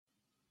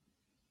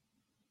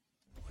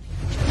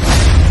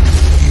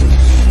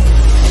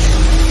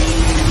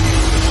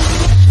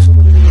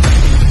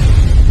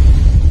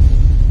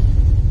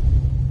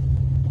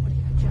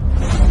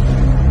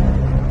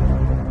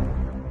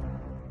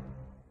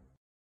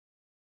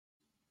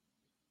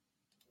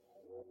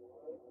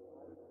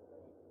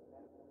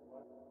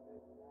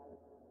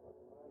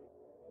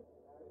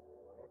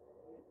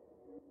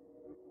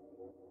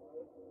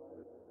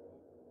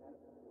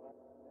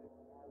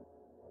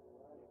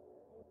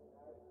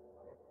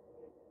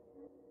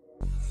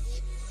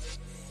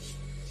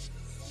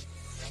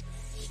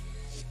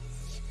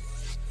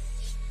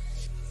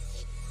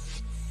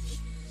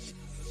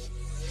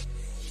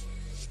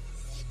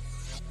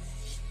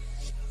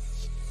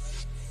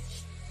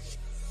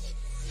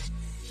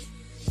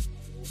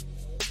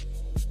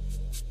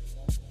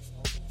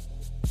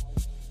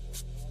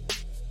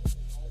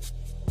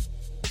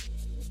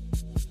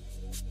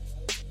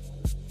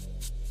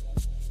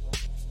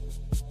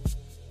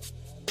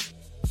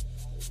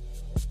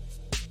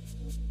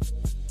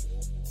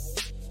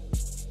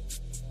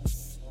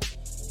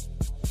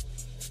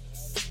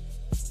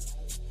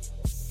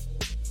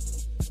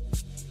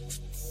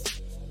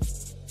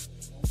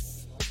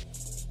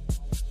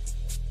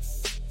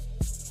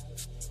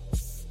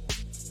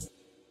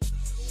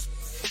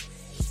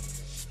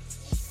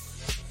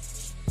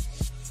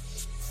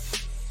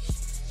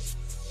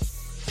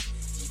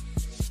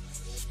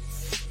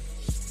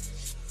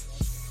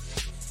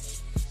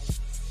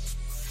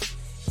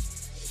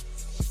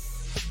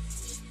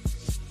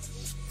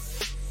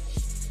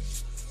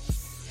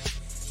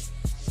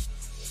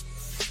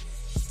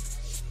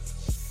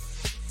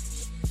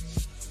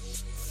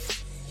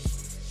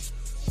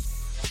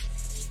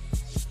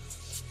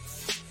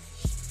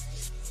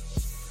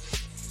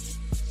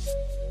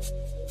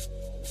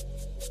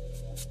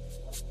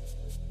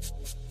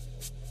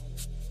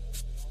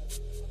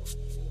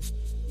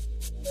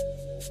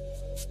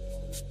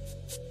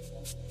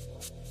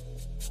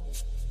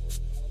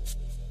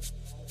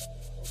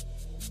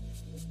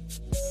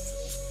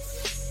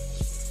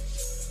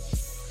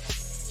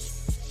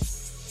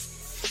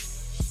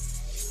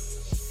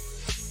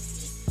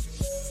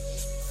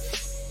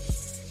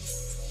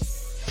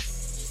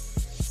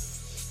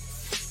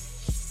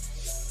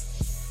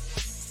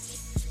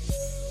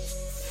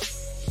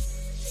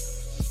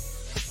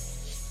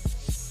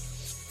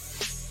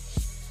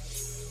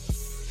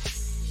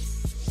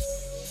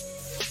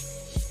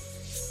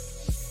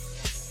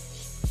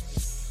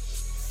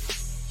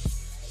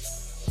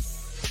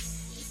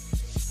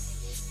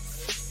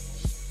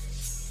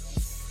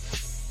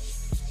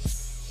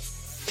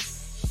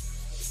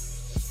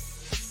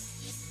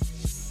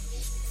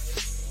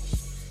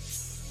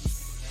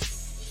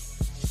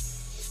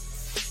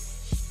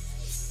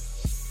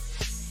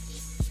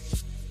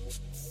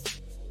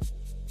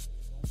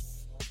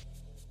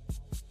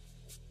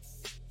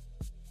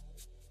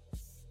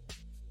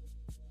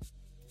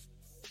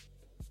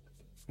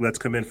Let's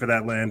come in for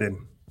that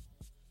landing.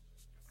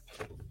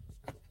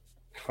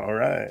 All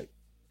right.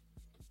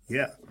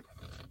 Yeah.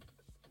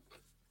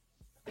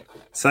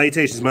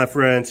 Salutations, my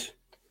friends.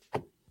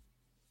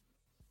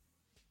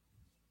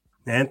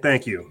 And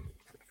thank you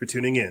for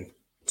tuning in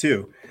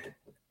to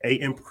a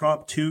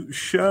impromptu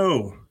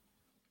show,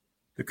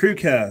 the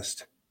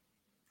Crewcast,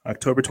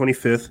 October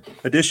 25th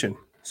edition.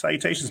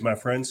 Salutations, my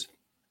friends.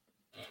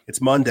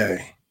 It's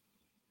Monday.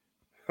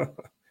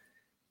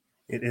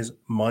 It is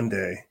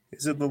Monday.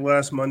 Is it the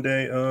last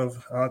Monday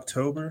of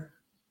October?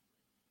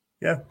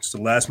 Yeah, it's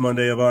the last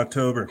Monday of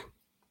October.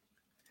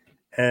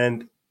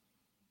 And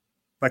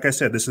like I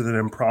said, this is an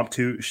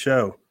impromptu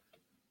show.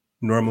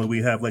 Normally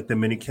we have like the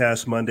mini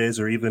cast Mondays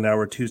or even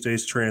our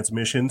Tuesdays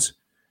transmissions.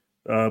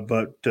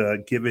 But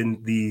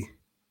given the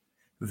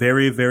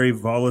very, very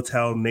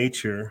volatile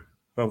nature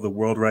of the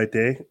world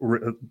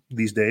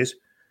these days,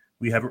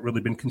 we haven't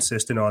really been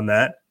consistent on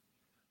that.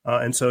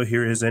 And so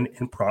here is an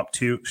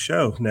impromptu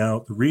show. Now,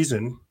 the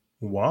reason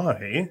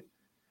why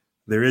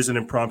there is an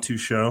impromptu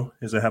show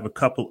is I have a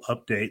couple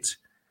updates.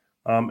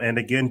 And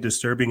again,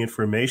 disturbing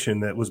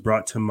information that was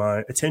brought to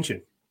my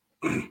attention.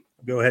 I'll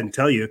go ahead and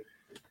tell you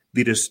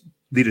the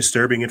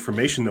disturbing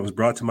information that was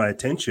brought to my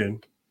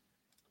attention.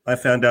 I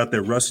found out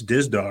that Russ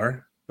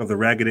Dizdar of the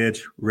Ragged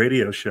Edge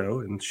radio show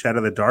and Shadow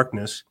of the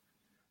Darkness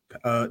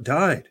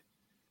died.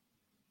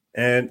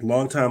 And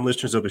longtime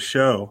listeners of the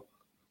show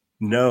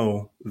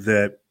know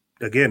that,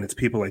 again, it's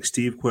people like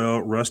Steve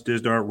Quayle, Russ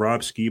Dizdar,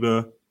 Rob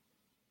Skiba,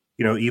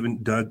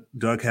 even Doug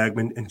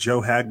Hagman and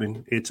Joe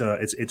Hagman.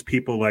 It's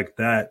people like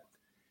that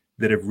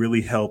have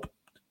really helped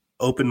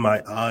open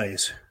my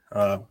eyes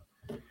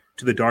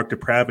to the dark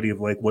depravity of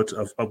like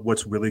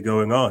what's really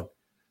going on.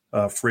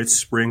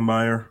 Fritz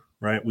Springmeier,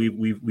 right?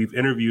 We've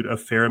interviewed a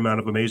fair amount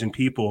of amazing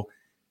people,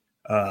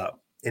 and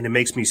it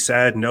makes me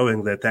sad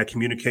knowing that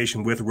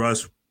communication with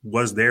Russ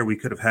was there. We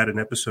could have had an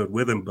episode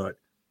with him, but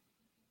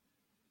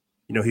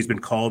he's been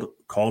called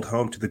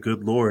home to the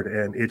good Lord,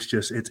 and it's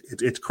just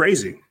it's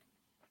crazy.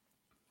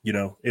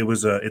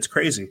 It's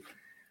crazy.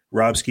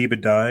 Rob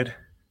Skiba died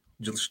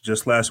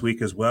just last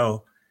week as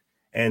well.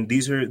 And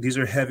these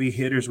are heavy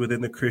hitters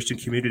within the Christian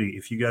community.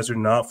 If you guys are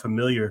not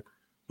familiar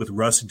with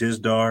Russ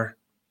Dizdar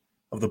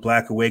of the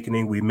Black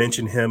Awakening, we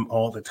mention him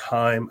all the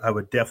time. I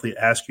would definitely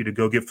ask you to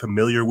go get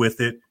familiar with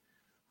it.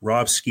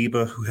 Rob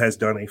Skiba, who has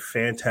done a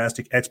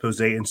fantastic expose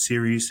and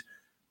series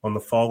on the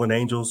fallen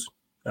angels.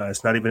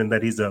 It's not even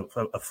that he's a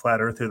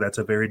flat earther. That's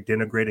a very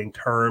denigrating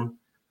term.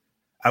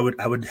 I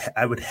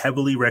would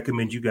heavily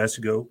recommend you guys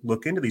to go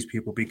look into these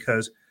people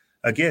because,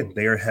 again,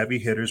 they are heavy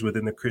hitters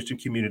within the Christian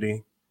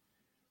community.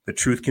 The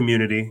truth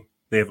community.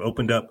 They have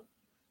opened up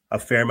a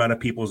fair amount of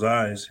people's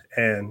eyes.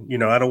 And,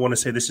 I don't want to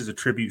say this is a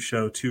tribute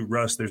show to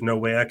Russ. There's no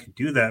way I could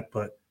do that.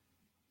 But,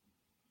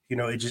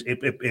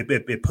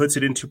 it puts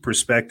it into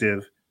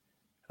perspective,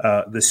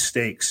 the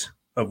stakes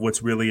of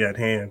what's really at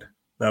hand.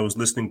 I was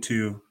listening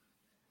to,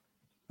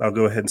 I'll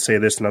go ahead and say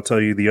this, and I'll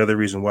tell you the other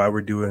reason why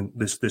we're doing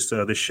this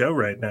show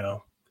right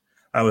now.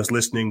 I was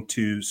listening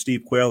to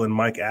Steve Quayle and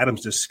Mike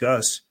Adams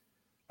discuss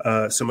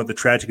some of the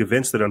tragic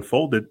events that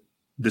unfolded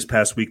this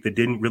past week that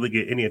didn't really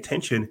get any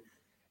attention.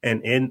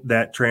 And in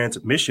that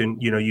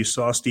transmission, you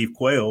saw Steve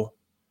Quayle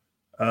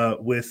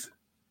with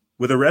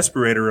a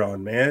respirator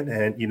on, man.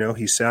 And,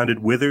 he sounded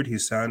withered. He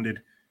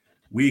sounded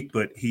weak,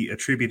 but he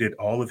attributed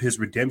all of his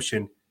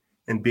redemption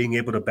and being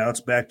able to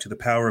bounce back to the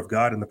power of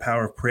God and the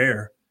power of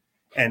prayer.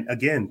 And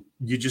again,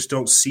 you just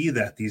don't see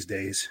that these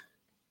days.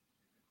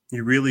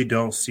 You really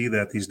don't see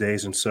that these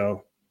days. And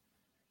so,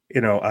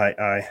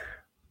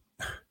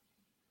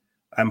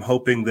 I'm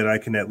hoping that I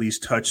can at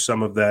least touch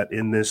some of that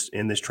in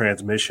this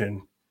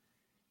transmission.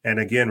 And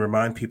again,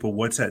 remind people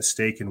what's at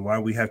stake and why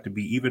we have to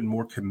be even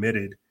more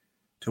committed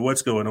to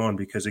what's going on.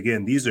 Because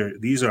again, these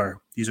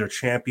are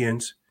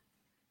champions.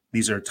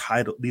 These are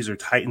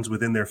titans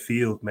within their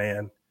field,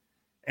 man.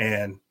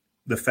 And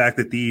the fact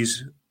that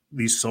these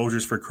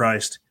soldiers for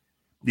Christ,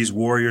 these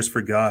warriors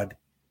for God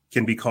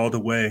can be called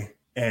away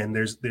and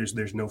there's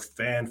no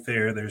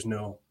fanfare. There's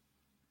no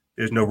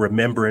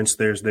remembrance.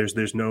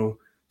 There's no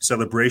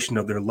celebration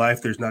of their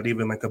life. There's not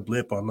even like a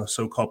blip on the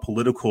so-called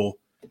political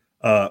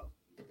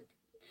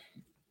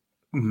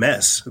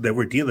mess that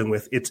we're dealing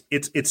with.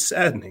 It's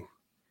saddening.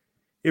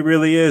 It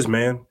really is,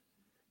 man,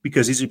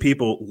 because these are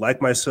people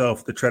like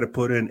myself that try to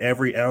put in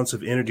every ounce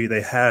of energy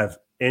they have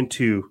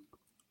into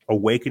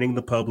awakening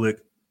the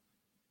public,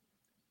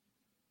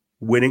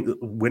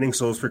 winning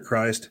souls for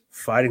Christ,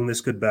 fighting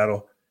this good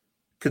battle,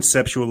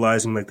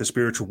 conceptualizing like the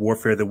spiritual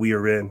warfare that we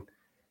are in,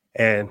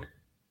 and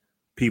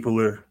people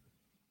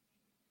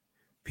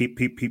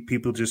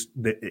just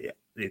their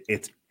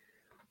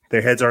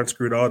heads aren't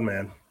screwed on,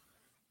 man.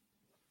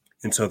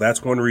 And so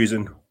that's one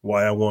reason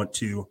why I want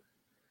to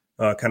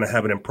kind of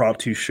have an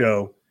impromptu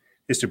show,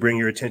 is to bring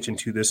your attention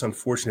to this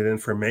unfortunate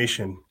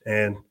information.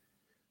 And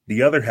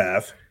the other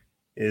half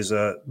is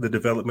the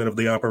development of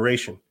the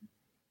operation.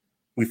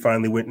 We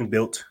finally went and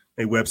built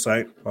a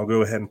website. I'll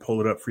go ahead and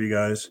pull it up for you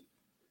guys.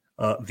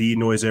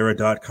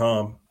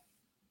 TheNoiseEra.com.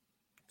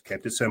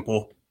 Kept it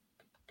simple.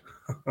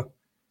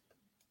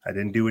 I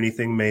didn't do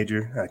anything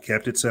major. I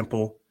kept it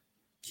simple,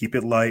 keep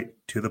it light,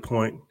 to the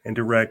point, and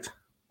direct.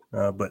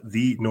 But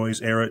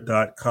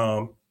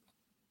thenoiseera.com.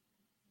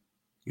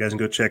 You guys can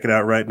go check it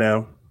out right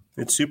now.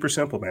 It's super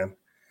simple, man.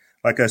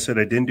 Like I said,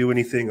 I didn't do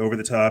anything over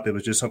the top. It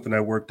was just something I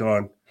worked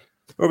on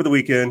over the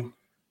weekend.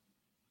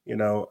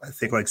 I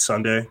think like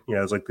Sunday. It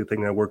was like the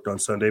thing I worked on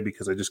Sunday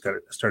because I just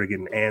started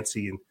getting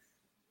antsy and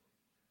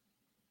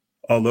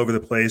all over the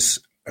place.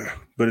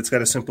 But it's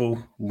got a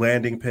simple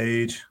landing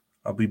page.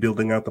 I'll be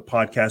building out the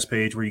podcast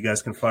page where you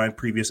guys can find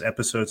previous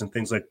episodes and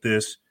things like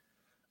this.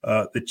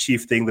 The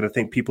chief thing that I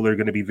think people are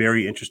going to be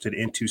very interested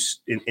into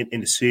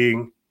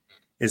seeing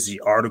is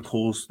the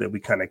articles that we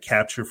kind of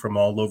capture from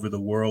all over the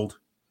world.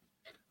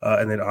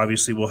 And then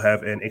obviously we'll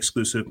have an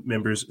exclusive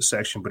members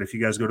section. But if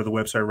you guys go to the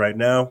website right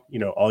now,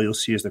 all you'll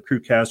see is the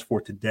crewcast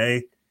for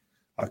today,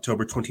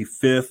 October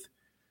 25th.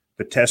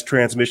 The test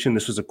transmission,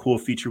 this was a cool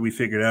feature we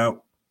figured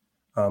out.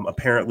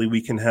 Apparently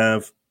we can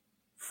have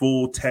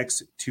full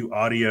text to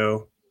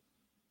audio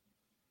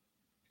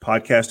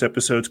podcast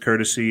episodes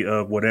courtesy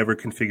of whatever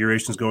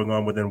configuration is going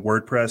on within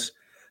WordPress.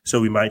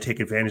 So we might take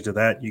advantage of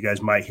that. You guys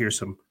might hear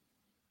some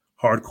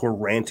hardcore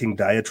ranting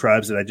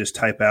diatribes that I just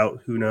type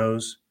out. Who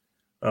knows?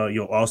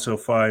 You'll also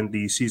find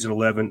the season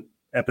 11,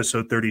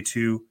 episode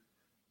 32,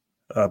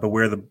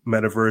 Beware the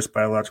Metaverse,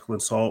 Biological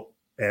Assault,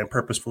 and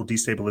Purposeful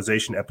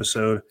Destabilization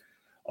episode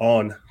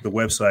on the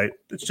website.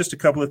 It's just a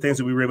couple of things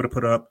that we were able to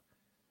put up.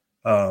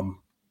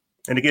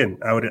 And again,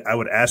 I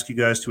would ask you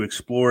guys to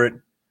explore it,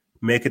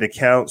 make an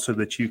account so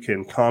that you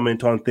can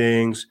comment on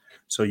things,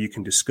 so you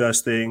can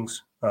discuss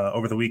things.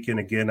 Over the weekend,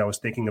 again, I was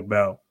thinking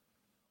about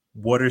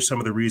what are some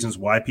of the reasons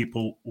why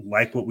people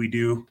like what we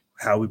do,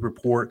 how we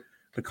report,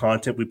 the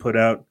content we put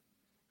out.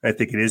 I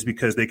think it is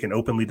because they can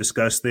openly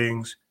discuss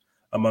things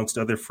amongst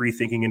other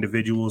free-thinking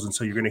individuals. And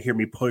so you're going to hear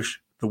me push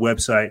the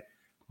website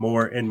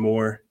more and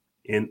more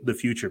in the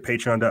future.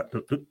 Not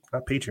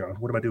Patreon.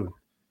 What am I doing?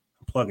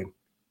 I'm plugging.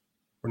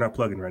 We're not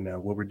plugging right now.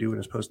 What we're doing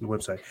is posting the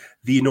website.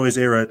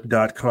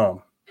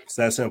 thenoiseera.com. It's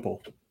that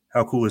simple.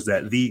 How cool is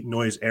that?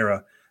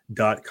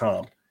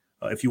 thenoiseera.com.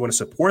 If you want to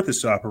support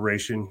this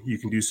operation, you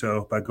can do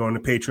so by going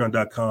to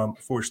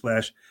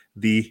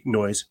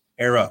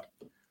patreon.com/thenoiseera.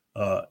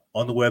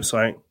 On the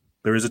website,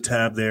 there is a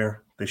tab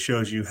there that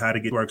shows you how to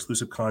get to our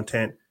exclusive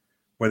content,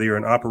 whether you're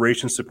an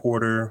operations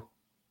supporter,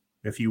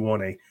 if you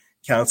want a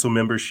council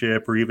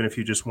membership, or even if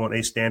you just want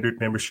a standard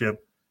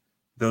membership.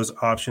 Those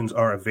options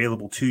are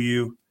available to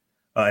you.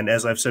 And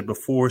as I've said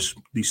before,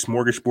 the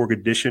smorgasbord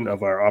edition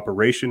of our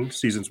operation,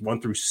 seasons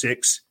 1 through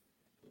 6,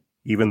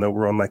 even though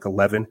we're on like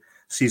 11,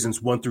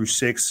 seasons 1 through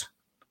 6,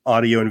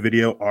 audio and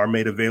video are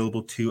made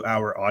available to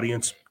our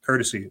audience,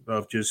 courtesy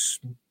of just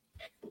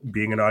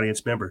being an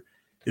audience member.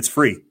 It's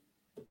free.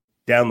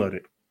 Download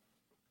it.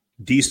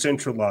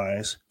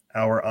 Decentralize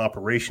our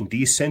operation.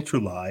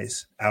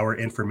 Decentralize our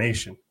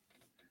information.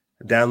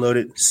 Download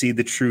it. See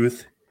the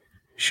truth.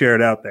 Share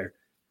it out there.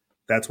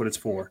 That's what it's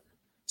for.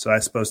 So I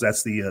suppose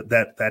that's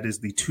that is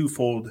the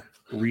twofold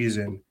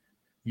reason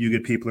you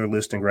good people are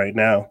listening right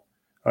now,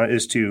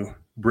 is to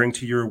bring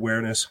to your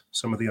awareness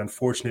some of the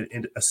unfortunate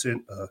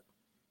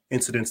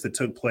incidents that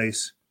took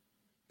place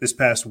this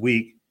past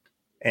week,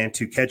 and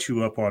to catch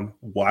you up on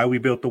why we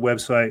built the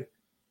website,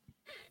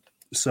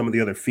 some of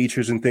the other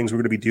features and things we're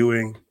going to be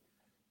doing,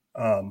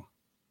 and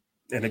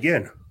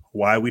again,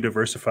 why we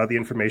diversify the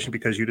information,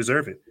 because you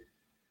deserve it.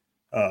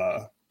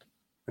 Let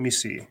me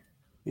see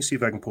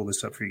if I can pull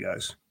this up for you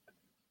guys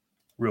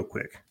real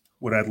quick.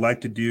 What I'd like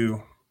to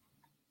do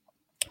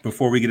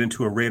before we get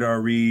into a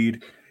radar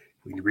read,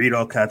 we read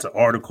all kinds of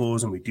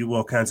articles and we do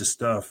all kinds of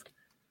stuff.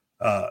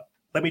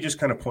 Let me just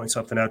kind of point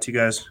something out to you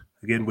guys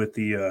again with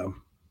the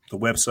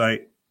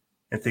website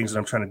and things that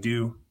I'm trying to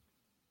do.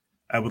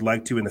 I would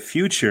like to, in the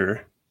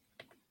future,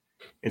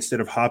 instead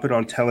of hopping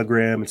on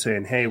Telegram and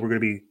saying, "Hey, we're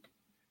going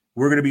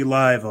to be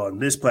live on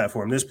this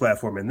platform,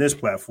 and this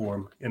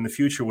platform." In the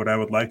future, what I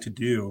would like to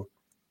do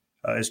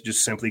is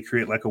just simply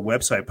create like a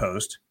website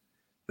post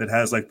that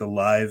has like the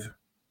live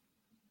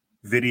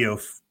video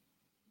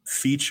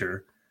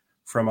feature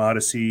from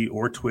Odyssey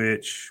or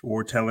Twitch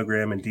or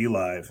Telegram and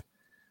DLive.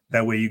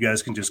 That way, you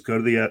guys can just go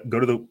to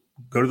the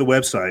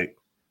website,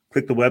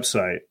 click the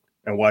website,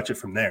 and watch it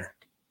from there.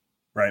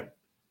 Right?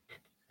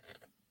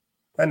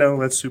 I know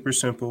that's super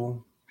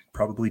simple.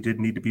 Probably did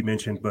need to be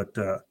mentioned, but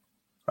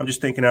I'm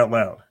just thinking out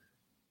loud.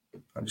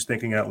 Let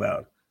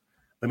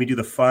me do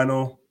the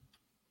final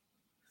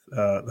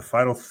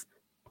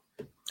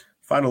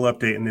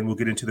update, and then we'll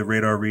get into the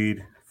radar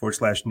read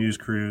 / news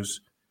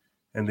cruise,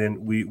 and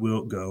then we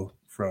will go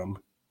from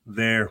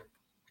there.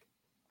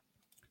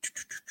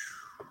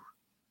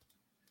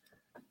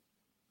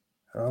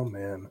 Oh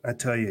man, I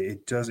tell you,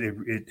 it does it.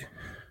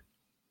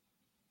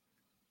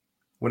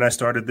 When I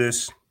started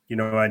this,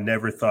 I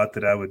never thought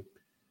that I would.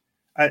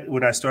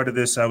 When I started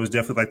this, I was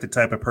definitely like the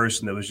type of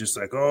person that was just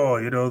like,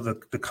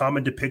 the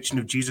common depiction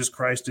of Jesus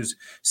Christ is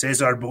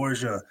Caesar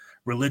Borgia.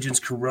 Religion's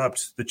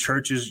corrupt. The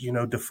church is,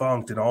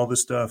 defunct and all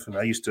this stuff. And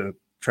I used to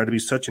try to be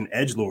such an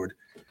edgelord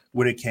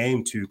when it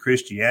came to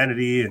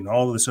Christianity and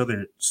all this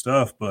other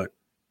stuff. But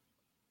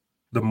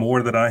the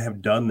more that I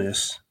have done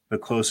this, the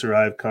closer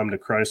I've come to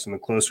Christ and the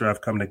closer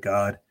I've come to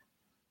God.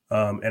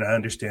 And I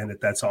understand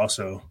that that's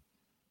also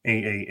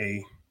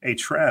a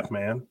trap,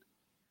 man.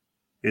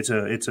 It's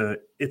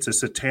a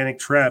satanic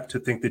trap to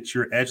think that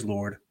you're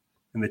edgelord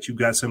and that you've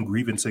got some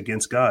grievance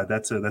against God.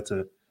 That's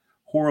a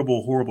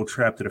horrible, horrible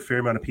trap that a fair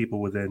amount of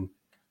people within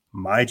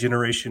my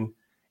generation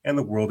and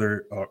the world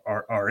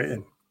are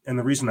in. And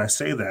the reason I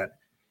say that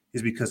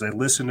is because I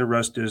listen to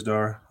Russ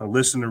Dizdar, I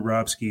listen to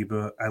Rob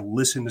Skiba, I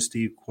listen to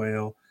Steve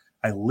Quayle,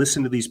 I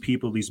listen to these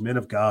people, these men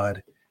of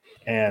God,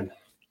 and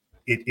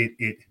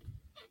it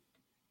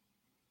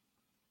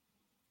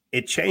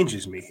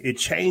changes me. It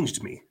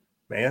changed me,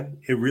 man.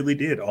 It really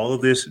did.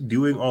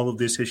 Doing all of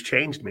this has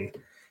changed me.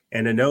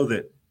 And to know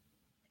that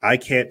I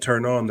can't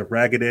turn on the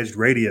Ragged Edge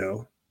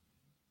radio,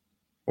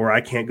 or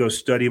I can't go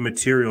study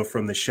material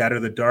from the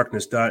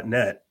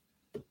shatterthedarkness.net,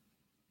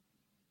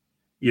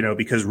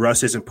 because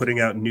Russ isn't putting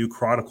out new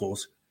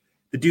chronicles.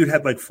 The dude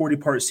had like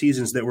 40-part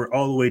seasons that were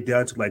all the way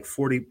down to like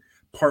 40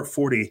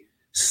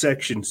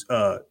 sections,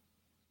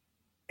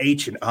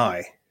 H and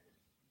I.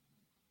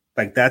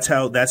 Like that's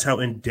how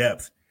in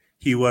depth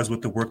he was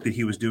with the work that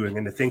he was doing.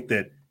 And to think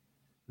that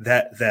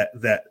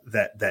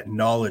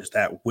knowledge,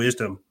 that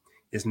wisdom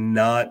is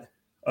not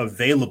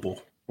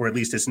available, or at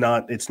least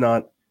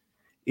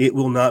it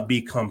will not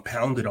be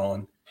compounded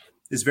on,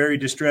 is very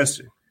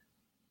distressing.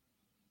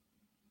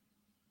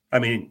 I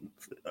mean,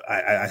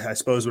 I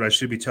suppose what I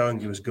should be telling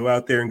you is go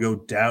out there and go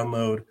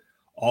download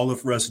all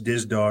of Russ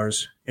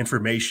Dizdar's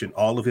information,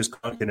 all of his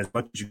content as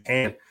much as you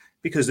can,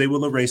 because they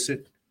will erase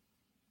it.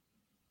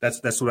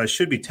 That's what I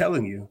should be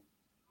telling you.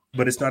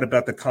 But it's not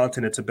about the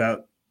content. It's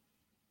about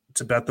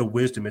the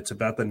wisdom. It's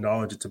about the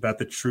knowledge. It's about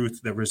the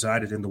truth that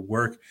resided in the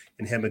work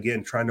and him,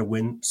 again, trying to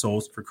win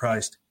souls for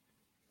Christ.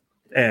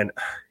 And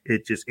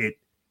it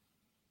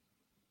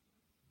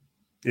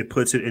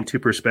puts it into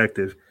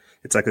perspective.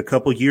 It's like a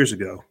couple years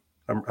ago.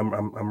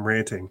 I'm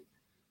ranting.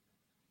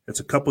 It's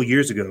a couple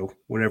years ago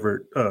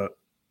whenever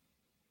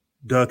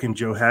Doug and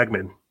Joe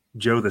Hagman,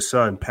 Joe the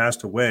son,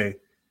 passed away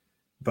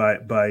by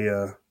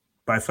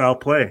foul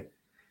play.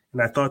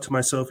 And I thought to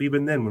myself,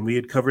 even then, when we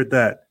had covered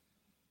that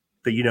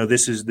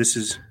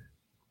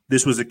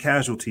this was a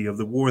casualty of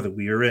the war that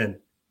we are in.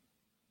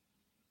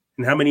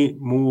 And how many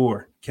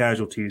more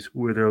casualties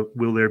will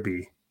there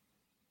be?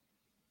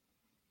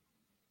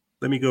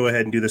 Let me go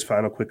ahead and do this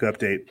final quick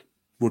update.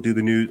 We'll do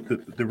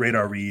the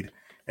radar read,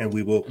 and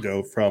we will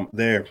go from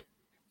there.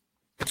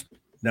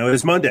 Now it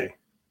is Monday.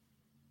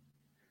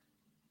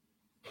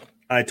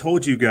 I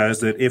told you guys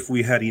that if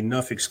we had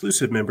enough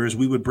exclusive members,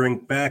 we would bring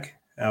back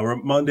our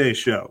Monday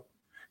show.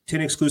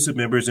 10 exclusive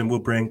members, and we'll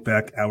bring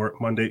back our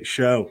Monday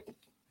show.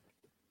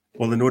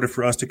 Well, in order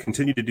for us to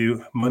continue to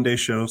do Monday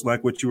shows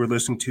like what you are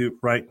listening to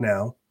right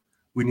now,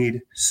 we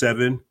need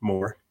 6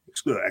 more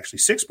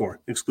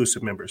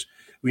exclusive members.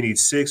 We need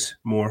 6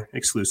 more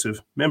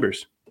exclusive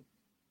members.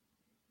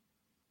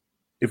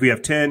 If we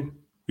have 10,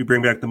 we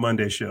bring back the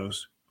Monday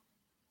shows.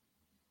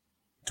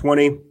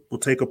 20, we'll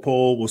take a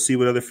poll. We'll see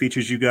what other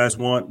features you guys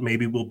want.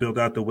 Maybe we'll build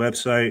out the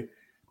website.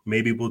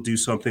 Maybe we'll do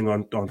something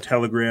on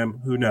Telegram.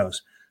 Who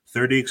knows?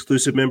 30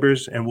 exclusive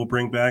members, and we'll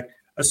bring back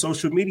a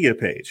social media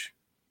page,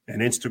 an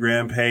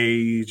Instagram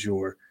page,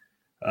 or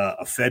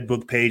a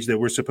Fedbook page that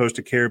we're supposed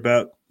to care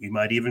about. You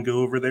might even go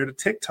over there to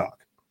TikTok,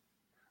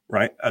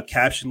 right? A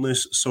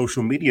captionless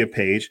social media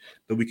page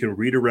that we can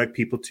redirect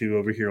people to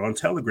over here on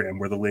Telegram,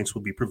 where the links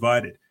will be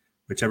provided.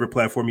 Whichever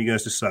platform you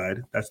guys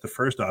decide, that's the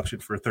first option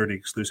for 30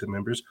 exclusive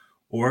members.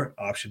 Or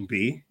option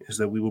B is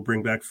that we will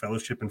bring back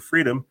Fellowship and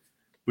Freedom,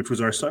 which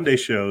was our Sunday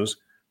shows,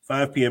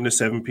 5 p.m. to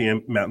 7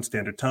 p.m. Mountain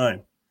Standard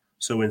Time.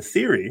 So in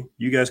theory,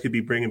 you guys could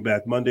be bringing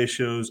back Monday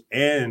shows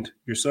and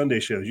your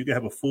Sunday shows. You could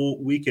have a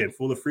full weekend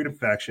full of Freedom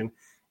Faction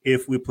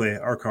if we play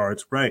our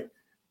cards right.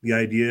 The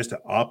idea is to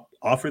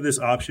offer this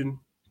option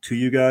to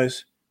you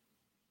guys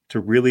to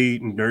really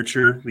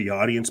nurture the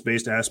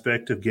audience-based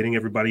aspect of getting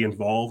everybody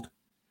involved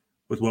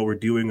with what we're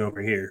doing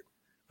over here.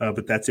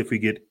 But that's if we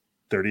get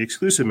 30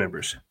 exclusive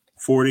members.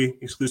 40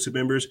 exclusive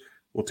members,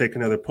 we'll take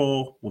another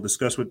poll. We'll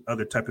discuss what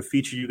other type of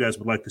feature you guys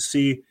would like to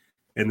see,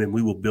 and then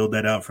we will build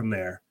that out from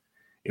there.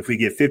 If we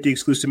get 50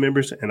 exclusive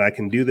members, and I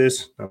can do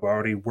this, I've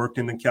already worked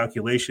in the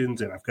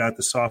calculations, and I've got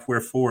the software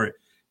for it.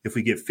 If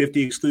we get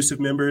 50 exclusive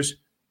members,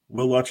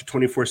 we'll launch a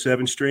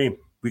 24/7 stream.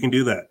 We can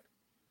do that.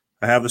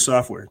 I have the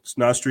software. It's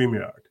not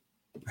StreamYard,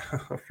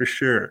 for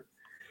sure.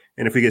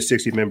 And if we get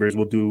 60 members,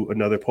 we'll do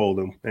another poll,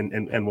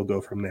 and we'll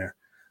go from there.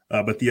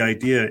 But the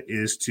idea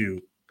is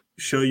to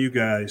show you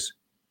guys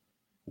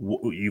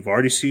you've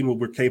already seen what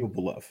we're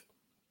capable of.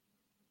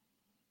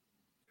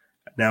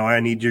 Now I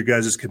need your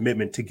guys'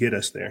 commitment to get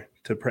us there,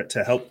 to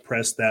help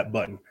press that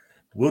button.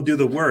 We'll do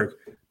the work,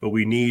 but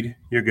we need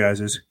your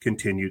guys'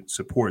 continued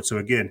support. So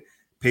again,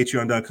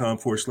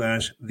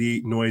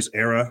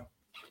 patreon.com/TheNoiseEra,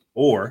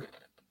 or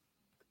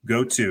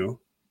go to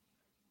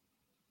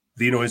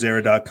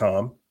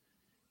thenoiseera.com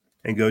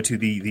and go to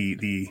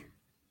the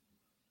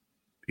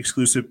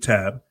exclusive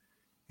tab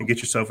and get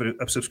yourself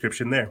a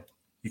subscription there.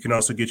 You can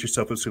also get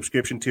yourself a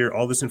subscription tier.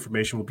 All this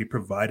information will be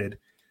provided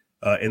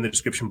in the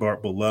description bar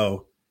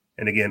below.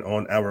 And again,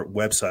 on our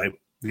website,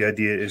 the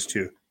idea is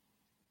to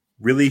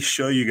really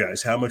show you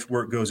guys how much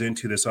work goes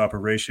into this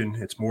operation.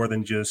 It's more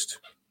than just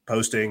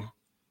posting.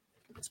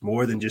 It's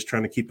more than just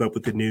trying to keep up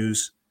with the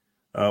news.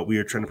 We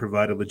are trying to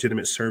provide a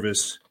legitimate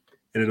service.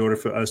 And in order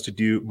for us to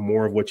do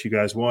more of what you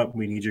guys want,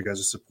 we need your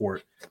guys'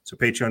 support. So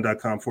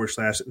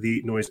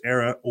patreon.com/The Noise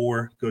Era,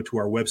 or go to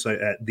our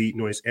website at The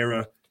Noise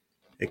Era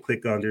and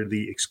click under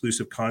the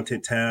exclusive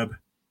content tab.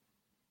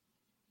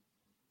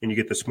 And you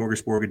get the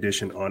Smorgasbord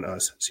edition on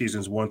us,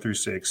 seasons 1 through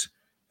 6,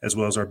 as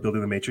well as our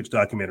Building the Matrix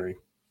documentary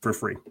for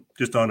free,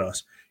 just on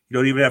us. You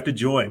don't even have to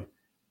join.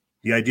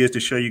 The idea is to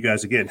show you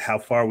guys, again, how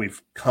far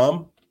we've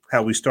come,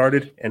 how we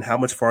started, and how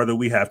much farther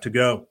we have to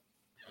go.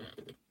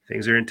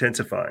 Things are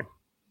intensifying.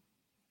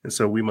 And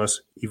so we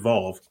must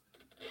evolve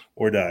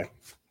or die.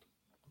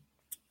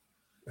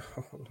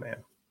 Oh,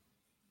 man.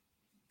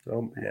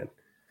 Oh, man.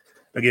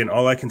 Again,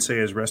 all I can say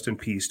is rest in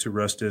peace to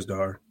Russ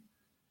Dizdar,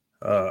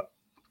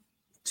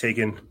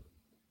 taken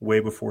way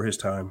before his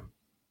time.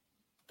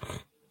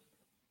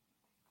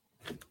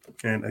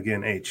 And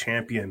again, a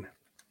champion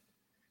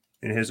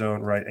in his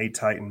own right, a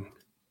titan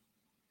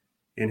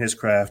in his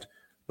craft.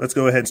 Let's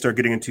go ahead and start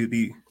getting into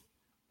the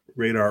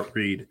radar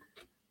read,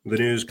 the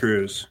news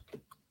cruise.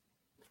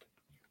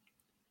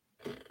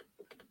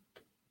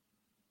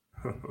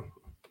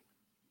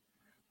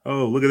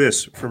 Oh, look at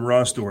this from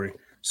Raw Story.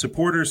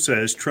 Supporter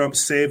says Trump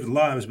saved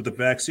lives with the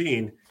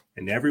vaccine,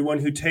 and everyone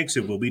who takes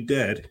it will be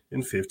dead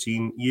in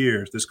 15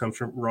 years. This comes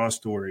from Raw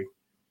Story.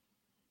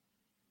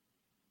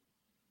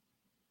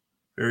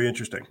 Very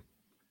interesting.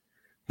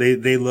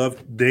 They love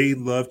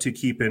to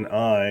keep an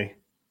eye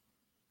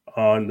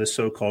on the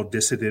so-called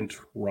dissident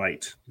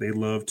right. They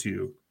love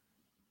to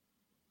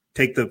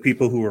take the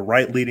people who are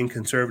right-leaning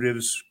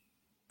conservatives,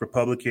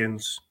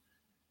 Republicans,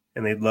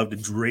 and they'd love to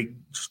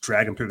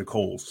drag them through the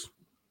coals.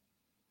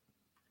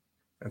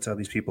 That's how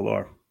these people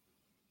are.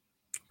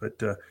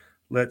 But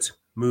let's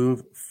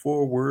move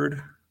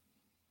forward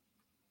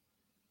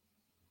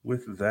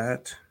with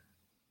that.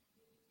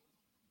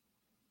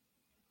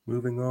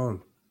 Moving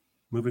on.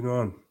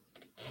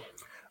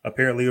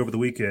 Apparently over the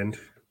weekend,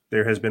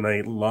 there has been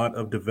a lot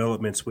of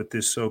developments with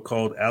this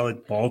so-called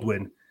Alec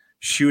Baldwin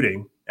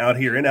shooting out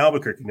here in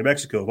Albuquerque, New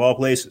Mexico, of all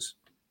places.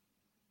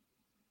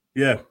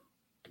 Yeah.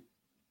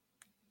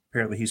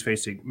 Apparently he's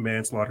facing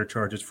manslaughter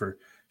charges for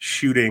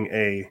shooting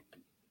a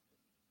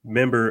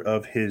member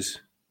of his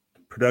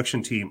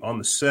production team on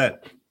the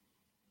set.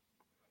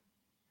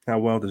 How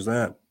well does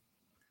that?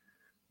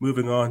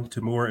 Moving on to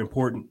more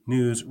important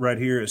news right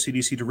here. A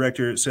CDC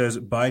director says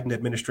Biden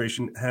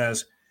administration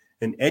has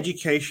an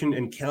education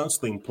and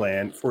counseling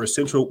plan for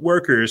essential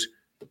workers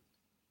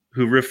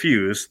who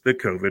refuse the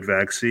COVID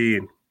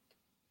vaccine.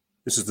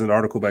 This is an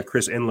article by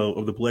Chris Enlow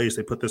of The Blaze.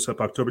 They put this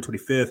up October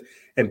 25th.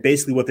 And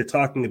basically what they're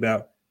talking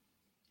about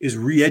is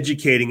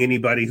re-educating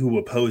anybody who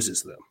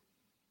opposes them.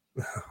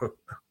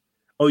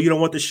 Oh, you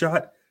don't want the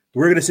shot?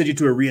 We're going to send you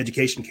to a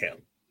re-education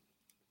camp.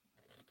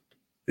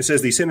 It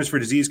says the Centers for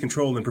Disease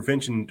Control and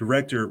Prevention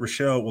Director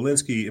Rochelle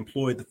Walensky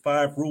employed the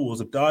 5 rules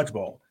of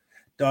dodgeball: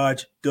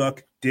 dodge,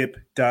 duck, dip,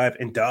 dive,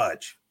 and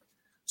dodge.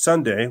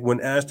 Sunday,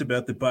 when asked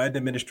about the Biden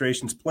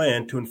administration's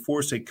plan to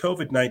enforce a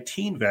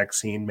COVID-19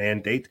 vaccine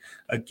mandate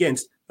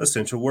against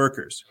essential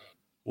workers,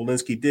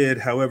 Walensky did,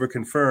 however,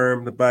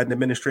 confirm the Biden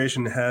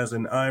administration has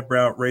an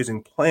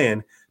eyebrow-raising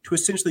plan to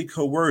essentially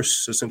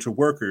coerce essential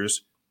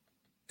workers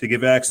to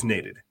get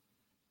vaccinated.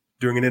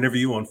 During an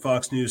interview on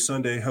Fox News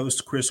Sunday,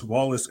 host Chris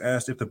Wallace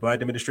asked if the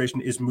Biden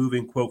administration is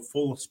moving, quote,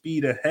 full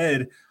speed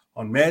ahead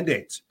on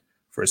mandates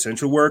for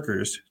essential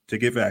workers to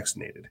get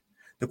vaccinated.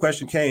 The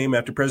question came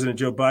after President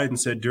Joe Biden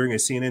said during a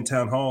CNN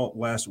town hall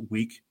last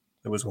week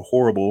that was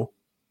horrible.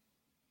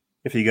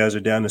 If you guys are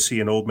down to see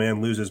an old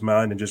man lose his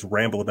mind and just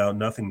ramble about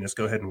nothingness,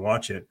 go ahead and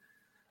watch it.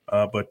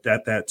 But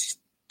at that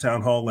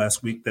town hall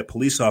last week, that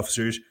police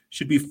officers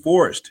should be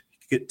forced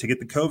to get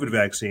the COVID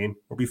vaccine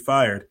or be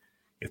fired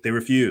if they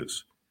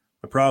refuse.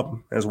 The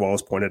problem, as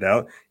Wallace pointed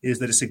out, is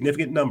that a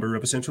significant number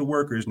of essential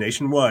workers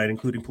nationwide,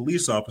 including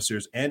police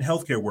officers and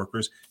healthcare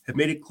workers, have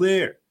made it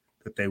clear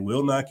that they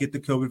will not get the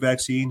COVID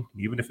vaccine,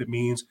 even if it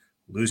means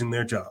losing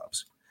their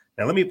jobs.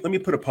 Now, let me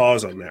put a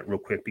pause on that real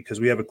quick because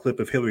we have a clip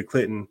of Hillary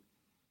Clinton.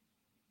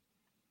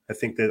 I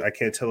think that I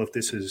can't tell if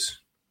this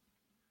is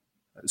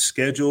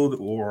scheduled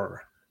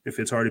or if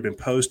it's already been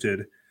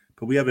posted,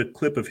 but we have a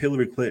clip of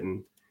Hillary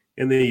Clinton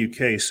in the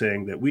UK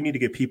saying that we need to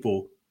get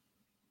people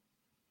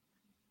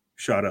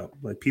shot up.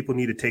 Like, people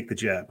need to take the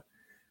jab.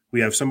 We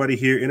have somebody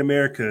here in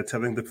America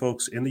telling the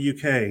folks in the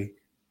UK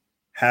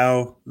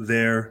how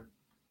their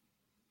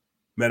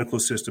medical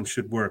system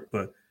should work.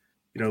 But,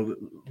 you know,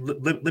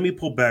 let me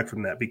pull back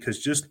from that, because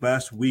just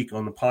last week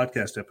on the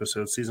podcast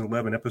episode, season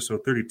 11,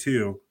 episode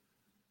 32,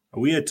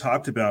 we had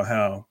talked about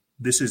how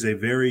this is a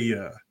very,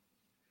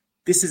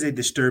 this is a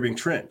disturbing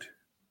trend,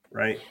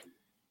 right?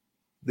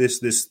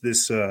 This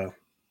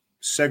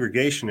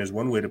segregation is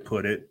one way to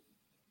put it,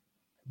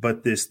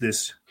 but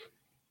this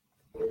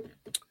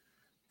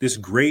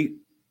great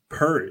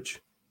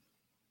purge.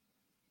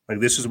 Like,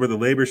 this is where the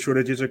labor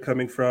shortages are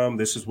coming from.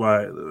 This is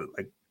why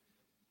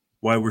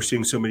we're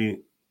seeing so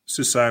many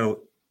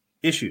societal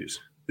issues.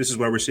 This is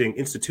why we're seeing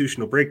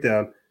institutional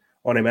breakdown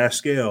on a mass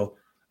scale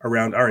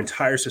around our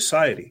entire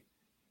society.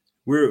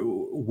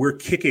 We're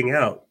kicking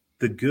out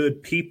the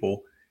good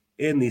people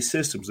in these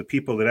systems, the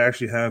people that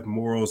actually have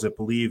morals, that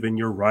believe in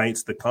your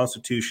rights, the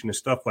Constitution, and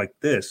stuff like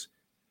this.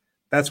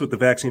 That's what the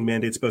vaccine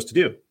mandate's supposed to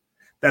do.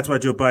 That's why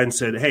Joe Biden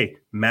said, hey,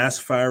 mass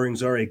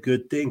firings are a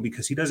good thing,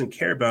 because he doesn't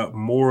care about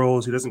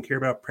morals. He doesn't care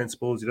about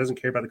principles. He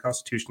doesn't care about the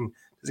Constitution.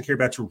 He doesn't care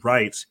about your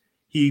rights.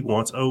 He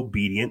wants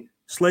obedient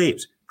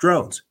slaves,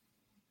 drones.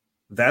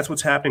 That's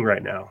what's happening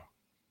right now.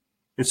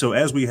 And so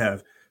as we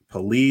have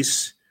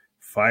police,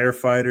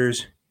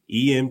 firefighters,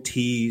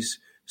 EMTs,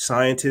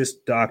 scientists,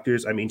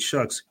 doctors,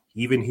 shucks,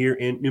 even here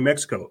in New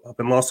Mexico, up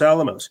in Los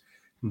Alamos,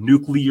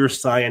 nuclear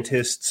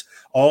scientists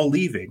all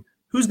leaving.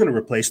 Who's going to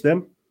replace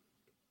them?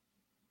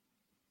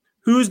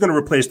 Who's going to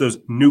replace those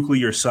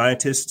nuclear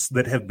scientists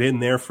that have been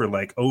there for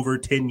like over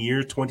 10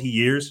 years, 20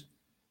 years?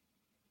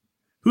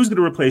 Who's going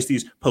to replace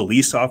these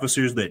police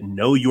officers that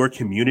know your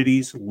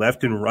communities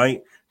left and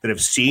right, that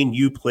have seen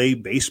you play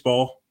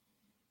baseball?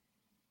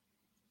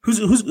 Who's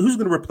going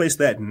to replace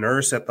that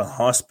nurse at the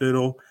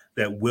hospital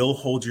that will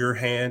hold your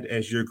hand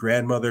as your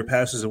grandmother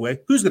passes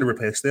away? Who's going to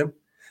replace them?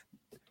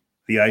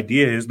 The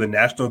idea is the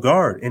National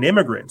Guard and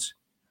immigrants.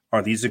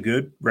 Are these a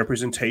good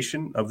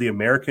representation of the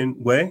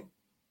American way?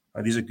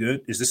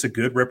 Is this a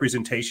good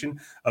representation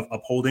of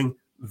upholding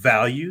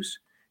values?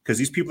 Because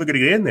these people are going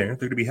to get in there.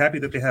 They're going to be happy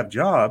that they have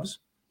jobs,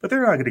 but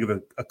they're not going to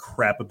give a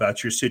crap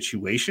about your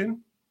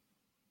situation.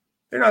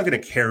 They're not going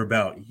to care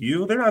about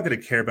you. They're not going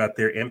to care about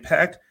their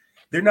impact.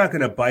 They're not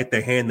going to bite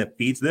the hand that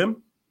feeds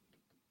them.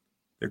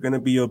 They're going to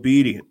be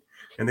obedient,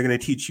 and they're going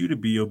to teach you to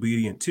be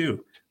obedient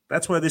too.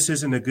 That's why this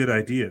isn't a good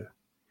idea.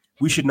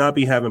 We should not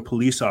be having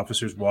police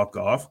officers walk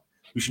off.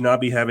 We should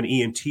not be having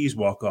EMTs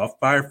walk off,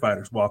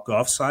 firefighters walk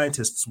off,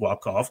 scientists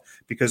walk off,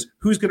 because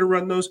who's going to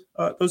run those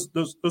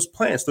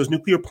plants, those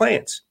nuclear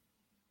plants?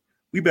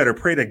 We better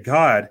pray to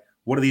God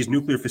one of these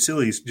nuclear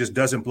facilities just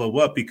doesn't blow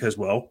up because,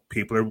 well,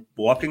 people are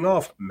walking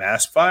off,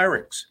 mass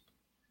firings.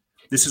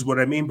 This is what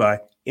I mean by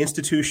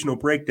institutional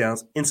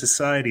breakdowns in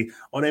society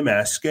on a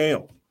mass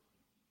scale.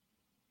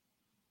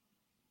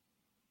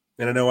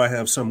 And I know I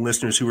have some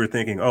listeners who are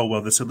thinking, oh,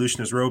 well, the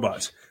solution is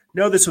robots.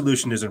 No, the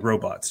solution isn't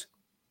robots.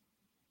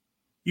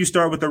 You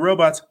start with the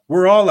robots,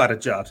 we're all out of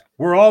jobs.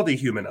 We're all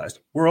dehumanized.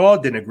 We're all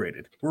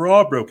denigrated. We're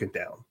all broken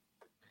down.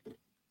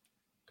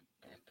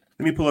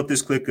 Let me pull up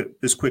this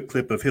quick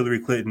clip of Hillary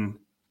Clinton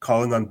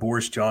calling on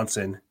Boris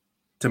Johnson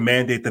to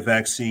mandate the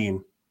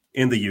vaccine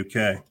in the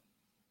UK.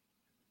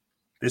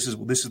 This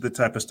is the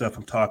type of stuff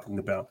I'm talking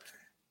about.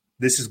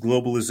 This is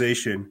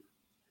globalization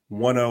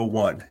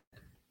 101.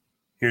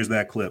 Here's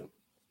that clip.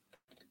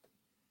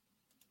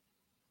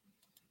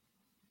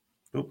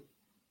 Oh,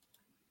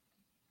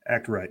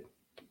 act right.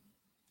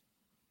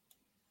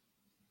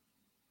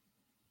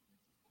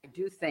 I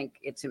do think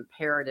it's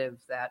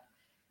imperative that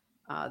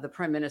the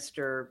Prime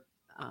Minister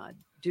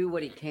do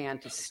what he can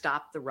to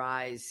stop the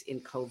rise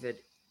in COVID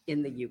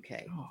in the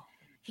UK.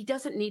 He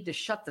doesn't need to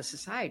shut the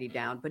society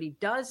down, but he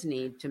does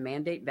need to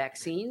mandate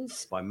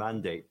vaccines. By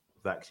mandate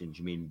vaccines,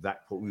 you mean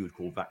what we would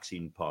call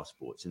vaccine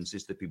passports,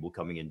 insist that people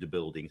coming into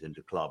buildings,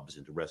 into clubs,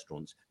 into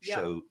restaurants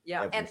show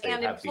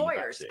and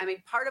employers. I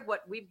mean, part of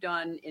what we've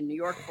done in New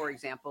York, for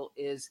example,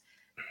 is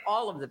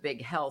all of the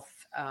big health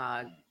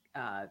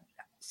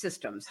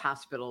systems,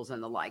 hospitals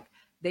and the like,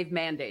 they've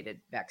mandated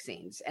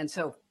vaccines. And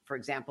so, for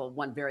example,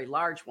 one very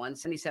large one,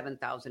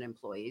 77,000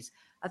 employees,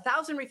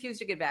 1,000 refused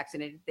to get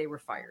vaccinated. They were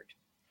fired.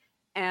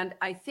 And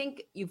I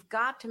think you've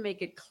got to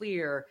make it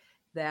clear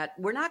that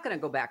we're not going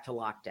to go back to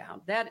lockdown.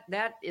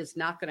 That is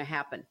not going to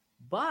happen.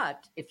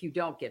 But if you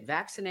don't get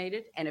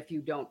vaccinated, and if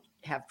you don't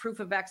have proof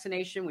of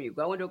vaccination when you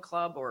go into a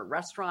club or a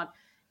restaurant,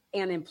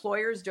 and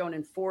employers don't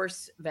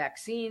enforce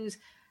vaccines,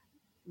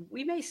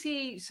 we may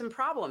see some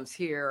problems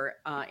here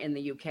in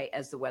the UK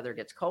as the weather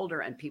gets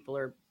colder and people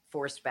are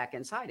forced back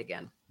inside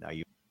again.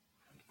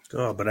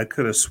 But I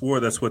could have swore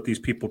that's what these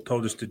people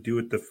told us to do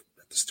at the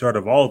start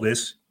of all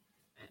this.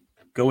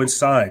 Go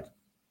inside.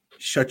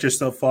 Shut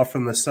yourself off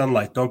from the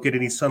sunlight. Don't get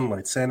any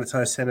sunlight.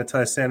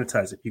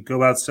 Sanitize. If you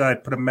go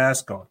outside, put a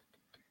mask on.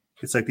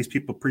 It's like these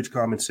people preach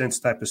common sense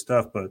type of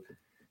stuff, but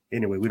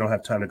anyway, we don't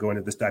have time to go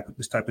into this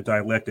type of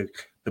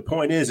dialectic. The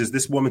point is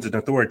this woman's an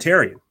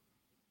authoritarian.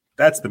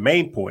 That's the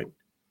main point.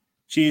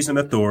 She's an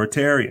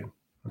authoritarian.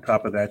 On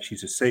top of that,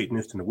 she's a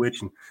Satanist and a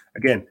witch. And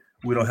again,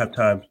 we don't have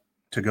time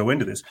to go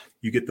into this.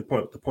 You get the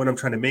point. The point I'm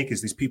trying to make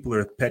is these people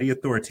are petty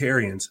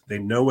authoritarians. They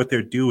know what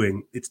they're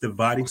doing. It's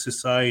dividing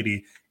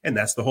society, and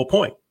that's the whole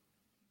point.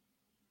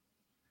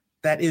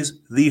 That is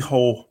the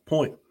whole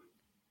point.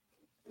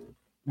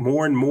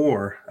 More and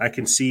more, I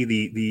can see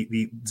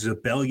the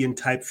Zebellian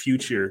type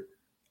future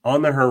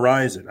on the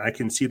horizon. I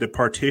can see the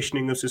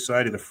partitioning of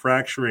society, the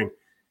fracturing,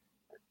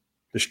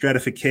 the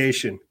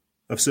stratification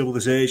of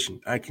civilization.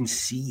 I can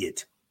see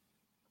it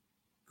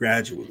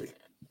gradually.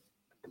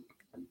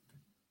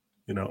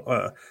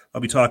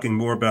 I'll be talking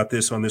more about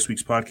this on this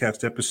week's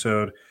podcast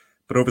episode.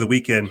 But over the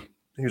weekend,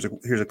 here's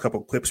a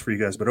couple clips for you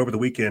guys. But over the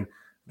weekend,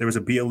 there was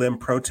a BLM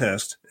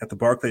protest at the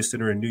Barclays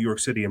Center in New York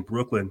City and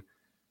Brooklyn,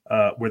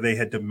 where they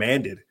had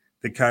demanded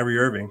that Kyrie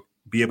Irving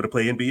be able to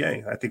play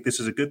NBA. I think this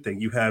is a good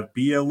thing. You have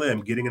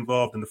BLM getting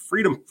involved in the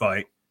freedom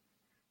fight,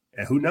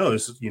 and who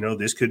knows?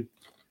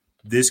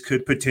 This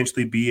could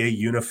potentially be a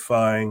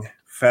unifying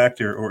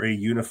factor or a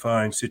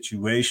unifying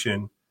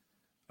situation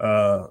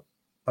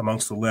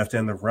amongst the left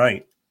and the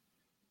right.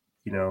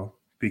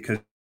 Because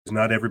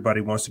not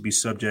everybody wants to be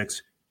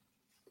subjects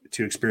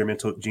to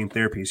experimental gene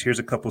therapies. Here's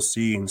a couple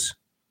scenes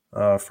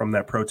from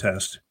that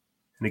protest,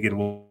 and again,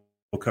 we'll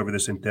cover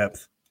this in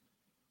depth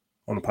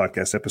on the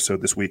podcast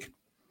episode this week.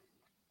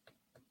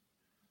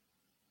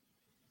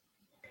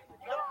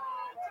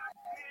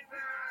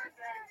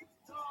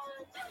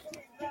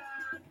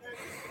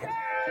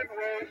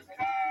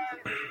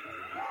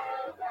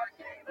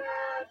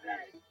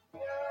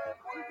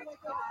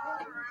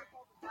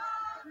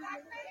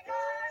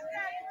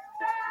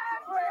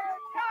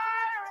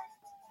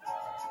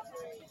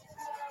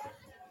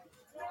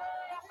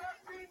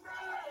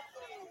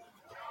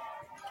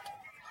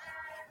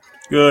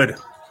 Good.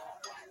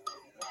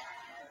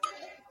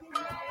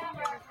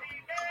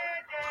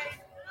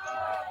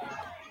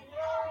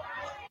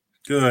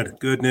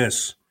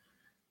 Goodness.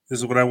 This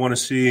is what I want to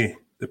see.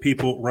 The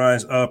people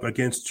rise up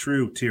against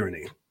true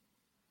tyranny.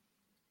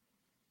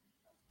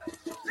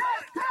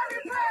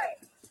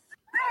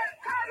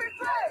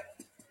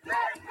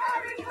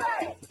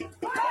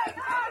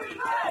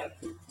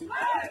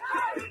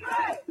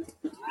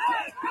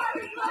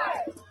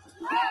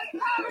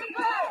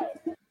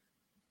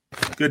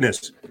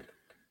 Goodness.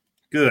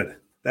 Good.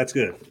 That's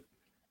good.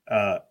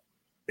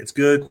 It's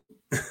good.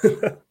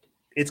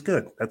 It's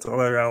good. That's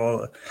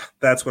all.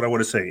 That's what I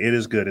want to say. It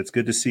is good. It's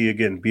good to see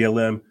again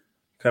BLM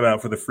come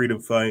out for the freedom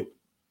fight.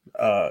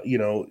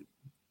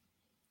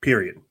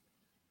 Period.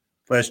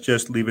 Let's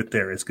just leave it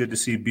there. It's good to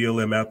see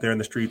BLM out there in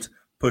the streets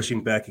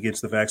pushing back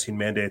against the vaccine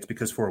mandates,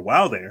 because for a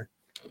while there,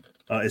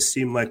 it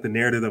seemed like the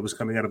narrative that was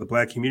coming out of the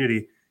Black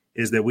community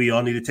is that we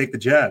all need to take the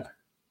jab.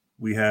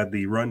 We had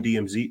the Run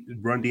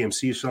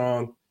DMC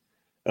song.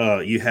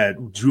 You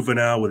had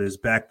Juvenile with his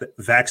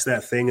vax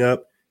that thing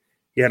up.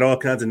 You had all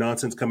kinds of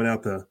nonsense coming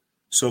out the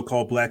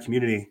so-called Black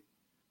community,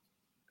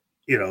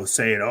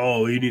 saying,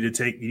 "Oh, you need to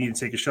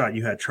take a shot."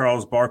 You had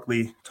Charles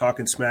Barkley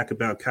talking smack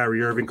about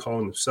Kyrie Irving,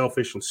 calling him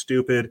selfish and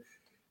stupid.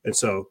 And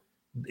so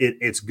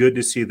it's good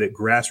to see that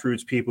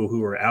grassroots people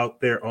who are out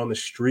there on the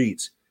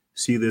streets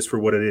see this for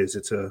what it is.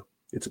 It's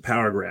a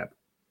power grab,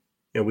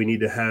 and we need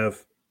to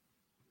have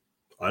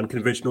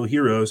unconventional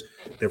heroes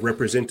that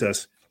represent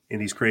us in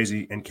these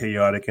crazy and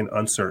chaotic and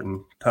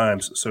uncertain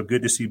times. So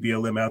good to see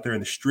BLM out there in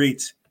the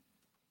streets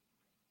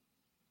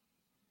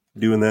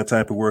doing that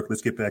type of work.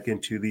 Let's get back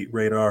into the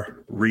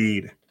radar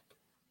read.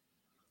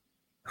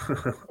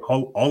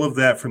 all of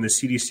that from the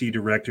CDC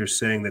director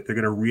saying that they're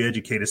going to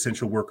re-educate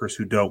essential workers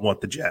who don't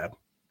want the jab.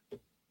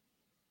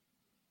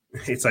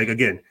 It's like,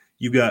 again,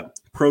 you got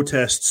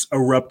protests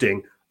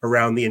erupting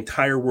around the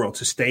entire world,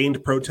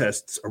 sustained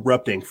protests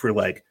erupting for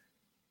like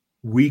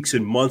weeks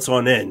and months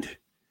on end.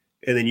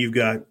 And then you've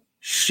got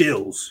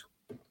shills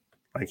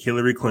like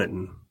Hillary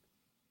Clinton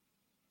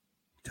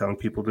telling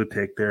people to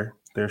take their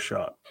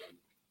shot.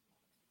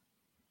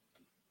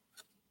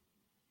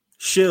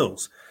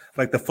 Shills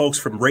like the folks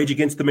from Rage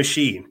Against the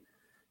Machine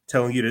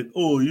telling you to,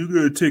 "Oh, you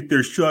got to take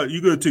their shot.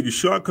 You got to take a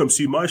shot. Come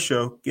see my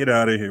show." Get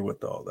out of here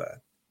with all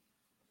that.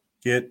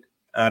 Get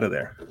out of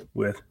there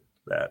with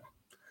that.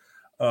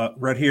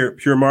 Right here,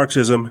 Pure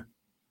Marxism.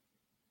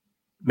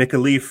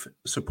 McAleef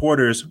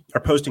supporters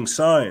are posting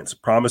signs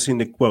promising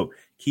to, quote,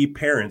 keep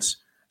parents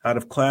out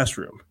of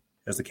classroom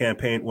as the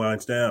campaign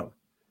winds down.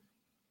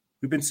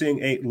 We've been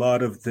seeing a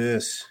lot of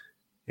this.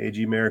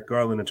 AG Merrick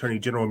Garland, Attorney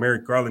General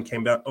Merrick Garland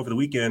came out over the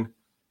weekend.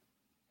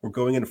 We're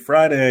going into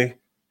Friday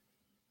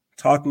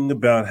talking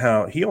about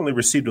how he only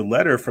received a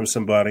letter from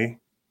somebody,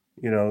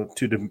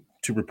 to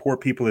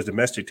report people as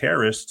domestic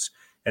terrorists,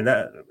 and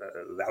that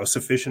was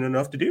sufficient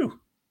enough to do.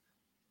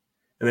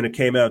 And then it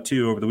came out,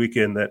 too, over the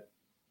weekend that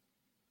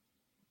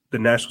the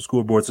National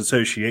School Boards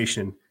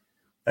Association,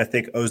 I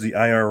think, owes the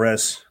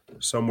IRS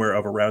somewhere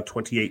of around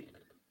 $28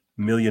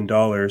 million.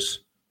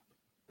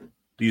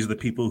 These are the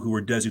people who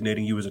were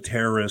designating you as a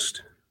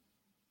terrorist.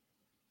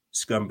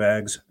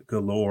 Scumbags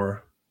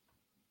galore.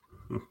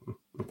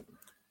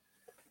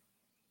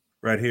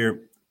 Right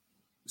here,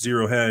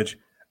 Zero Hedge.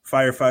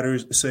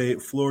 Firefighters say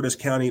Florida's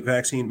county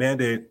vaccine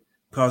mandate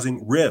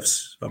causing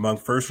rifts among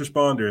first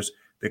responders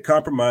that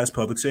compromise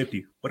public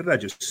safety. What did I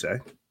just say?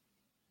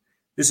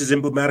 This is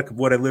emblematic of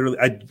what I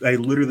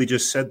literally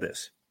just said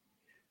this.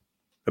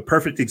 The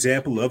perfect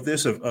example of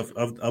this, of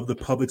the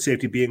public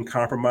safety being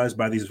compromised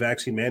by these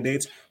vaccine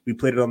mandates. We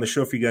played it on the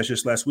show for you guys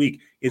just last week.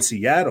 In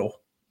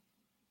Seattle,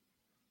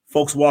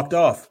 folks walked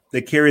off.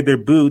 They carried their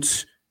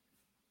boots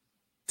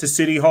to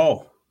City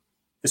Hall.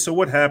 And so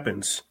what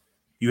happens?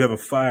 You have a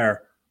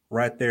fire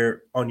right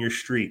there on your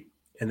street,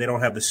 and they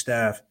don't have the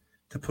staff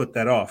to put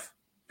that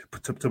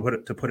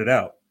to put it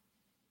out.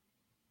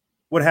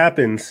 What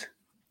happens?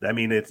 I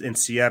mean, it's in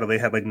Seattle. They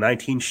had like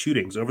 19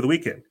 shootings over the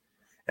weekend,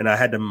 and I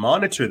had to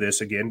monitor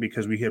this again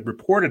because we had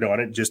reported on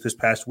it just this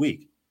past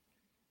week.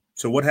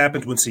 So what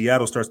happens when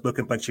Seattle starts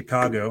looking like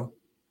Chicago?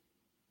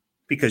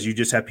 Because you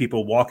just have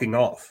people walking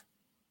off.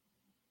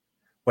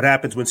 What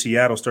happens when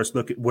Seattle starts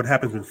looking? What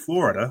happens when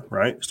Florida,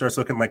 right, starts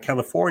looking like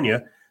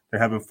California? They're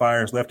having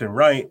fires left and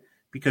right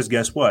because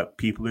guess what?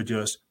 People are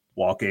just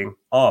walking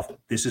off.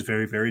 This is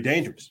very, very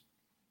dangerous.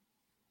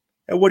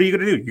 And what are you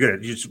going to do? You're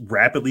going to just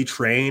rapidly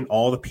train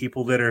all the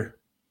people that are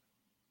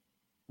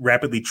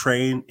rapidly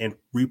train and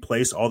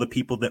replace all the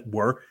people that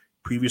were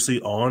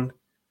previously on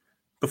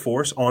the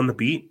force, on the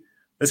beat.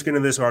 Let's get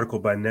into this article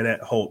by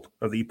Nanette Holt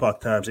of the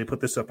Epoch Times. They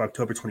put this up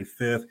October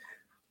 25th.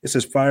 It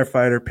says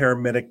firefighter,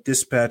 paramedic,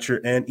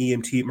 dispatcher, and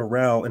EMT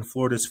morale in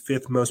Florida's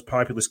fifth most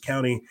populous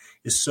county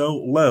is so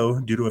low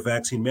due to a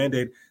vaccine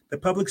mandate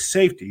that public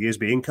safety is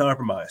being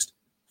compromised.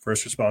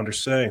 First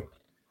responders say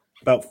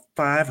about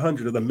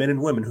 500 of the men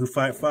and women who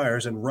fight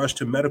fires and rush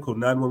to medical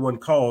 911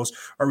 calls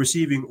are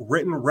receiving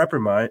written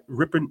reprimands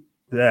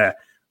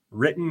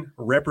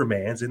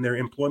in their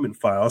employment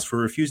files for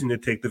refusing to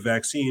take the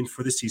vaccine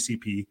for the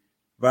CCP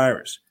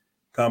virus,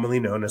 commonly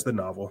known as the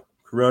novel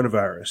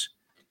coronavirus.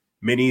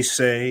 Many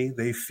say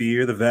they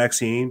fear the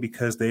vaccine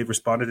because they've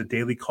responded to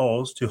daily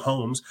calls to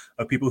homes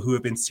of people who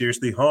have been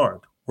seriously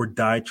harmed or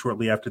died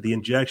shortly after the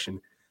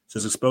injection,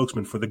 says a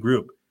spokesman for the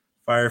group,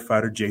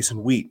 firefighter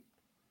Jason Wheat.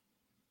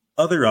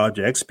 Other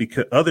objects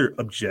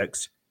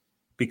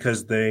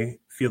because they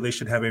feel they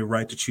should have a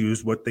right to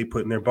choose what they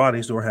put in their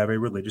bodies or have a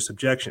religious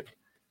objection.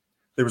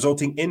 The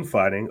resulting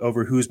infighting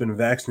over who's been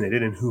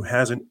vaccinated and who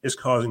hasn't is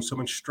causing so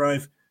much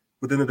strife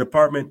within the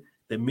department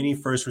that many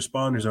first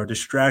responders are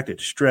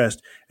distracted,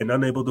 stressed, and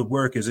unable to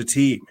work as a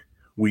team,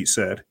 Wheat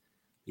said.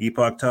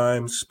 Epoch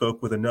Times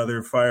spoke with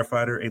another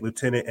firefighter, a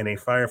lieutenant, and a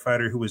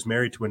firefighter who was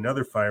married to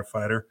another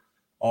firefighter.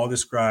 All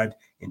described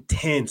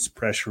intense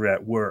pressure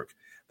at work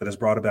that has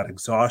brought about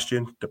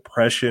exhaustion,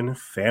 depression,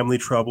 family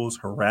troubles,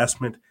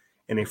 harassment,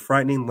 and a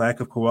frightening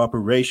lack of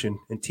cooperation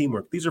and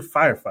teamwork. These are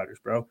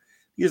firefighters, bro.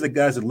 These are the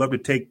guys that love to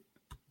take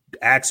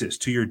axes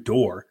to your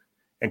door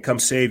and come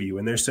save you.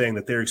 And they're saying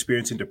that they're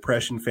experiencing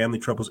depression, family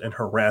troubles, and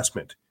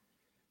harassment.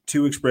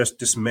 Two expressed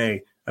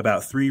dismay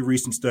about 3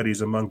 recent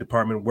studies among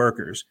department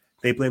workers.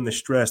 They blame the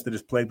stress that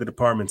has plagued the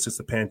department since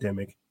the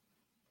pandemic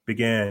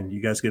began.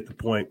 You guys get the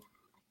point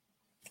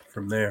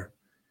from there.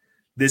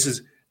 This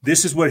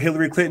is what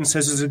Hillary Clinton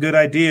says is a good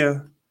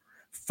idea.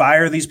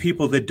 Fire these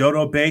people that don't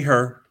obey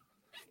her.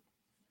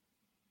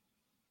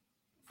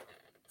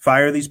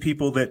 Fire these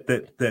people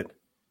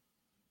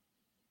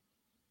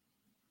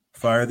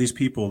Fire these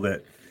people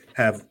that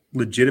have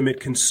legitimate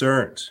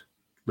concerns,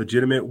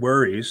 legitimate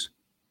worries.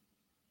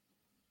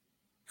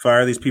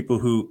 Fire these people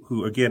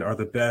who again, are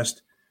the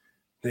best.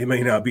 They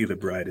may not be the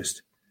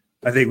brightest.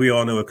 I think we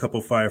all know a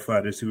couple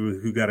firefighters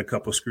who got a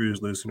couple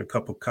screws loose and a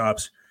couple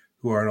cops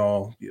who aren't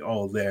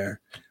all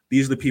there.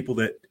 These are the people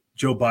that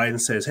Joe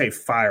Biden says, hey,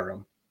 fire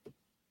them.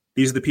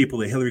 These are the people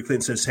that Hillary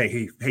Clinton says,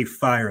 hey,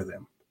 fire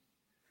them.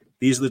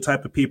 These are the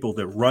type of people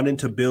that run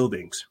into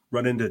buildings,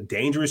 run into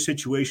dangerous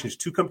situations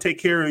to come take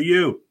care of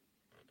you.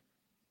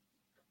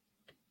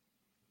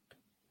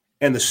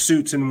 And the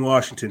suits in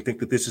Washington think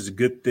that this is a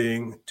good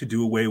thing to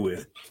do away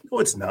with. No,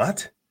 it's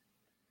not.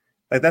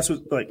 Like that's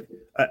what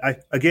I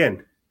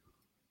again,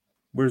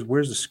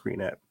 where's the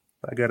screen at?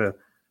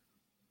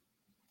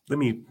 Let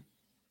me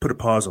put a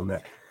pause on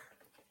that.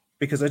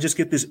 Because I just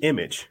get this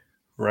image,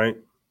 right?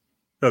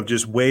 Of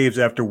just waves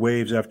after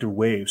waves after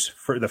waves.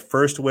 For the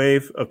first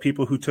wave of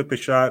people who took the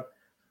shot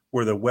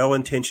were the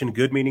well-intentioned,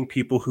 good-meaning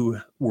people who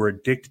were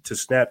addicted to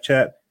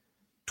Snapchat,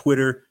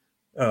 Twitter,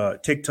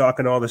 TikTok,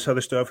 and all this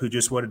other stuff, who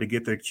just wanted to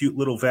get their cute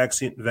little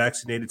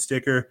vaccinated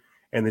sticker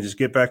and then just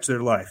get back to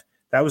their life.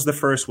 That was the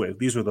first wave.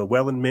 These were the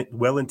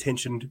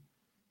well-intentioned,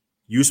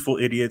 useful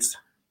idiots,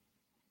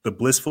 the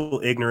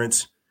blissful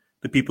ignorance,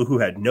 the people who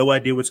had no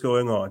idea what's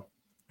going on.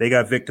 They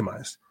got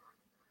victimized.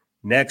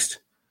 Next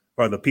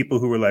are the people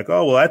who were like,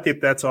 oh, well, I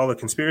think that's all a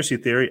conspiracy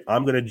theory.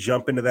 I'm going to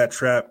jump into that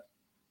trap.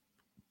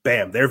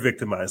 Bam, they're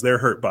victimized. They're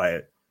hurt by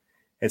it.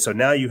 And so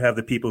now you have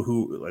the people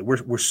who, like,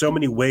 we're so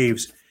many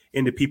waves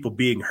into people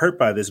being hurt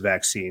by this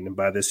vaccine and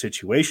by this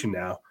situation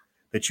now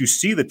that you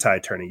see the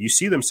tide turning. You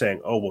see them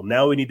saying, oh, well,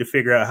 now we need to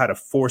figure out how to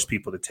force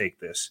people to take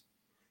this.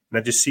 And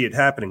I just see it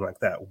happening like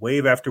that,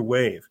 wave after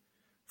wave.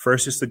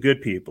 First, it's the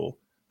good people.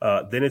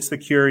 Then it's the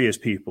curious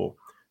people.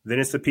 Then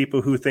it's the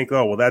people who think,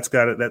 oh, well,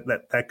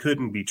 that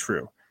couldn't be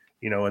true.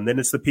 And then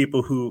it's the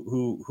people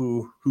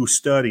who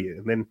study it.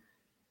 And then,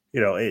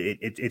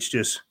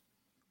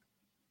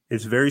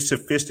 it's very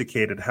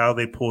sophisticated how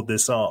they pulled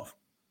this off.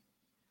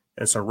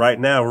 And so right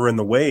now we're in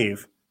the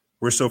wave.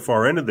 We're so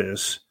far into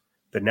this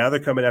that now they're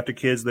coming after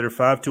kids that are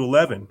 5 to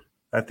 11.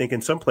 I think in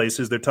some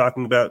places they're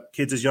talking about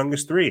kids as young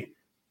as 3.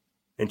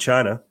 In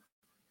China,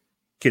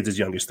 kids as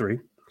young as 3.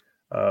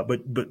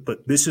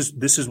 But this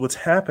is what's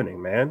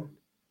happening, man.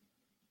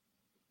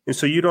 And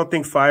so you don't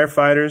think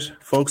firefighters,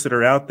 folks that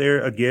are out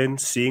there, again,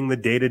 seeing the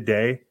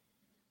day-to-day,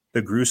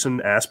 the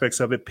gruesome aspects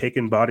of it,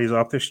 picking bodies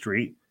off the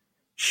street,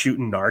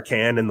 shooting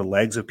Narcan in the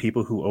legs of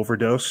people who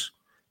overdose.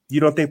 You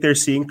don't think they're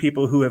seeing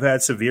people who have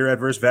had severe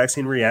adverse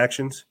vaccine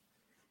reactions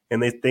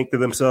and they think to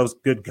themselves,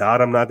 good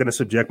God, I'm not going to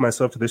subject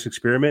myself to this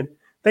experiment?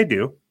 They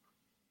do.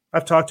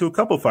 I've talked to a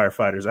couple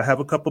firefighters. I have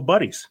a couple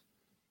buddies.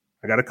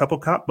 I got a couple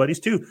cop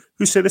buddies too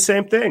who say the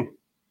same thing.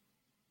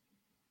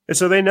 And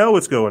so they know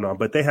what's going on,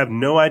 but they have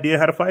no idea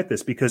how to fight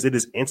this because it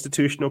is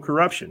institutional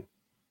corruption.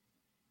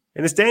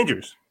 And it's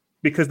dangerous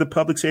because the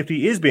public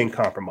safety is being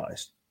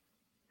compromised.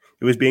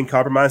 It was being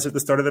compromised at the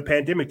start of the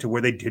pandemic to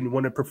where they didn't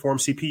want to perform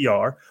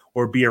CPR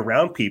or be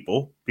around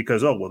people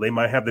because, they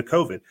might have the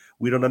COVID.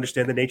 We don't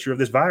understand the nature of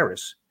this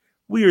virus.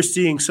 We are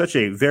seeing such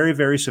a very,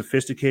 very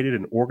sophisticated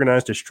and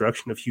organized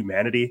destruction of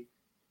humanity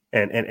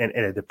and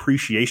a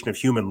depreciation of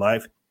human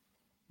life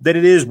that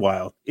it is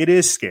wild. It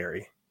is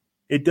scary.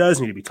 It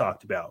does need to be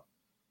talked about.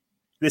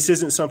 This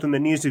isn't something that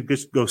needs to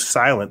just go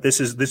silent.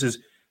 This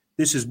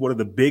is one of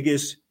the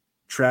biggest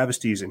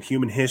travesties in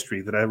human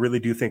history that I really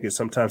do think it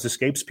sometimes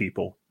escapes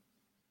people.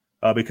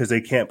 Because they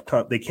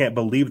can't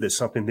believe that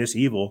something this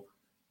evil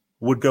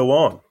would go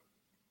on.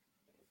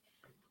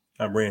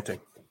 I'm ranting.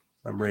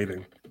 I'm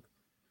raving.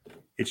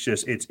 It's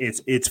just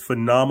it's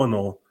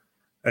phenomenal,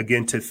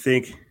 again, to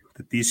think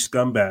that these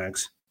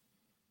scumbags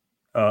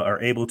are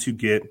able to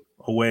get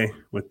away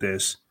with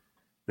this.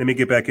 Let me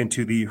get back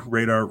into the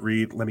radar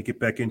read. Let me get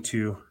back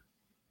into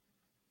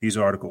these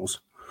articles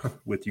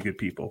with you good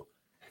people,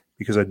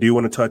 because I do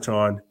want to touch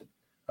on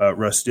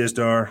Russ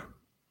Dizdar. I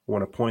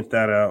want to point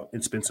that out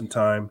and spend some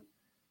time.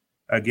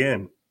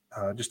 Again,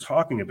 just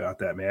talking about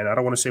that, man. I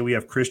don't want to say we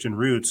have Christian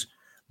roots,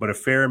 but a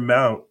fair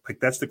amount, like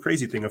that's the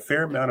crazy thing, a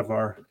fair amount of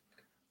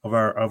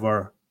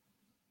our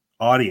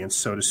audience,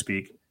 so to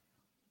speak,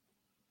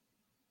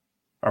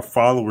 our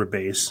follower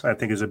base, I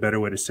think is a better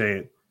way to say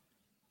it.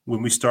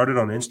 When we started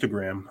on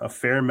Instagram, a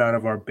fair amount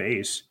of our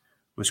base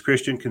was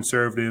Christian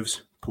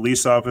conservatives,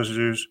 police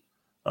officers,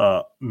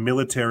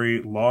 military,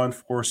 law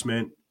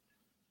enforcement.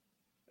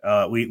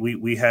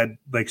 We had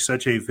like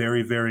such a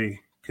very,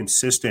 very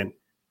consistent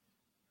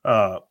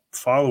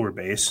follower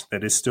base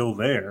that is still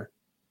there,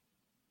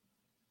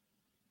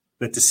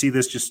 that to see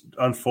this just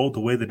unfold the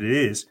way that it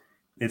is,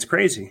 it's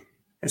crazy.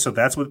 And so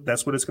that's what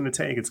it's going to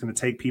take. It's going to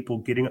take people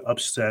getting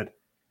upset,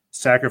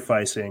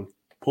 sacrificing,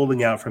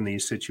 pulling out from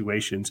these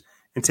situations,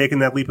 and taking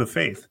that leap of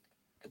faith.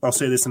 I'll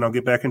say this and I'll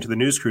get back into the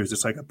news cruise.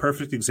 It's like a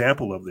perfect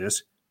example of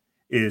this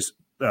is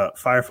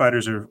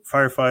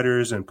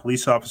firefighters and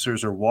police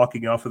officers are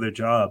walking off of their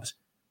jobs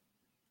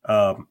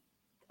all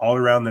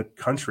around the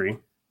country.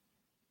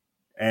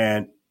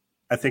 And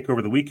I think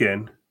over the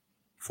weekend,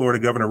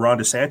 Florida Governor Ron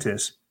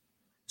DeSantis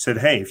said,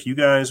 hey, if you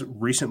guys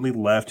recently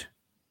left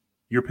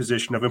your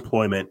position of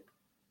employment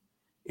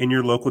in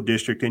your local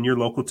district, in your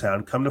local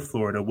town, come to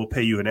Florida, we'll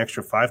pay you an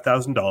extra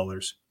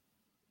 $5,000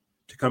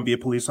 to come be a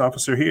police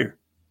officer here.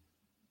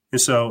 And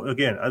so,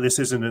 again, this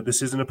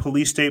isn't a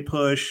police state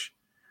push.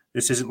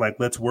 This isn't like,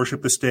 let's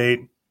worship the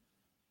state.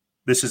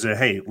 This is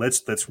hey,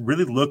 let's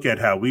really look at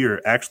how we are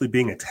actually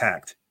being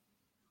attacked.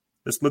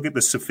 Let's look at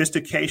the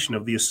sophistication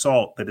of the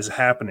assault that is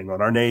happening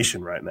on our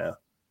nation right now.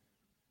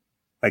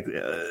 Like,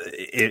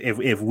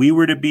 if we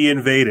were to be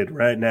invaded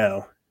right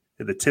now,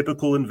 the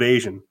typical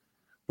invasion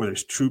where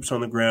there's troops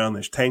on the ground,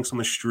 there's tanks on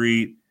the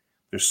street,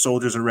 there's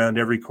soldiers around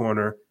every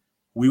corner,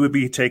 we would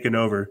be taken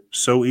over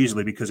so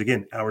easily because,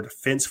 again, our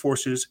defense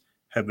forces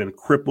have been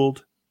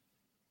crippled.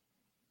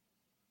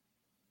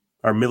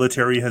 Our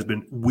military has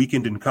been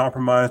weakened and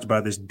compromised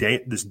by this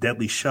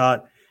deadly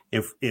shot.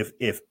 If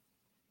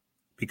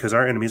because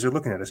our enemies are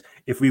looking at us.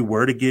 If we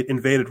were to get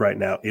invaded right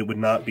now, it would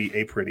not be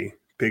a pretty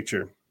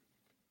picture.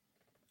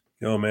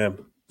 Oh,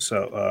 man.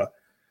 So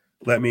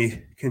let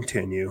me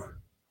continue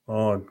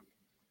on.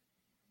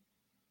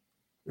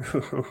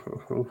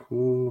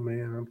 Oh,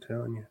 man, I'm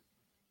telling you.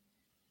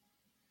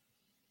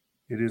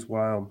 It is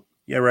wild.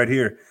 Yeah, right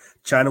here.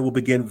 China will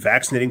begin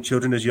vaccinating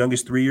children as young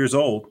as 3 years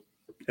old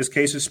as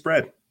cases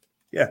spread.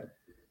 Yeah.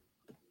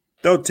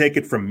 Don't take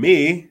it from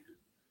me.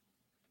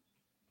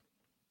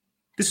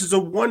 This is a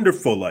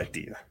wonderful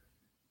idea.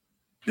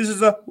 This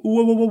is a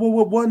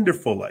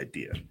wonderful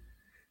idea.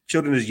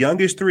 Children as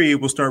young as 3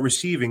 will start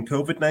receiving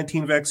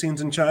COVID-19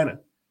 vaccines in China,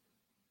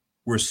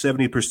 where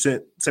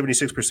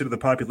 76% of the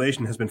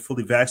population has been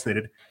fully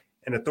vaccinated,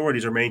 and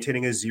authorities are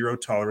maintaining a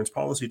zero-tolerance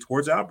policy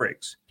towards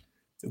outbreaks.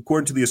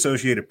 According to the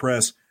Associated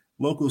Press,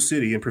 local,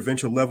 city, and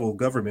provincial level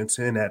governments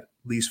in at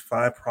least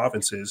 5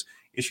 provinces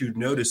issued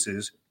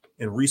notices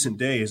in recent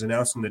days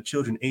announcing that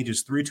children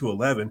ages 3 to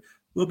 11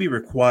 will be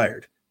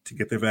required to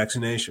get their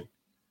vaccination.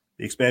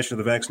 The expansion of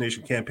the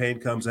vaccination campaign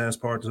comes as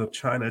part of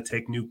China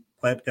take new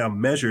clampdown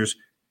measures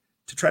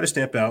to try to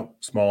stamp out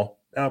small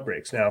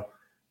outbreaks. Now,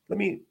 I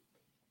think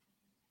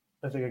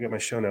I got my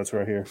show notes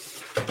right here.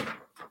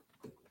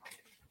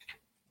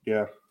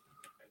 Yeah.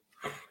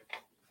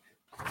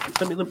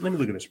 Let me look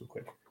at this real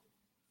quick.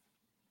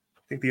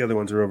 I think the other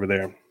ones are over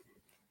there.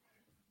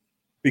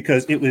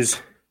 Because it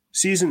was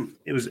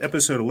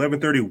episode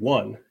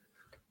 1131,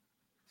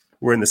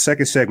 where in the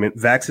second segment,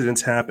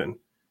 Vaxcidents Happen.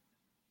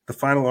 the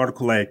final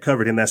article I had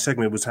covered in that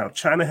segment was how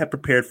China had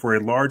prepared for a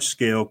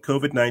large-scale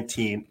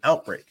COVID-19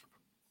 outbreak.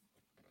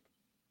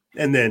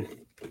 And then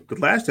the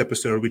last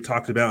episode, we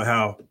talked about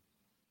how,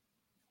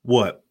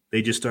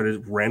 they just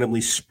started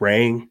randomly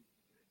spraying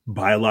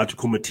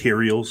biological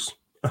materials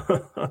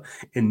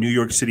in New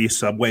York City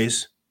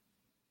subways.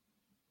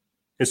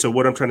 And so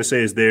what I'm trying to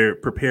say is they're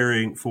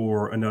preparing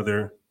for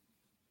another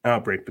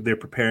outbreak, but they're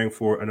preparing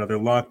for another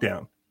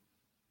lockdown.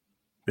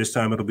 This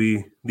time it'll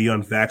be the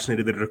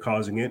unvaccinated that are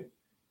causing it,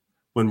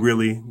 when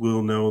really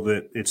we'll know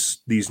that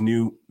it's these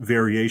new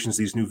variations,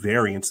 these new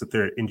variants that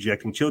they're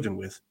injecting children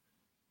with,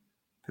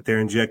 that they're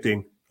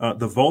injecting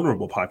the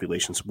vulnerable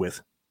populations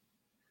with.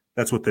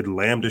 That's what the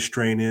Lambda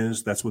strain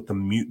is. That's what the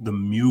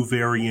Mu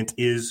variant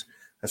is.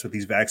 That's what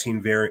these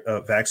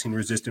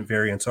vaccine-resistant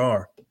variants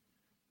are.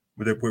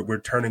 We're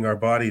turning our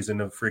bodies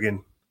into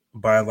friggin'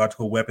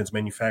 biological weapons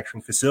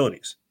manufacturing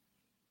facilities.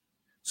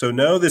 So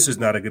no, this is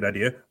not a good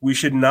idea. We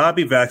should not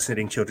be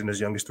vaccinating children as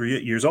young as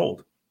 3 years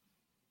old.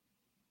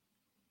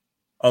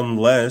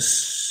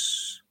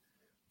 Unless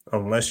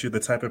you're the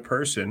type of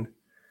person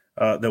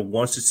that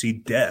wants to see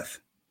death,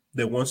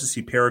 that wants to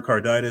see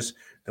pericarditis,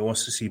 that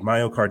wants to see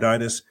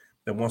myocarditis,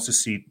 that wants to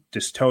see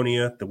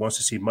dystonia, that wants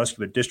to see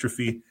muscular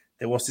dystrophy,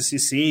 that wants to see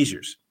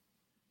seizures,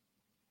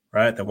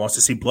 right? That wants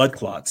to see blood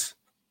clots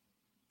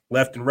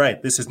left and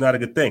right. This is not a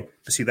good thing.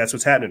 But see, that's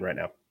what's happening right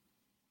now.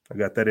 I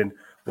got that in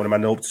one of my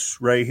notes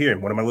right here,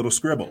 in one of my little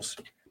scribbles.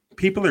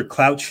 People are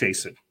clout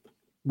chasing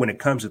when it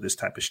comes to this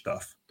type of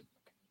stuff.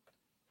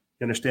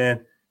 You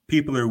understand?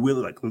 People are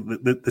willing, like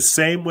the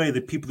same way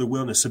that people are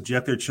willing to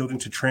subject their children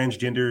to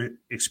transgender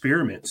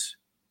experiments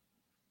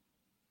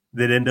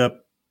that end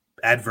up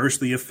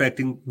adversely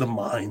affecting the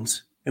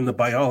minds and the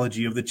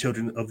biology of the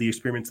children of the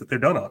experiments that they're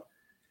done on.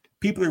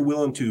 People are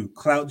willing to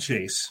clout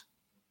chase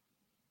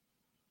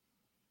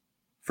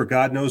for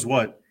God knows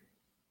what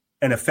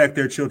and affect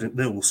their children.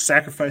 They will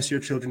sacrifice their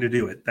children to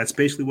do it. That's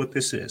basically what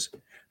this is.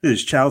 This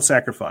is child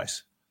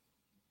sacrifice.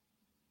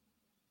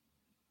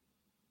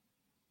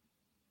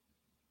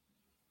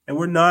 And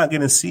we're not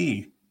going to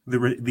see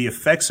the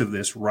effects of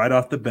this right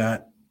off the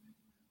bat.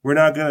 We're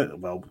not going to,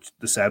 well,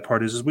 the sad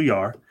part is we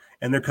are,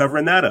 and they're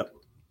covering that up.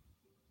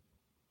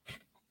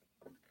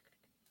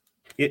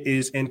 It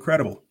is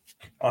incredible.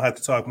 I'll have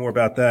to talk more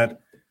about that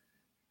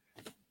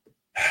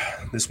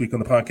this week on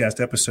the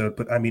podcast episode.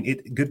 But I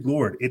mean, good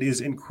Lord, it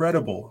is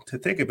incredible to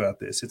think about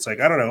this. It's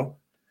like, I don't know,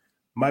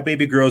 my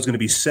baby girl is going to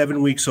be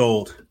 7 weeks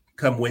old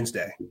come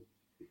Wednesday.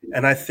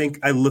 And I think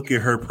I look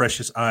at her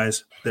precious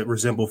eyes that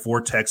resemble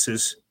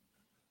vortexes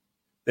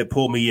that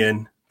pull me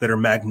in, that are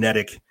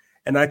magnetic.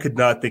 And I could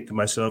not think to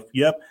myself,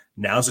 yep,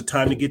 now's the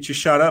time to get your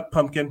shot up,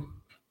 pumpkin.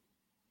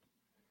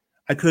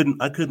 I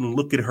couldn't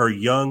look at her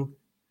young,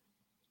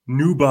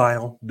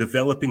 nubile,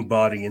 developing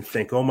body and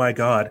think, oh my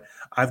God,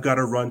 I've got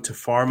to run to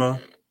pharma.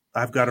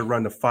 I've got to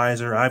run to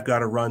Pfizer. I've got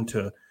to run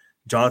to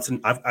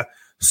Johnson.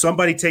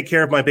 Somebody take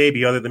care of my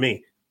baby other than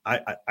me.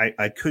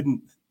 I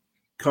couldn't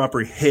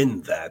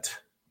comprehend that.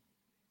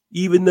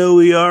 Even though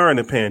we are in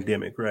a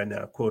pandemic right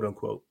now, quote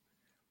unquote,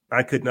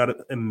 I could not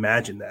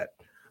imagine that.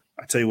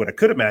 I tell you what I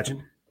could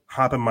imagine,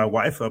 hopping my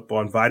wife up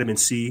on vitamin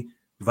C,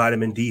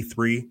 vitamin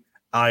D3,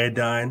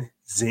 iodine,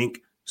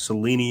 zinc,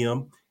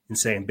 selenium, and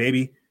saying,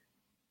 baby,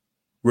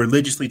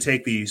 religiously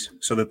take these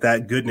so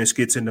that goodness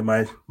gets into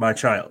my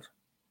child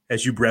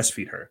as you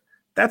breastfeed her.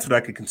 That's what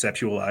I could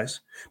conceptualize,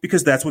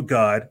 because that's what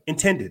God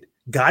intended.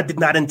 God did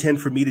not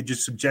intend for me to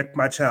just subject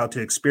my child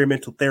to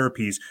experimental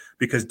therapies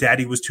because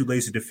daddy was too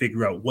lazy to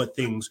figure out what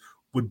things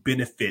would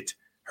benefit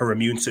her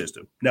immune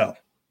system. No.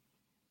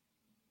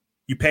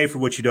 You pay for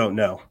what you don't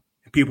know.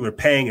 People are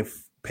paying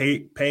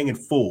in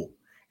full,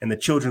 and the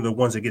children are the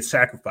ones that get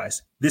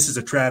sacrificed. This is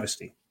a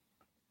travesty.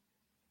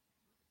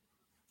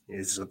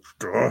 The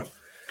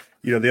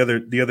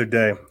other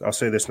day, I'll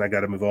say this and I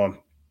got to move on.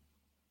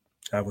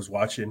 I was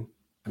watching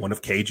one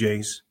of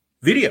KJ's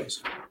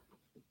videos.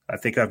 I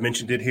think I've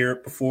mentioned it here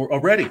before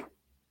already.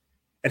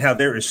 And how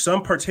there is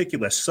some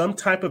particulate, some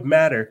type of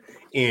matter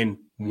in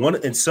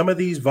some of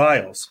these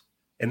vials,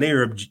 and they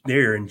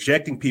are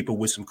injecting people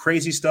with some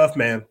crazy stuff,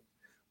 man,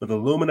 with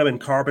aluminum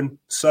and carbon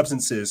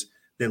substances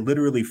that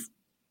literally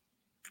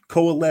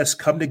coalesce,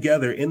 come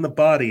together in the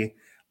body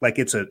like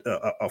it's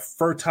a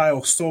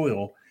fertile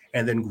soil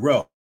and then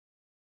grow.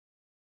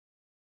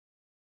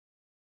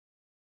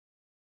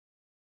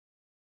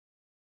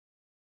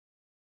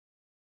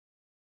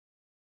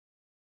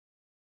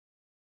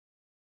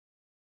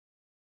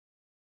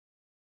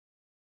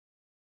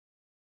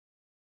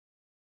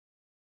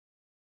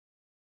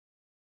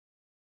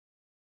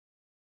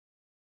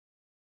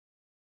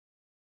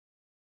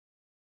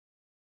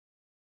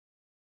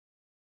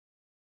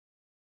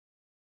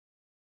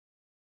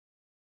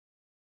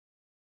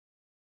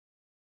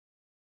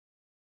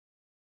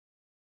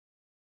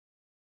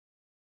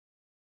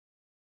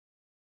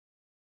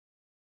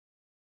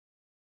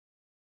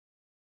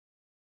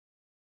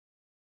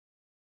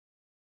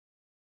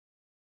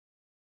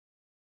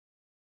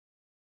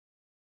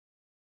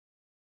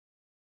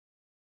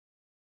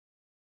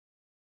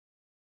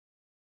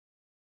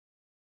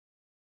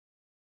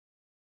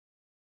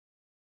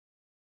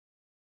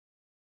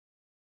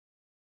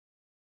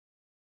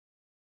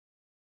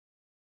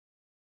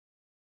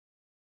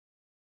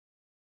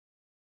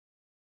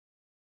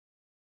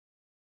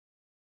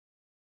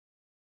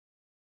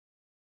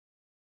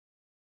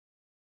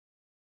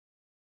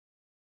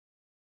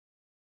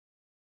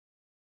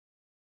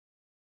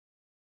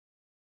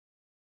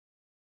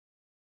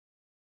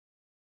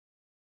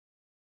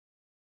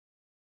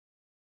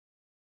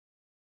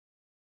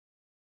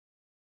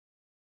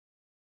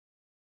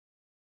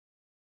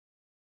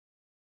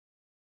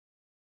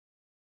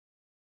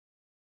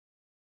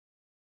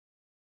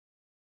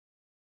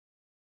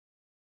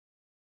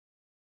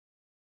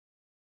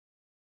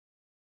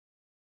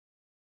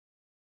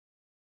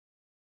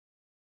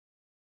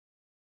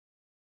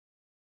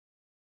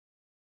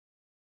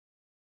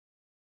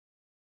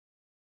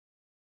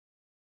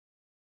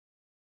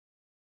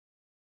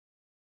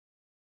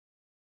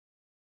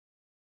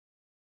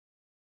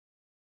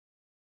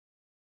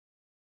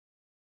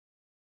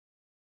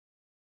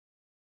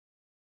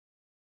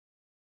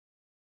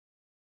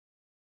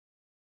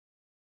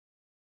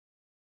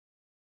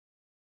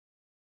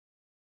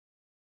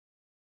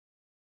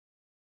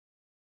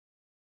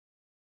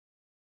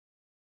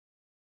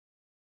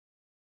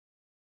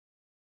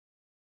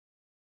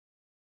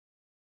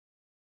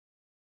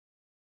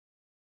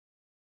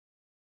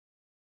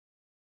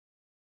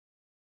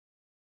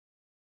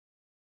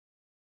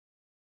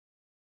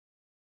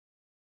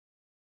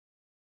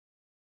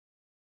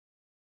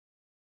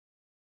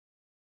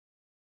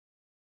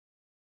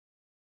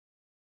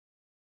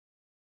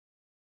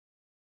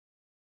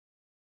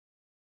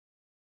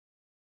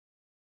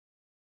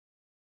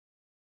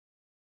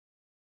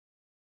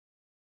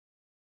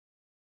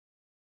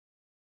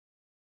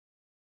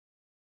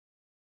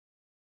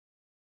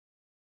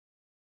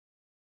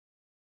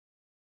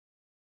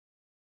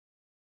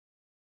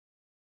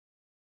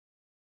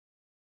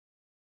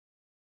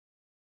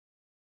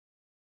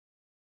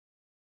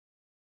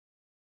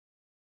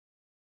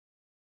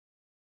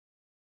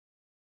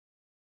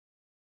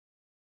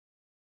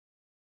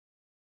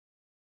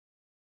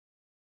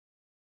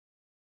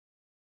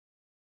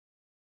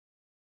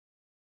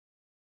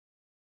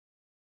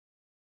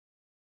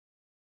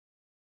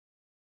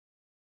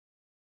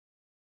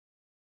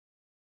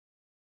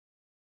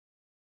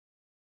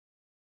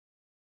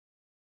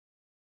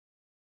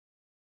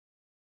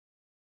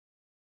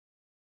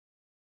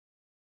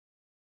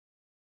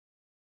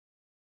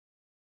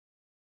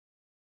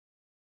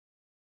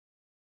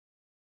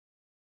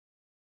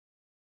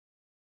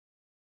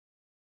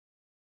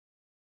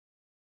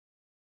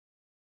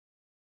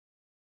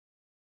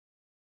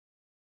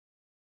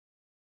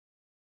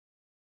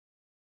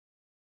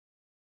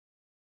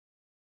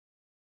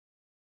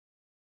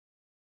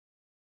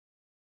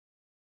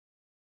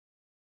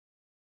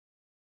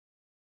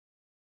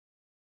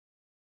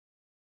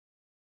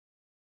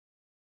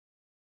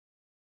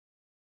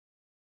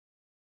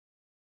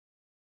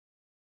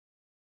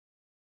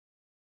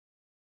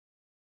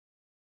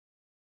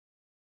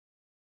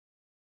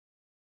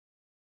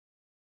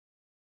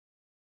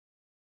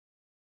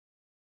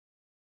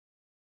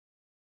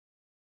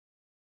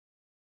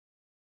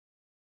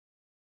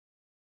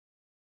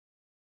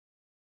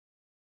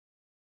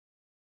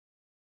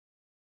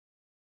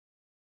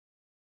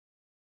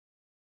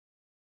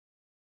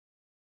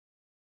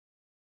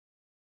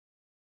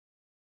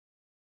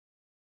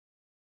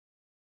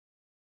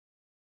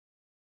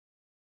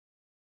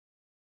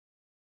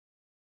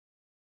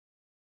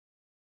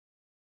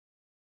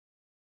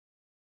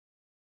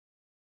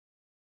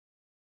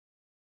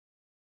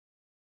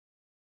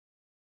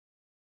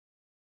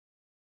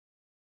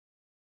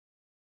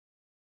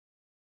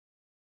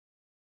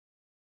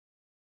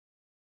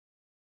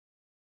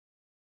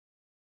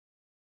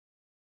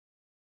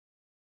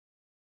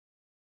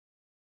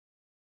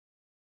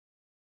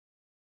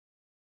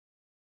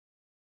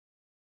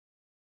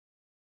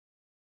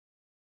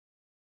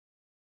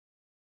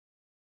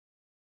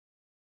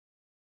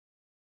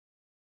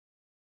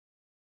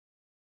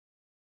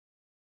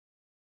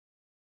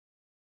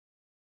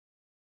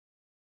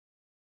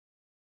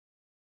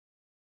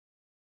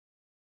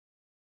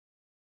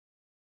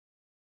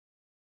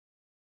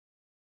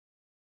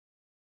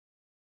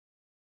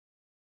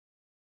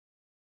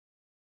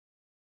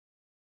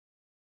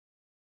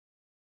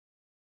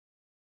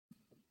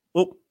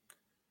 Oh,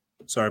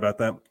 sorry about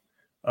that.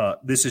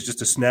 This is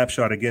just a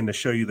snapshot again to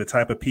show you the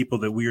type of people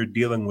that we are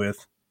dealing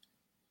with,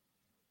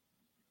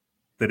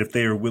 that if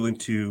they are willing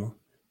to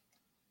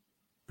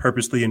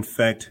purposely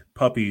infect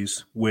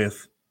puppies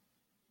with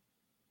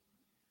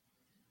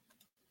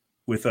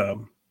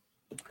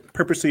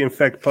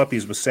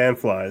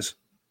sandflies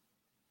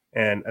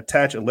and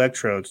attach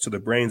electrodes to the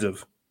brains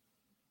of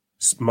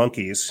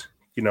monkeys,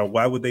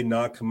 why would they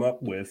not come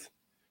up with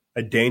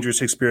a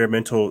dangerous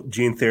experimental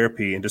gene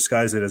therapy and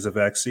disguise it as a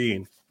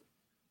vaccine?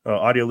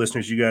 Audio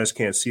listeners, you guys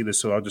can't see this,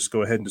 so I'll just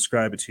go ahead and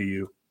describe it to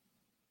you.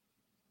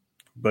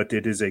 But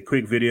it is a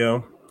quick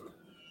video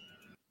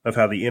of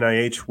how the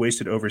NIH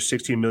wasted over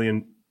 $16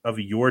 million of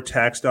your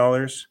tax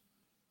dollars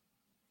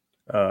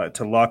to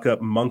lock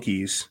up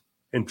monkeys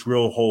and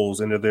drill holes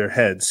into their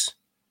heads.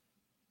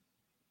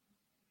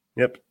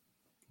 Yep.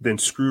 Then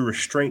screw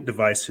restraint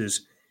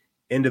devices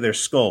into their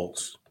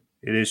skulls.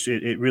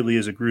 It really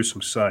is a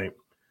gruesome sight.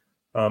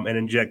 And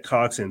inject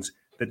toxins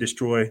that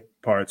destroy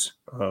parts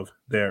of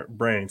their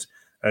brains.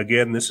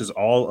 Again, this is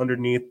all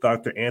underneath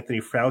Dr. Anthony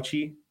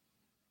Fauci.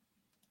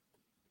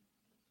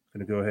 I'm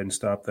going to go ahead and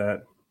stop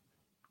that.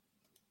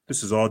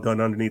 This is all done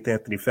underneath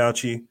Anthony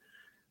Fauci,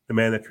 the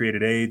man that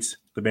created AIDS,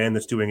 the man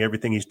that's doing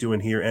everything he's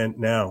doing here and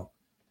now.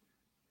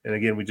 And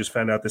again, we just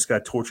found out this guy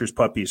tortures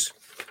puppies.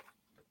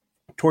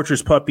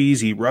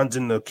 He runs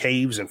in the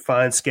caves and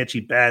finds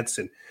sketchy bats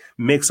and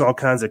mix all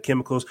kinds of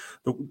chemicals.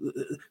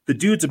 The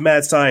dude's a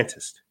mad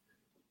scientist.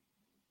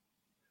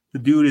 The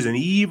dude is an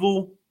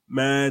evil,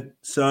 mad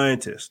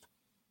scientist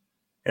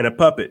and a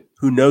puppet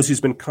who knows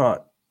he's been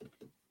caught.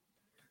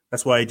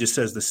 That's why he just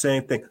says the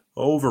same thing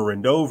over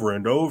and over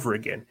and over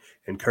again,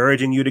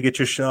 encouraging you to get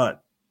your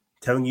shot,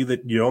 telling you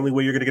that the only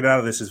way you're going to get out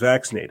of this is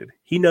vaccinated.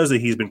 He knows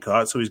that he's been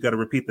caught, so he's got to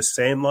repeat the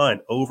same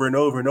line over and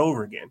over and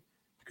over again.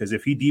 Because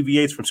if he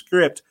deviates from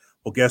script,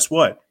 well, guess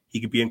what? He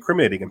could be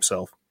incriminating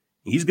himself.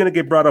 He's going to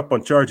get brought up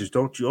on charges,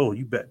 don't you? Oh,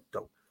 you bet.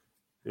 Don't.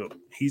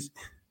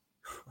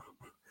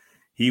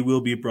 He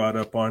will be brought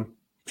up on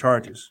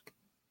charges.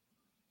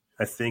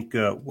 I think,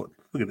 look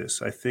at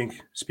this. I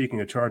think, speaking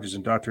of charges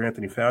and Dr.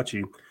 Anthony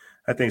Fauci,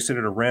 I think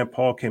Senator Rand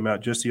Paul came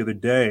out just the other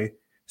day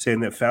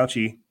saying that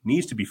Fauci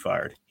needs to be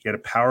fired. He had a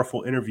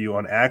powerful interview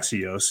on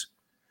Axios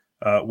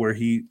where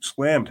he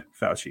slammed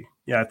Fauci.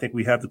 Yeah, I think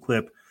we have the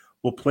clip.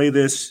 We'll play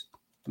this,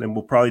 then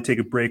we'll probably take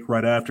a break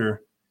right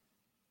after.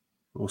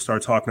 We'll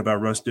start talking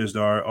about Russ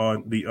Dizdar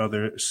on the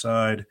other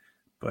side.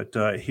 But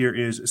here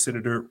is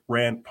Senator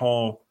Rand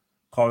Paul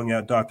calling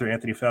out Dr.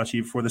 Anthony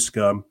Fauci for the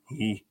scum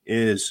he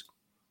is.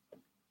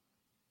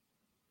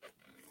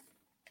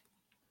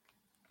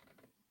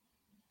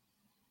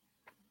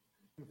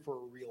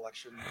 For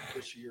re-election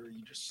this year,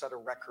 you just set a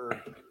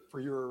record for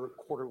your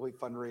quarterly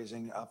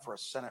fundraising for a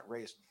Senate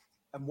race.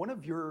 And one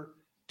of your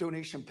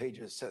donation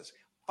pages says,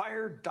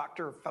 "Fire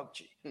Dr.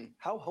 Fauci."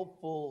 How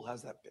helpful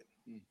has that been?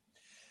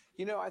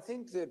 I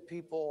think that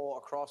people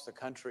across the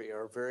country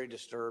are very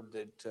disturbed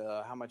at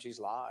how much he's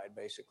lied,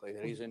 basically,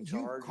 that he's in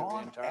charge of the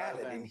entire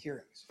thing. In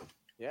hearings.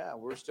 Yeah,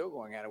 we're still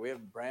going at it. We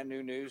have brand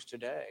new news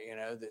today,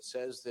 that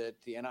says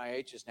that the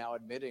NIH is now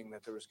admitting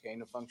that there was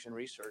gain of function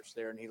research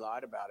there, and he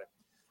lied about it.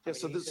 Yeah,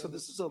 this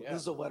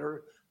is a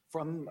letter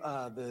from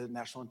the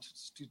National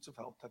Institutes of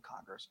Health to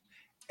Congress,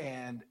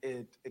 and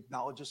it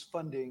acknowledges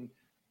funding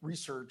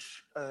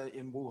research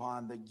in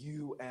Wuhan that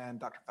you and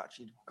Dr.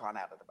 Fauci have gone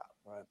at it about.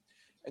 Right.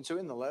 And so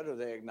in the letter,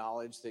 they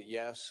acknowledge that,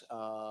 yes,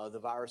 the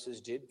viruses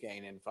did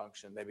gain in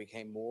function. They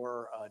became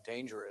more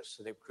dangerous.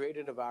 So they've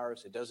created a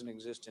virus that doesn't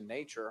exist in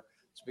nature.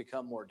 It's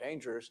become more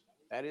dangerous.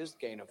 That is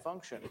gain of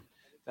function.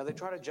 Now, they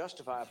try to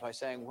justify it by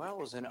saying, well, it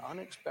was an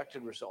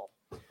unexpected result.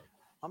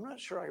 I'm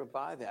not sure I would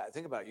buy that.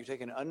 Think about it. You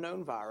take an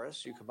unknown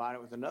virus, you combine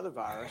it with another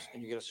virus,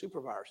 and you get a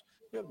super virus.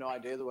 You have no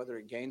idea whether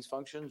it gains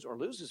functions or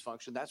loses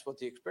function. That's what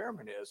the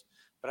experiment is.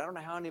 But I don't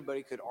know how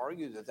anybody could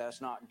argue that that's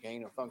not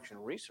gain of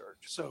function research.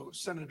 So,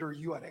 Senator,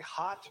 you had a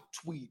hot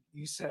tweet.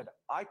 You said,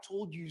 "I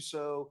told you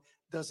so,"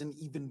 doesn't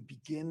even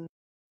begin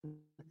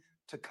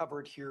to cover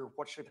it here.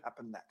 What should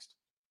happen next?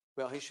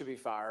 Well, he should be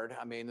fired.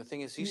 I mean, the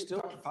thing is,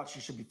 Dr. Fauci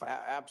should be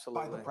fired.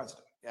 Absolutely. By the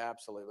president.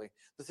 Absolutely.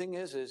 The thing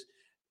is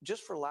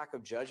just for lack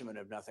of judgment,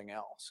 if nothing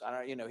else.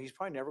 He's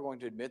probably never going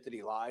to admit that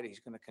he lied. He's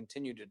going to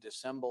continue to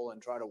dissemble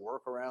and try to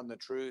work around the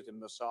truth and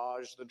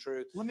massage the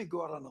truth. Let me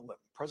go out on a limb.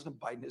 President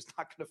Biden is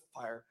not going to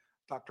fire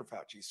Dr.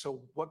 Fauci.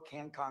 So what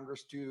can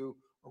Congress do,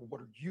 or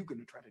what are you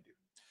going to try to do?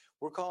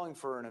 We're calling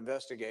for an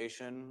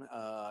investigation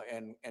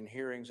and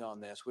hearings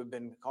on this. We've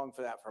been calling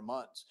for that for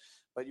months.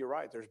 But you're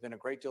right. There's been a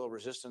great deal of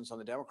resistance on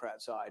the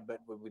Democrat side.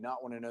 But would we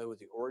not want to know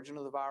the origin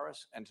of the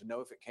virus and to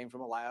know if it came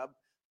from a lab,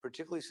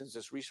 particularly since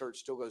this research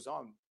still goes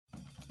on?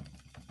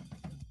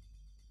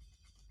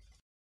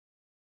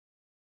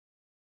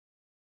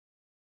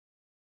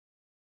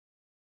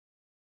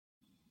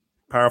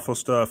 Powerful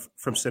stuff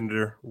from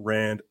Senator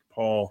Rand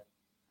Paul.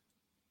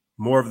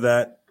 More of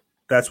that.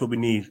 That's what we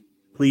need.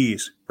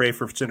 Please pray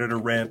for Senator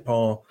Rand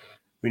Paul.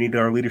 We need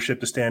our leadership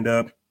to stand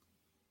up.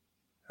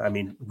 I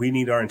mean, we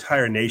need our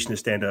entire nation to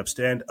stand up.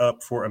 Stand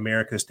up for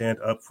America. Stand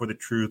up for the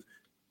truth.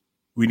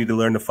 We need to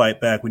learn to fight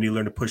back. We need to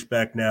learn to push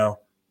back now,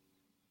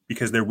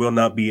 because there will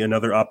not be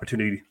another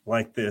opportunity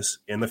like this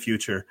in the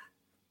future.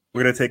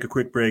 We're going to take a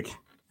quick break,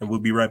 and we'll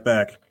be right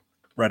back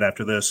right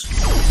after this.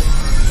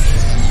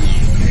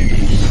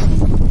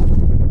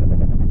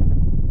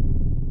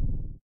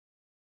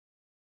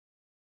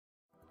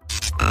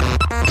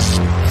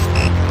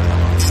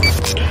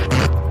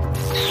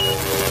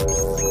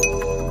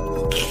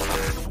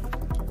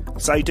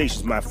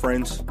 Salutations, my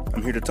friends.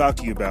 I'm here to talk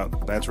to you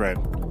about, that's right,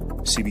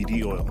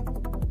 CBD oil.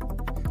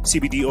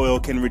 CBD oil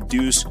can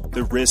reduce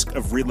the risk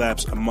of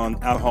relapse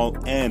among alcohol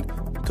and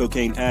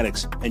cocaine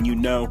addicts, and you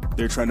know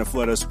they're trying to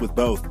flood us with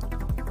both.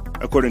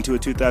 According to a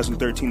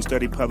 2013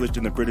 study published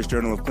in the British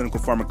Journal of Clinical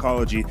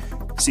Pharmacology,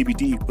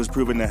 CBD was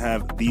proven to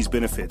have these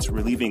benefits: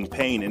 relieving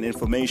pain and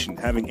inflammation,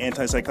 having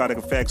antipsychotic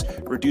effects,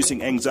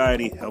 reducing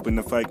anxiety, helping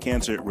to fight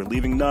cancer,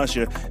 relieving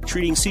nausea,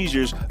 treating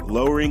seizures,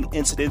 lowering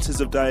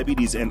incidences of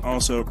diabetes, and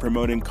also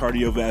promoting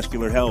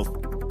cardiovascular health.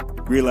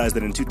 Realized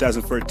that in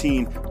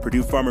 2013,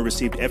 Purdue Pharma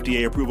received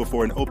FDA approval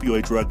for an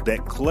opioid drug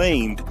that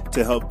claimed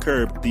to help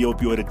curb the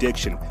opioid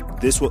addiction.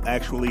 This will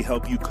actually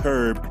help you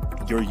curb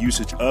your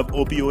usage of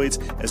opioids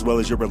as well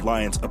as your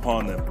reliance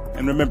upon them.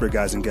 And remember,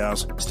 guys and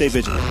gals, stay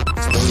vigilant.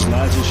 Expose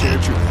lies and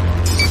share truth.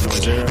 This is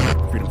Noise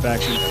Era, Freedom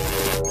Faction,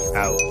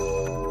 out.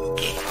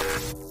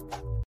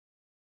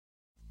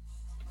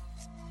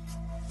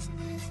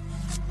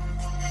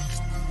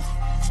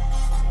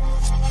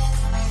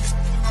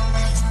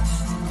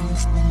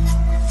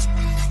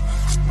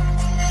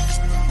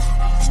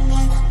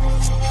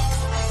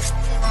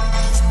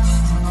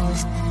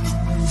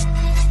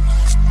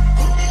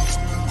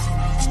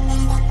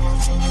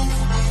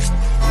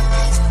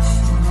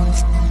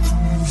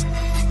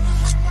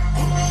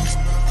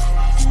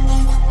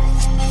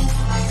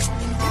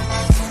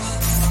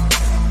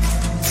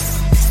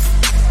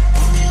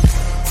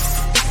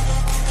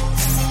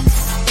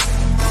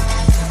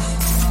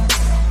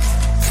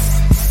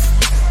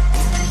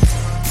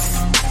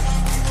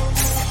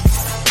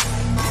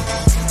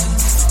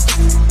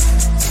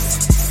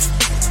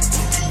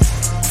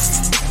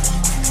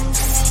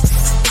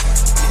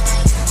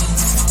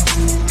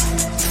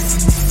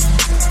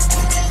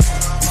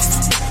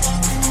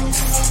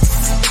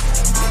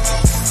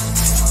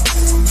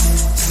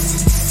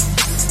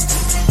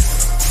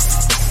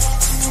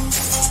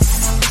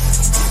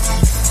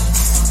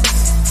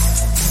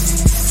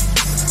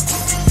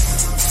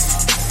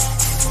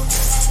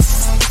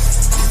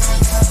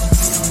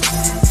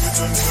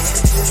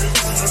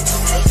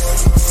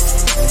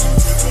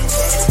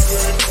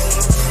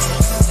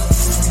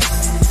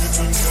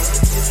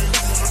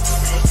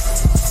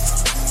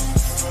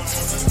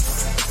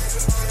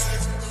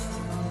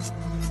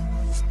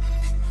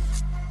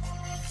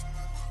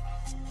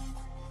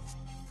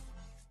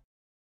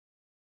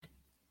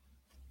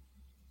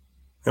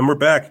 And we're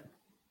back.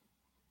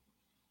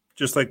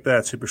 Just like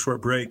that, super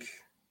short break.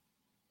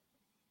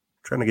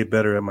 Trying to get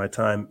better at my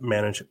time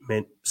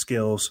management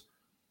skills.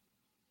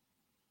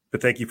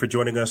 But thank you for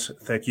joining us.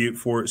 Thank you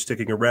for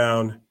sticking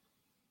around.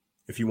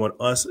 If you want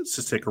us to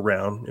stick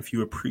around, if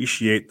you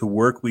appreciate the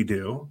work we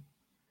do,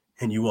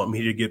 and you want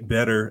me to get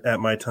better at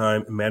my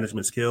time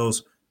management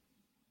skills,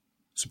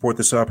 support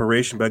this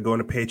operation by going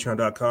to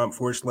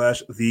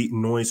patreon.com/The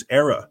Noise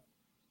Era,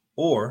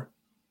 or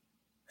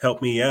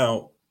help me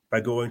out by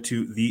going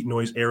to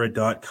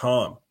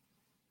thenoiseera.com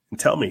and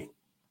tell me,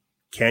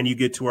 can you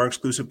get to our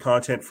exclusive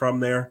content from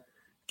there?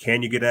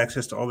 Can you get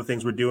access to all the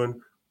things we're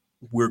doing?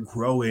 We're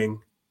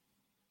growing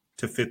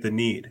to fit the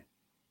need.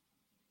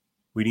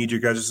 We need your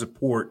guys'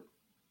 support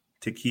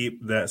to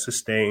keep that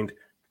sustained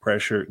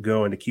pressure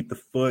going, to keep the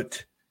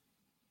foot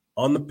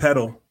on the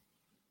pedal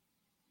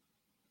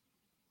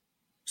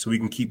so we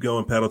can keep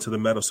going pedal to the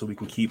metal, so we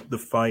can keep the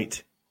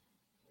fight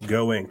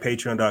going.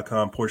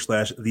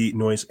 Patreon.com/The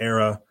Noise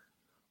Era,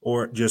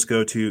 or just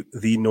go to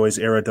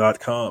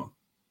thenoiseera.com.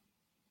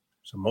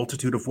 There's a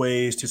multitude of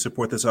ways to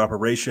support this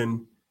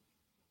operation.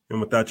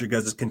 And without your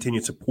guys'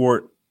 continued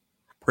support,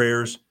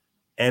 prayers,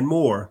 and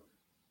more,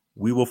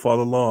 we will fall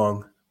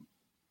along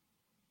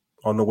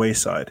on the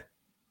wayside.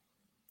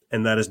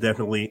 And that is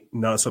definitely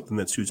not something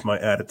that suits my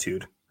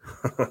attitude.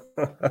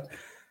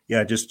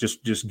 Yeah,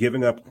 just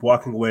giving up,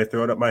 walking away,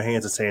 throwing up my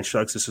hands and saying,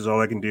 shucks, this is all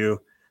I can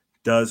do,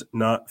 does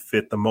not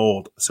fit the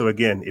mold. So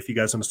again, if you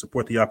guys want to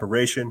support the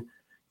operation,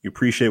 you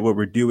appreciate what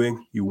we're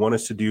doing, you want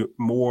us to do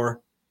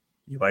more,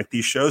 you like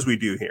these shows we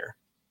do here,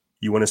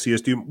 you want to see us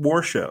do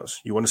more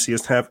shows, you want to see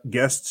us have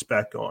guests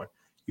back on,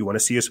 you want to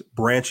see us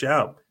branch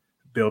out,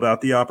 build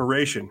out the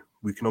operation,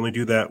 we can only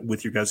do that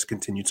with your guys'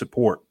 continued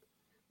support.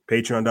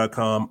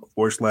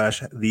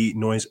 Patreon.com/The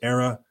Noise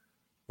Era,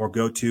 or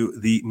go to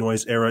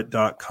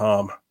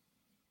thenoiseera.com.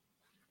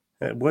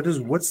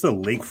 What's the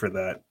link for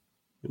that?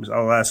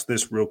 I'll ask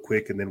this real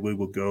quick, and then we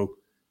will go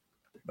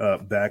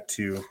back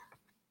to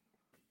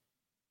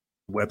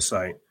the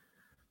website.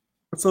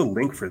 What's the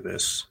link for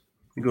this?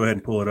 You go ahead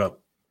and pull it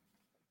up.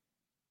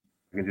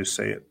 I can just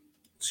say it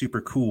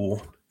super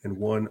cool in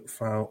one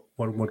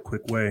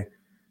quick way.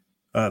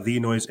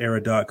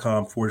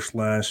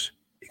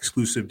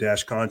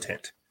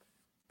 Thenoiseera.com/exclusive-content.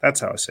 That's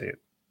how I say it.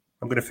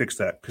 I'm going to fix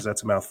that because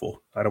that's a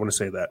mouthful. I don't want to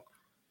say that.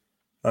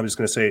 I'm just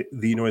going to say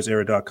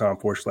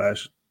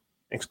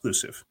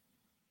thenoiseera.com/exclusive.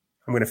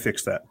 I'm going to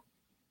fix that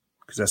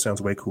because that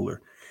sounds way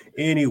cooler.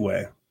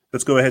 Anyway,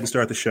 let's go ahead and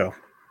start the show,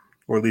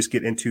 or at least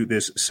get into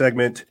this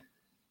segment.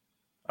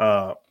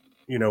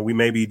 We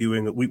may be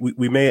doing,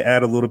 we may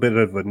add a little bit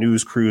of a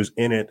news cruise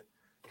in it,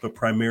 but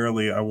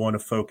primarily I want to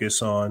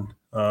focus on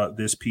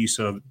this piece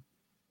of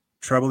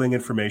troubling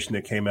information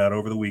that came out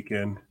over the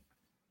weekend,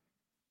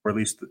 or at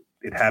least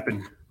it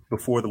happened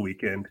before the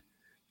weekend.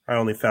 I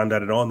only found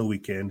out it on the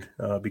weekend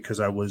because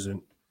I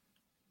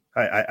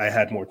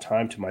had more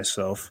time to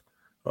myself.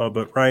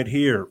 But right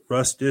here,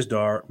 Russ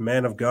Dizdar,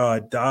 man of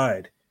God,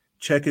 died.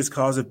 Check his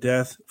cause of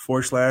death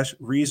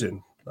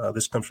 /reason.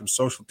 This comes from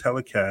Social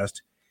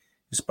Telecast.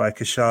 It's by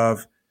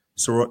Keshav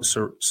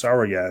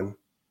Sarayan.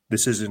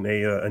 This isn't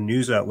a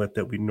news outlet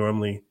that we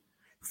normally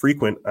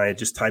frequent. I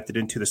just typed it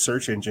into the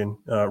search engine,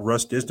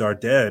 Russ Dizdar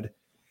dead.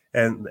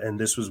 And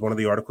this was one of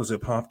the articles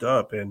that popped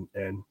up.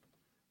 And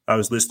I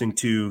was listening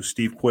to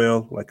Steve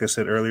Quayle, like I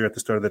said earlier at the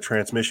start of the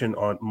transmission,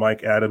 on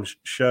Mike Adams'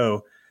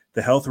 show,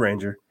 The Health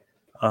Ranger.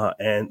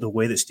 And the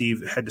way that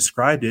Steve had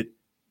described it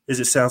is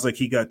it sounds like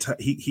he got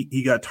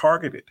he got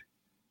targeted.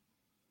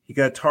 He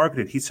got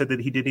targeted. He said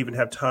that he didn't even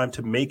have time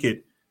to make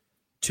it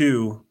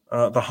to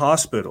the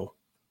hospital.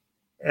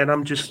 And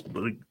I'm just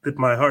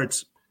my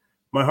heart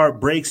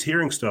breaks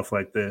hearing stuff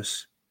like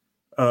this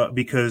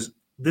because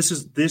this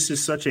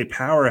is such a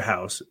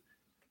powerhouse.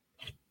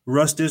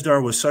 Russ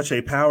Dizdar was such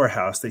a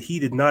powerhouse that he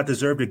did not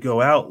deserve to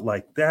go out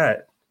like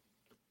that.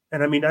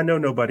 And I mean, I know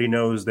nobody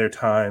knows their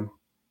time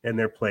and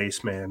their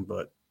place, man,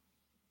 but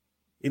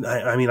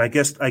I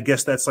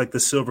guess that's like the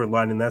silver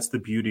lining. That's the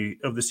beauty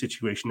of the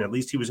situation. At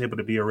least he was able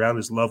to be around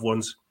his loved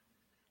ones,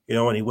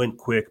 and he went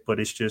quick. But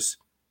it's just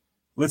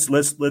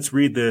let's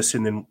read this,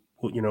 and then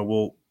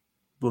we'll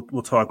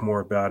talk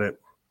more about it.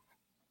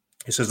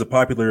 It says the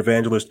popular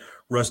evangelist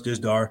Russ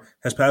Dizdar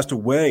has passed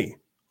away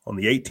on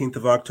the 18th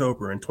of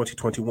October in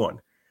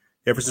 2021.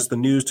 Ever since the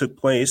news took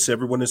place,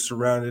 everyone is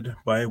surrounded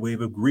by a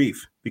wave of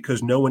grief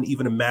because no one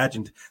even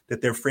imagined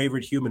that their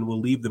favorite human will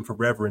leave them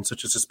forever in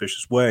such a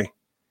suspicious way.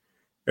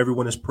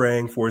 Everyone is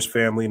praying for his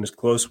family and his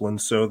close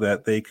ones so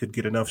that they could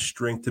get enough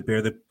strength to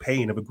bear the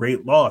pain of a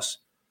great loss.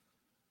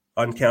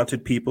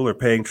 Uncounted people are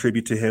paying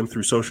tribute to him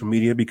through social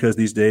media because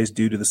these days,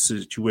 due to the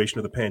situation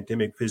of the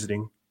pandemic,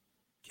 visiting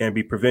can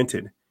be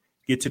prevented.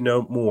 Get to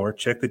know more.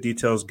 Check the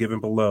details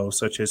given below,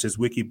 such as his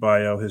wiki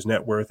bio, his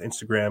net worth,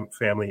 Instagram,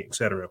 family,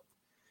 etc.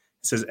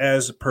 It says,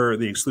 as per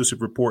the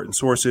exclusive report and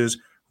sources,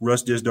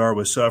 Russ Dizdar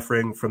was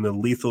suffering from the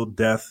lethal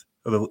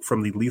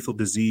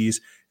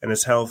disease, and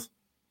his health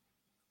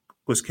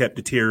was kept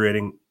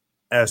deteriorating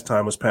as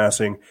time was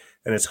passing,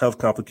 and his health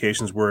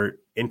complications were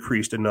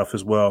increased enough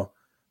as well,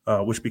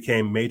 which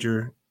became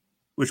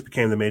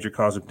the major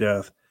cause of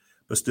death.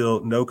 But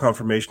still, no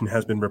confirmation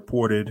has been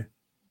reported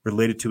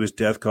related to his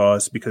death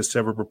cause because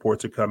several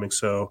reports are coming,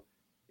 so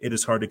it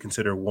is hard to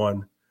consider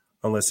one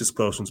unless his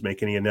close ones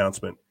make any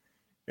announcement.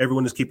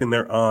 Everyone is keeping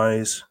their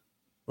eyes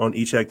on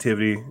each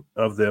activity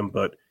of them,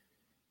 but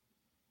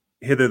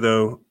hither,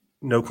 though,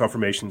 no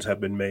confirmations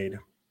have been made.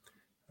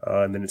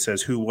 And then it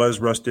says, who was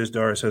Russ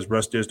Dizdar? It says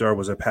Russ Dizdar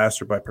was a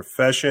pastor by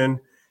profession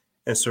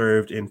and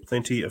served in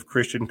plenty of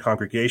Christian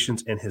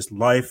congregations in his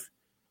life.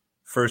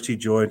 First, he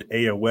joined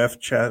AOF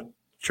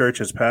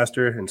Church as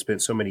pastor and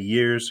spent so many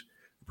years.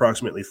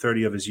 Approximately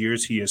 30 of his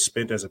years he has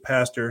spent as a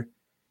pastor.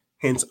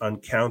 Hence,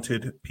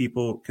 uncounted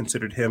people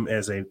considered him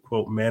as a,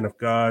 quote, man of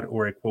God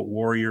or a, quote,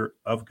 warrior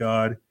of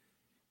God.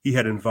 He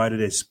had invited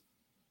as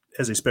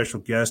a special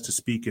guest to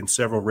speak in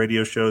several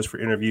radio shows for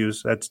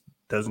interviews. That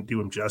doesn't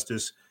do him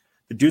justice.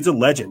 The dude's a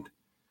legend.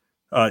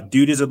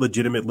 Dude is a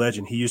legitimate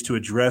legend. He used to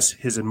address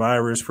his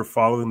admirers for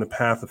following the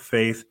path of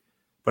faith,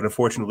 but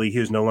unfortunately he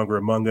is no longer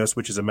among us,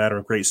 which is a matter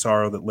of great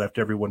sorrow that left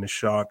everyone in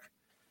shock.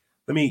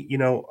 Let me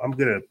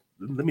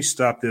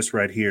stop this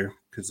right here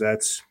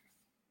because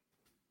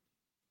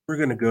we're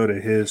going to go to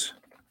his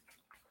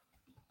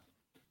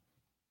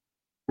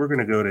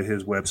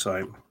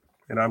website,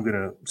 and I'm going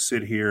to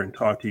sit here and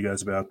talk to you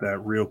guys about that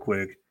real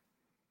quick.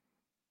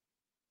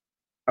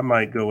 I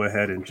might go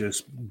ahead and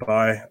just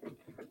buy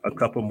a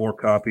couple more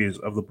copies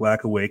of The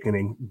Black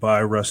Awakening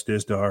by Russ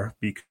Dizdar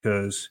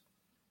because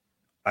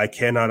I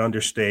cannot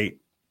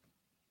understate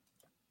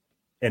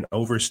and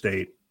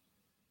overstate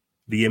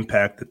the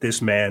impact that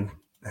this man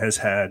has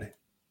had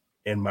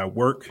in my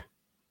work,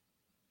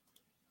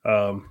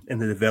 in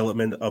the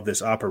development of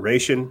this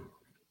operation,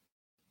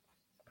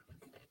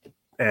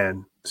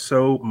 and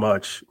so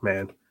much,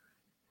 man.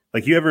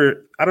 Like I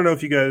don't know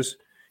if you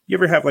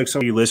ever have like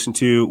somebody you listen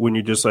to when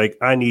you're just like,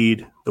 I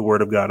need the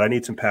word of God. I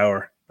need some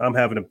power. I'm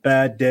having a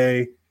bad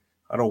day.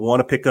 I don't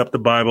want to pick up the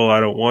Bible. I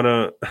don't want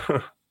to,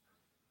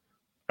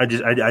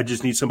 I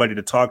just need somebody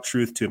to talk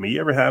truth to me. You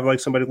ever have like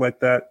somebody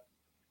like that?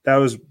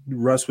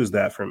 Russ was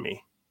that for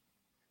me.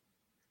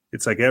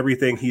 It's like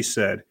everything he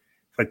said,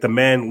 like the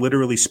man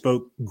literally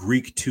spoke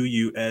Greek to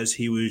you as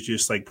he was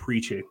just like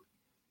preaching.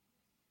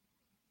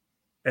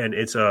 And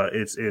it's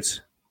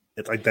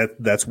It's like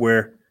that's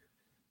where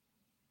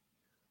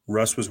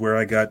Russ was, where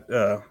I got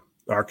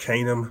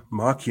Arcanum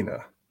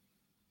Machina,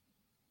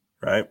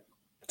 right?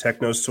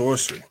 Techno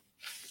sorcery,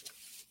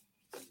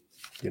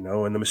 and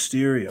the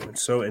Mysterium, and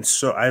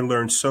so I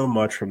learned so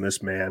much from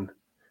this man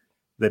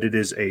that it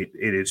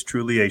is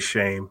truly a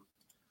shame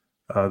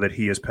that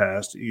he has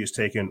passed. He is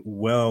taken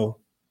well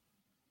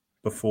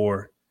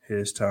before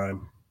his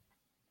time.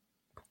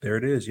 There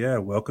it is. Yeah.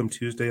 Welcome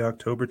Tuesday,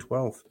 October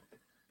 12th,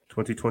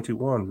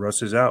 2021.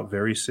 Russ is out,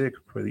 very sick.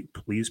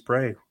 Please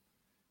pray.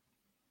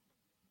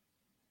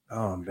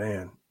 Oh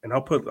man. And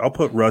I'll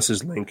put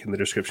Russ's link in the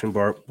description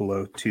bar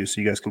below too,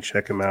 so you guys can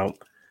check him out.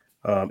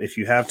 If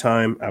you have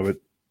time, I would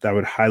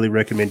highly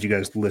recommend you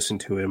guys listen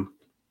to him.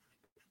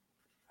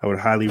 I would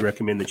highly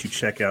recommend that you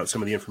check out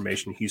some of the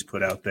information he's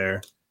put out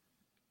there.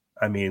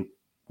 I mean,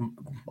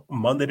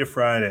 Monday to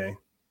Friday,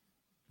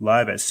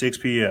 live at 6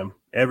 p.m.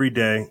 every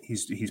day.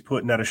 He's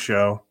putting out a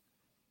show.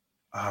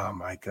 Oh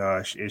my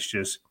gosh, it's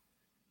just,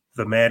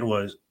 the man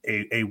was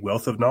a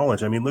wealth of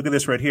knowledge. I mean, look at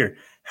this right here: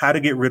 how to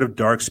get rid of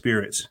dark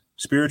spirits,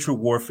 spiritual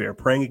warfare,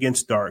 praying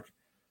against dark.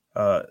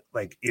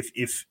 Like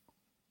if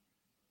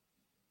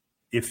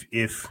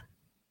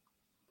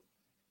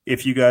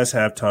you guys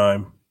have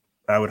time,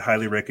 I would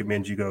highly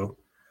recommend you go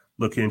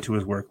look into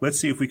his work. Let's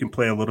see if we can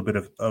play a little bit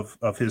of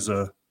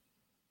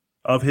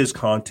his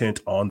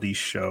content on the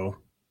show.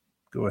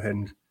 Go ahead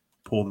and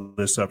pull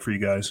this up for you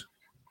guys,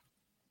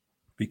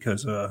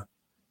 because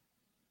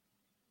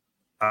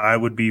I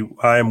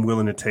am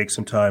willing to take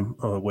some time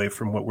away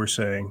from what we're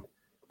saying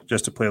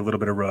just to play a little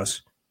bit of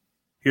Russ.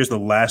 Here's the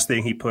last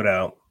thing he put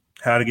out: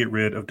 how to get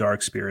rid of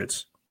dark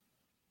spirits.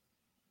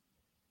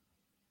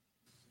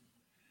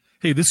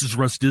 Hey, this is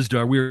Russ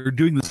Dizdar. We're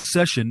doing this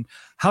session,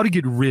 How to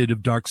Get Rid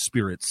of Dark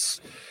Spirits.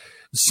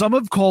 Some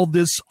have called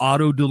this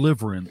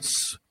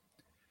auto-deliverance.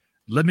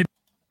 Let me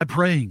be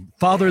praying.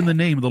 Father, in the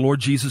name of the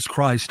Lord Jesus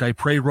Christ, I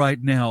pray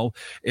right now,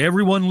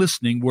 everyone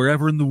listening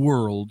wherever in the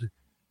world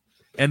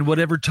and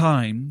whatever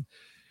time,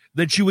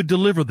 that you would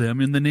deliver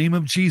them in the name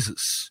of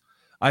Jesus.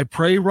 I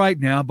pray right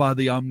now, by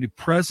the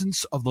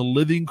omnipresence of the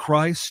living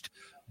Christ,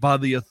 by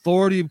the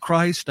authority of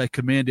Christ, I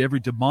command every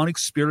demonic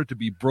spirit to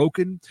be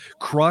broken,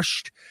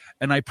 crushed,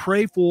 and I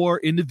pray for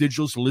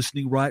individuals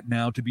listening right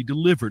now to be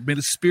delivered. May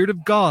the Spirit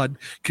of God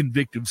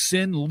convict of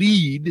sin,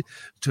 lead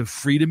to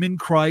freedom in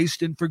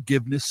Christ and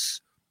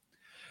forgiveness,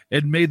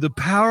 and may the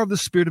power of the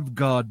Spirit of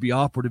God be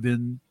operative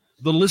in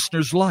the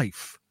listener's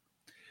life.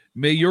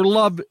 May your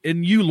love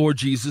and you, Lord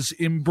Jesus,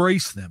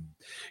 embrace them.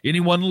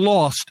 Anyone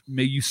lost,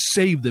 may you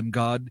save them,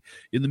 God,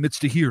 in the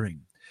midst of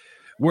hearing.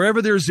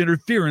 Wherever there's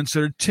interference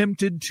that are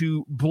tempted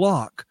to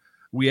block,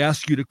 we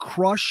ask you to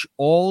crush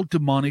all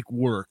demonic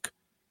work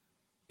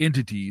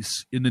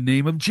entities in the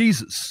name of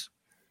Jesus.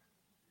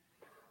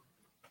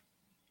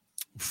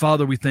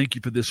 Father, we thank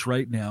you for this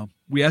right now.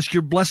 We ask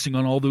your blessing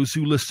on all those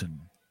who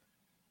listen.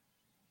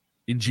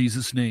 In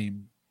Jesus'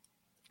 name.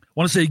 I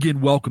want to say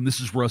again, welcome.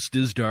 This is Russ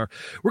Dizdar.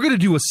 We're going to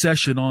do a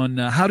session on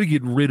how to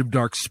get rid of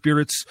dark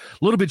spirits,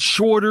 a little bit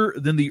shorter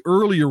than the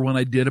earlier one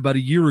I did about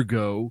a year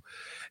ago.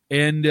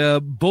 And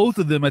both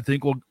of them, I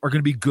think, are going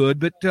to be good.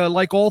 But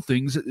like all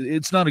things,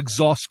 it's not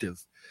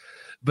exhaustive.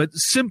 But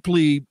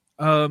simply,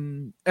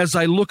 as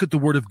I look at the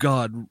Word of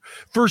God,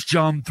 1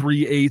 John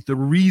 3:8, the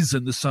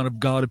reason the Son of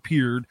God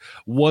appeared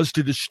was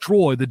to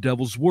destroy the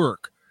devil's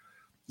work.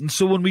 And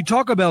so when we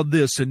talk about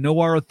this and know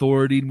our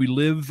authority, and we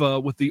live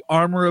with the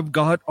armor of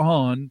God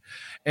on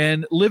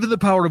and live in the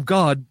power of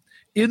God,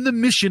 in the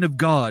mission of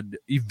God,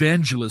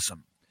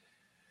 evangelism,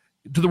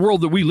 to the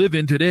world that we live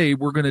in today,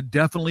 we're going to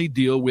definitely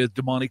deal with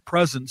demonic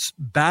presence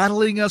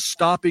battling us,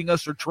 stopping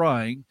us, or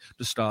trying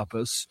to stop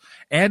us.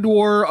 And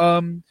or,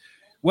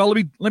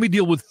 let me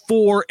deal with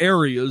 4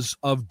 areas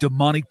of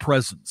demonic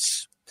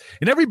presence.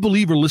 And every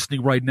believer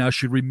listening right now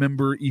should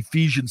remember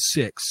Ephesians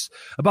 6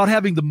 about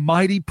having the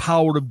mighty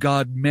power of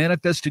God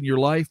manifest in your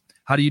life.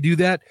 How do you do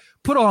that?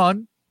 Put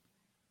on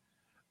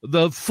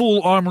the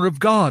full armor of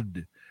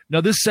God. Now,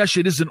 this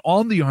session isn't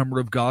on the armor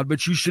of God,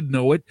 but you should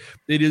know it.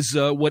 It is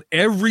what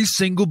every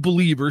single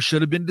believer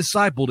should have been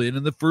discipled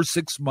in the first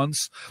 6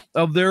 months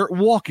of their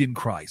walk in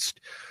Christ.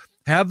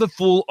 Have the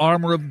full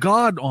armor of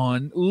God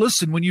on.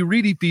 Listen, when you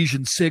read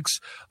Ephesians 6,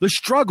 the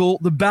struggle,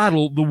 the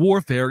battle, the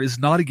warfare is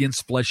not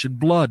against flesh and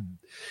blood.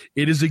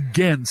 It is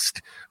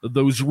against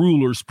those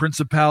rulers,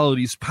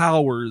 principalities,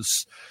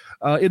 powers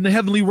in the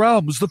heavenly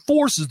realms, the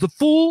forces, the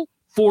full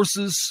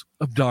forces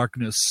of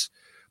darkness.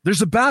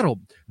 There's a battle.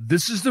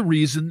 This is the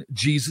reason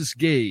Jesus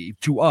gave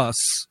to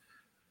us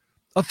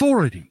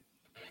authority.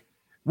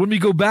 When we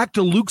go back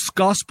to Luke's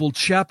Gospel,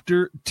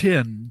 chapter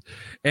 10,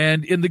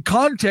 and in the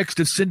context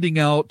of sending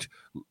out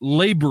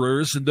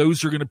laborers and those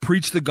who are going to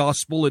preach the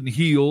gospel and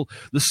heal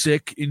the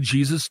sick in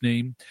Jesus'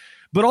 name,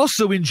 but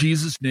also in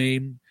Jesus'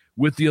 name,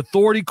 with the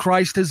authority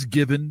Christ has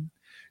given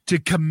to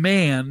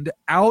command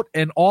out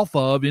and off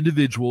of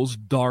individuals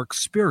dark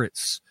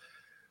spirits.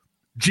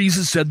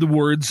 Jesus said the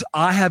words,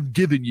 I have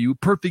given you,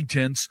 perfect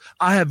tense,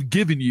 I have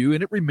given you,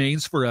 and it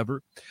remains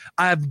forever.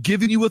 I have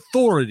given you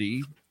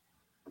authority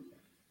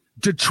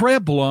to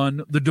trample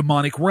on the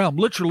demonic realm,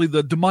 literally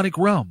the demonic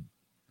realm,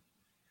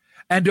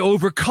 and to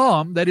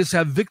overcome, that is,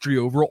 have victory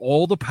over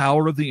all the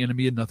power of the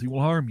enemy, and nothing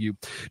will harm you.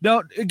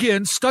 Now,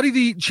 again, study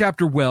the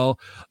chapter well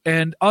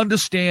and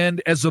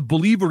understand, as a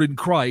believer in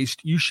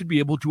Christ, you should be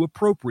able to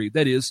appropriate.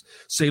 That is,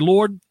 say,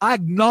 Lord, I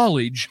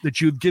acknowledge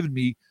that you have given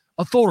me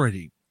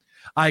authority.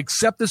 I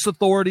accept this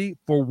authority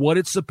for what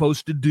it's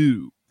supposed to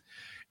do.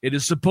 It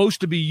is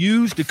supposed to be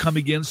used to come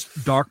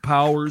against dark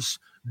powers,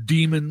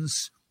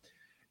 demons.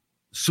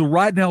 So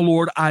right now,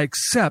 Lord, I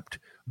accept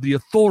the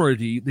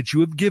authority that you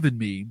have given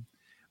me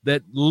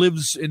that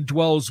lives and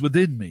dwells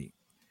within me.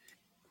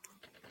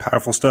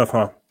 Powerful stuff,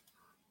 huh?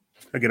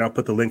 Again, I'll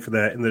put the link for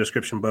that in the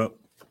description, but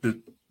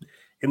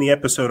in the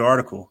episode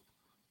article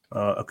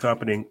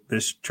accompanying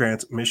this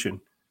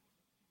transmission,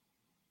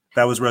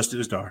 that was Russ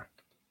Dizdar.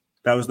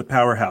 That was the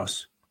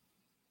powerhouse.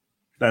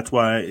 That's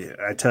why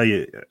I tell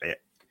you,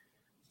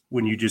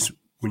 when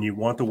you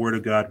want the word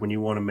of God, when you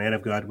want a man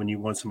of God, when you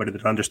want somebody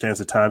that understands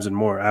the times and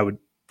more, I would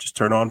just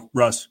turn on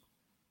Russ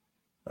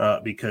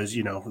because,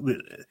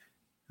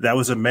 that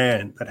was a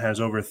man that has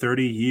over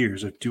 30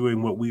 years of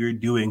doing what we are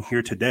doing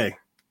here today.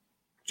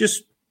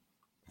 Just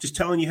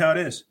telling you how it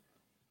is.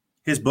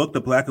 His book, The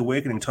Black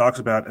Awakening, talks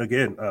about,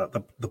 again,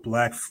 the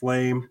Black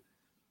Flame,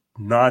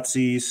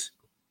 Nazis,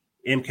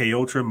 MK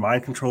Ultra,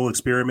 mind control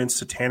experiments,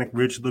 satanic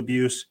ritual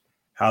abuse,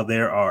 how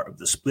there are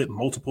the split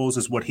multiples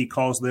is what he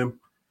calls them,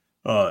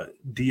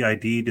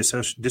 DID,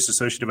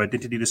 dissociative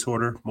identity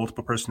disorder,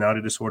 multiple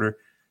personality disorder,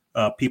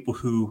 people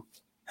who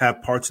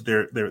have parts of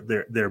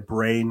their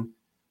brain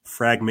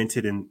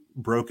fragmented and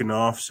broken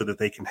off so that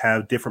they can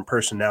have different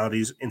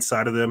personalities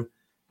inside of them.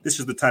 This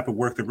is the type of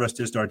work that Russ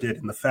Dizdar did.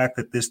 And the fact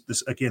that this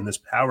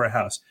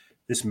powerhouse,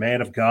 this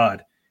man of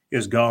God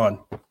is gone.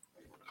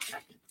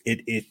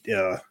 It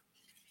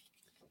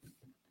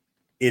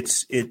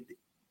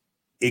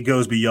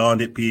goes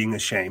beyond it being a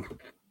shame.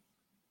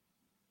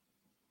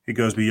 It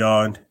goes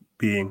beyond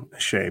being a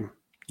shame.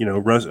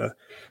 Russ,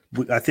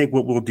 I think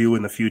what we'll do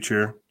in the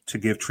future to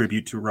give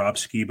tribute to Rob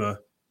Skiba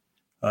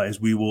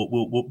is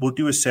we'll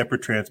do a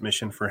separate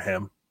transmission for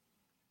him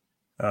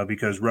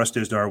because Russ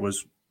Dizdar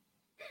was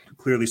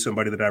clearly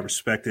somebody that I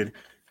respected,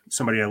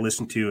 somebody I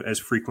listened to as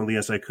frequently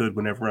as I could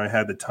whenever I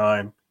had the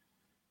time.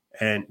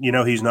 And,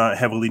 he's not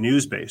heavily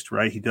news-based,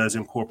 right? He does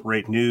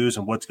incorporate news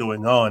and what's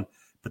going on,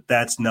 but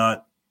that's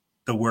not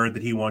the word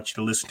that he wants you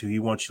to listen to. He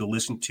wants you to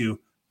listen to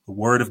the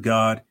word of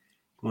God.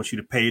 He wants you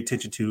to pay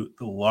attention to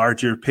the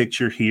larger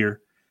picture here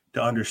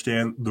to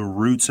understand the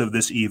roots of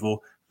this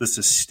evil, the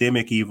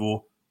systemic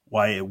evil,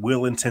 why it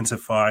will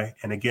intensify,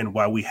 and again,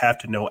 why we have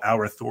to know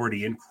our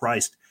authority in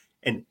Christ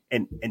and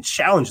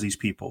challenge these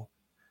people.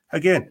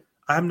 Again,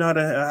 I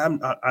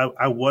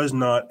was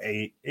not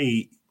a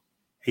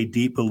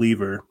deep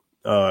believer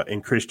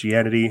in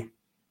Christianity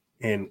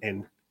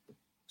and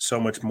so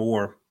much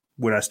more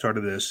when I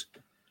started this.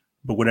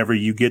 But whenever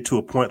you get to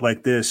a point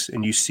like this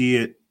and you see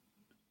it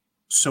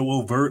so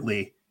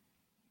overtly,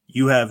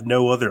 you have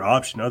no other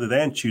option other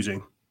than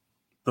choosing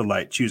the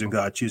light, choosing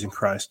God, choosing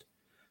Christ.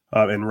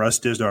 And Russ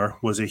Dizdar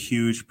was a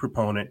huge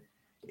proponent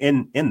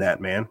in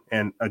that, man.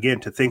 And again,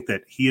 to think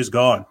that he is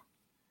gone,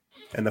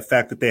 and the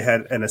fact that they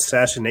had an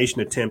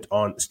assassination attempt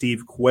on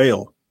Steve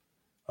Quayle,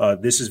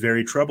 this is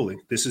very troubling.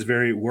 This is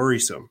very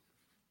worrisome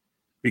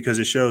because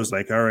it shows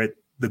all right,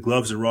 the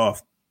gloves are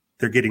off.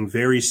 They're getting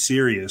very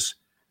serious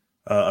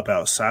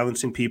about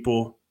silencing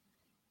people,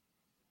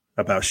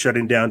 about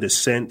shutting down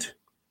dissent,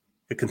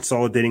 and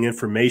consolidating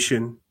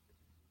information.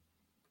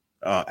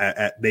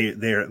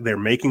 They're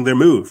making their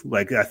move.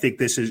 I think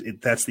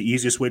that's the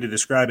easiest way to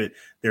describe it.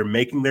 They're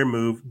making their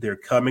move. They're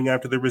coming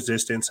after the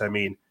resistance. I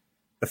mean,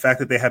 the fact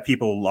that they have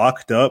people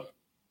locked up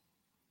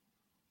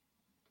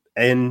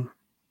in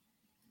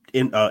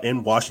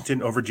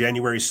Washington over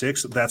January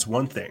 6th, that's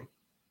one thing.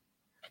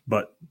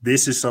 But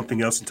this is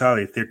something else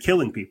entirely. They're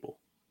killing people.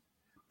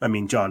 I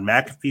mean, John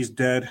McAfee's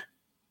dead.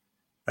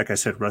 Like I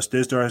said, Russ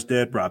Dizdar is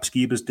dead. Rob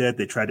Skiba's dead.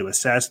 They tried to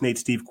assassinate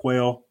Steve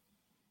Quayle.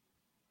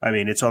 I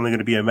mean, it's only going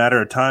to be a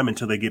matter of time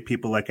until they get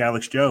people like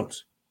Alex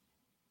Jones.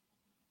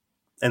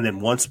 And then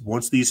once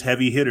these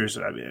heavy hitters,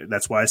 I mean,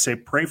 that's why I say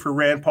pray for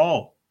Rand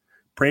Paul.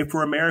 Pray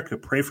for America.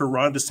 Pray for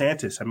Ron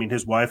DeSantis. I mean,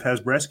 his wife has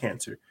breast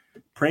cancer.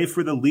 Pray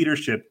for the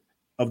leadership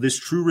of this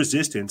true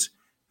resistance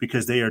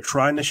because they are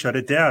trying to shut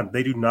it down.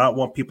 They do not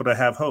want people to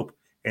have hope.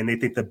 And they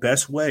think the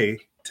best way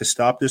to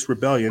stop this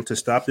rebellion, to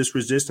stop this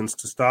resistance,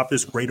 to stop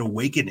this great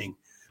awakening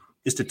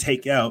is to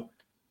take out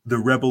the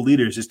rebel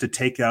leaders, is to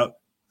take out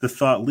the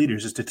thought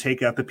leaders, is to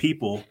take out the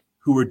people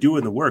who are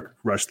doing the work.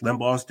 Rush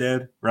Limbaugh's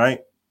dead, right?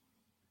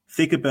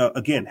 Think about,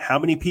 again, how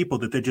many people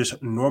that they're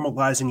just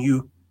normalizing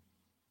you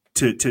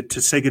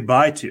to say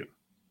goodbye to.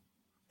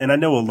 And I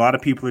know a lot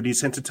of people are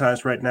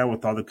desensitized right now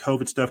with all the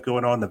COVID stuff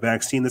going on, the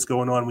vaccine that's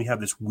going on. We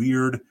have this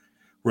weird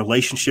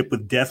relationship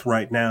with death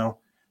right now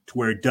to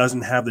where it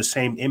doesn't have the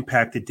same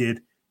impact it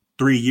did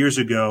 3 years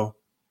ago.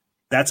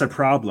 That's a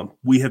problem.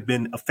 We have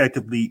been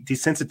effectively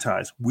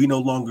desensitized. We no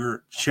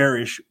longer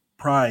cherish,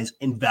 prize,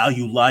 and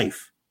value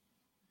life.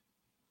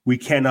 We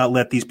cannot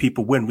let these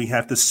people win. We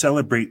have to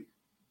celebrate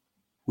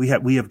We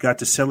have got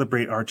to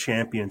celebrate our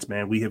champions,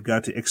 man. We have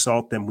got to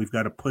exalt them. We've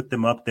got to put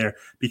them up there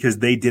because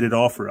they did it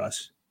all for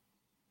us.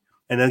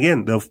 And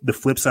again, the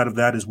flip side of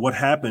that is what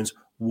happens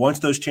once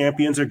those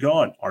champions are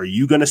gone. Are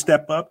you going to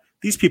step up?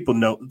 These people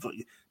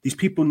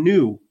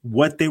knew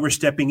what they were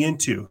stepping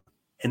into,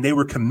 and they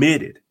were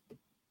committed.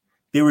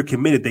 They were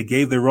committed. They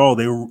gave their all.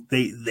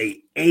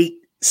 They ate,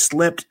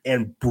 slept,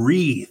 and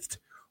breathed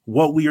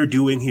what we are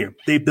doing here.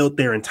 They built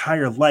their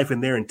entire life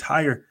and their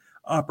entire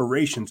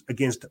operations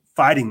against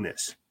fighting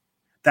this.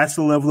 That's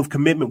the level of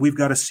commitment we've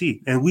got to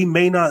see. And we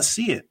may not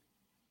see it.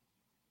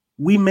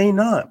 We may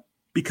not,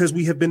 because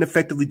we have been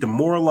effectively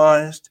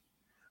demoralized.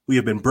 We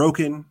have been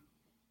broken.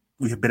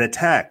 We have been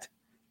attacked.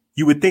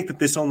 You would think that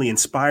this only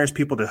inspires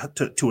people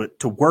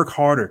to work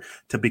harder,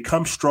 to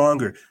become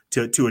stronger,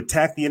 to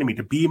attack the enemy,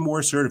 to be more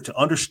assertive, to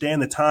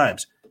understand the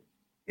times.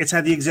 It's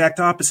had the exact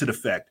opposite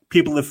effect.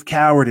 People have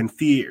cowered in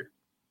fear.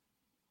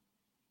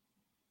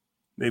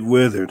 They've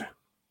withered.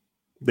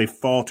 They've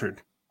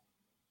faltered.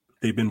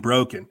 They've been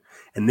broken.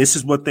 And this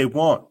is what they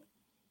want.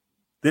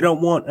 They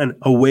don't want an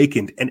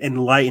awakened and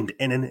enlightened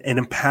and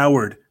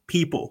empowered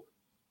people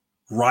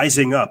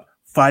rising up,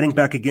 fighting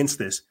back against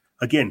this.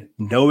 Again,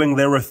 knowing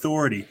their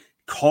authority,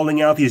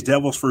 calling out these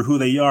devils for who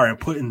they are and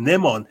putting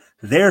them on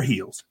their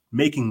heels,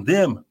 making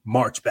them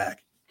march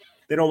back.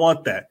 They don't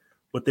want that.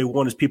 What they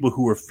want is people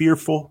who are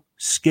fearful,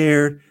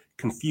 scared,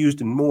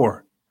 confused, and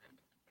more.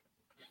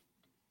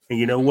 And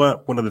you know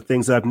what? One of the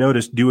things I've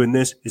noticed doing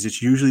this is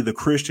it's usually the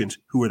Christians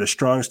who are the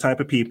strongest type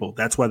of people.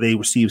 That's why they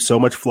receive so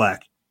much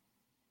flack.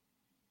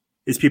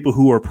 It's people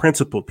who are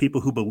principled,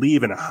 people who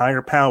believe in a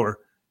higher power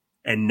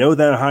and know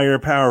that higher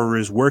power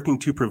is working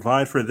to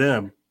provide for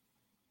them,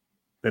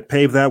 that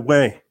pave that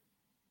way.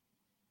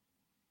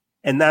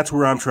 And that's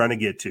where I'm trying to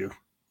get to.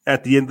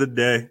 At the end of the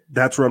day,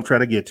 that's where I'm trying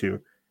to get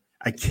to.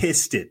 I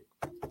kissed it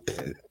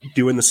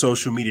doing the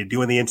social media,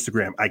 doing the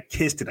Instagram. I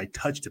kissed it. I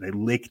touched it. I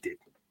licked it.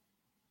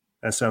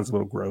 That sounds a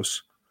little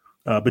gross,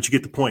 but you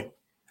get the point.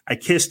 I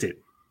kissed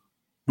it.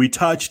 We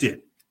touched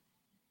it.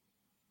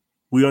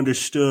 We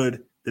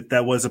understood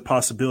that was a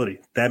possibility.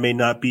 That may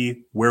not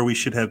be where we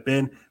should have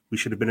been. We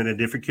should have been in a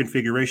different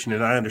configuration,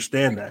 and I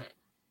understand that.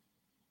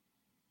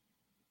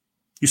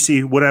 You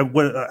see,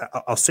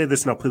 I'll say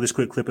this, and I'll play this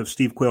quick clip of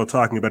Steve Quayle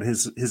talking about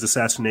his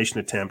assassination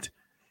attempt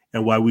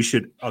and why we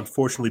should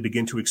unfortunately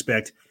begin to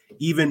expect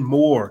even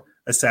more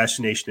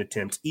assassination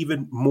attempts,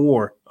 even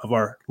more of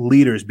our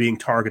leaders being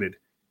targeted.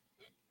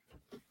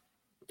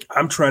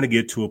 I'm trying to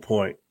get to a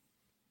point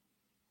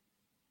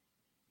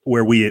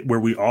where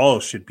we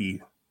all should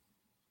be,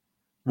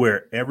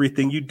 where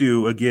everything you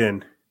do,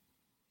 again,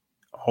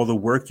 all the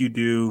work you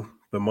do,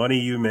 the money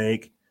you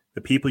make,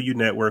 the people you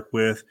network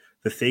with,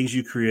 the things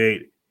you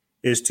create,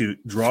 is to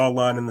draw a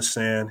line in the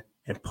sand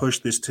and push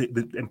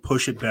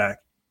it back.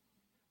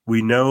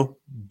 We know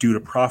due to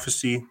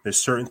prophecy that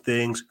certain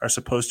things are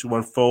supposed to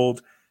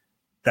unfold.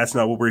 That's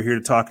not what we're here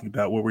to talk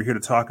about. What we're here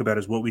to talk about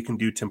is what we can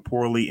do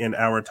temporally in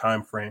our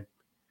time frame,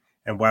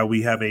 and why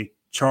we have a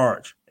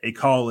charge, a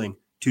calling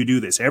to do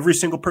this. Every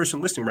single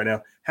person listening right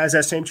now has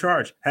that same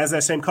charge, has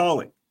that same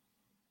calling.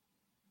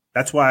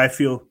 That's why I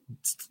feel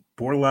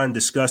borderline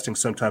disgusting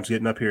sometimes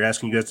getting up here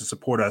asking you guys to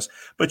support us.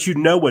 But you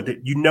know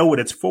what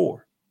it's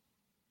for.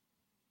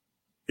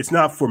 It's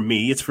not for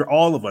me. It's for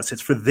all of us.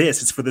 It's for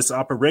this. It's for this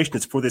operation.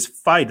 It's for this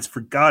fight. It's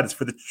for God. It's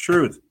for the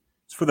truth.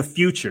 It's for the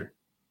future.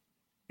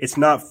 It's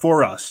not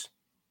for us.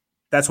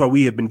 That's why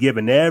we have been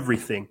given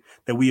everything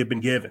that we have been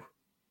given.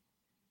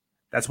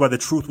 That's why the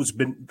truth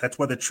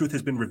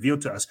has been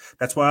revealed to us.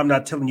 That's why I'm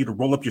not telling you to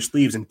roll up your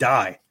sleeves and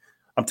die.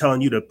 I'm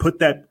telling you to put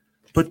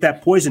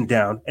that poison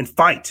down and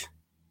fight.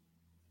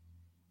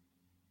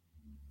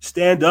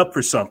 Stand up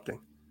for something.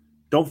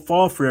 Don't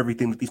fall for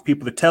everything that these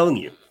people are telling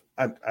you.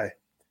 I'm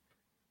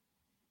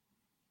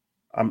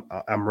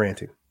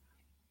ranting.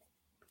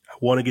 I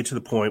want to get to the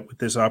point with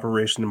this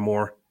operation and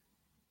more,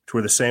 to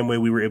where the same way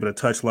we were able to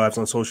touch lives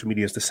on social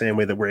media is the same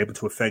way that we're able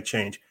to affect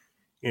change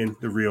in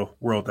the real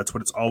world. That's what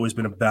it's always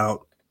been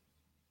about.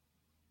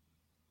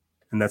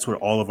 And that's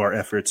what all of our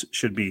efforts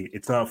should be.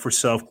 It's not for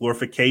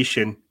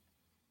self-glorification.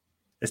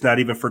 It's not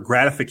even for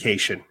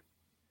gratification.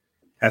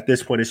 At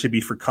this point, it should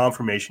be for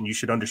confirmation. You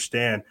should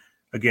understand,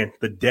 again,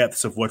 the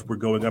depths of what we're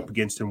going up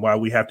against and why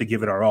we have to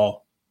give it our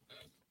all.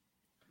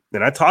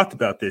 And I talked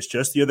about this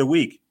just the other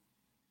week.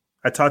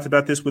 I talked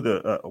about this with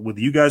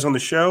you guys on the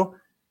show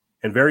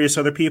and various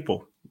other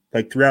people,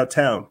 like throughout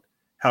town,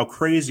 how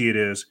crazy it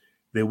is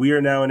that we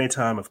are now in a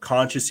time of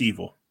conscious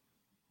evil.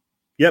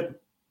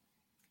 Yep,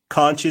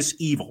 conscious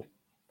evil.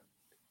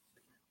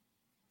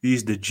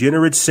 These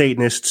degenerate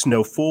Satanists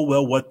know full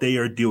well what they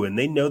are doing.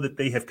 They know that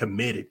they have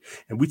committed.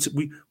 And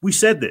we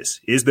said this.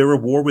 Is there a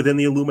war within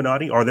the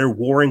Illuminati? Are there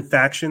warring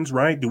factions,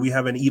 right? Do we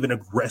have an even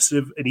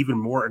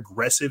more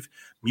aggressive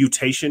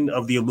mutation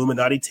of the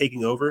Illuminati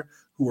taking over,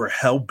 who are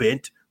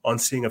hell-bent on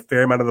seeing a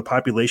fair amount of the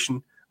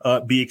population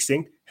be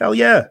extinct? Hell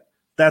yeah,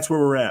 that's where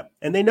we're at.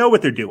 And they know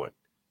what they're doing.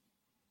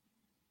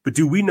 But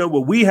do we know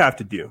what we have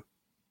to do?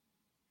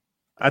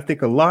 I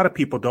think a lot of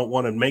people don't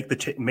want to make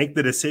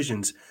the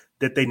decisions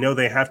that they know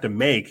they have to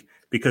make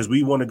because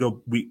we want to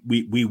go.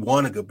 We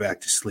want to go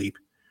back to sleep.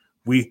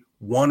 We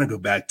want to go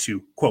back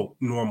to, quote,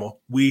 normal.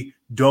 We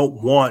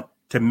don't want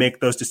to make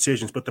those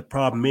decisions. But the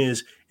problem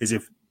is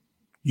if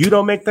you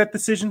don't make that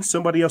decision,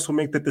 somebody else will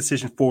make that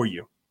decision for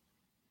you.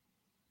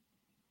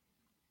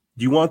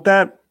 Do you want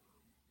that?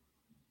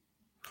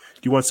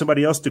 Do you want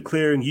somebody else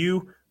declaring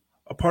you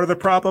a part of the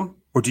problem?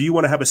 Or do you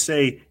want to have a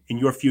say in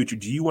your future?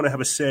 Do you want to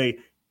have a say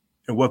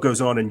in what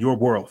goes on in your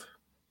world?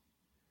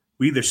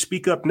 We either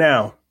speak up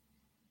now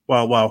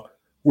while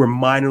we're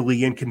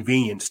minorly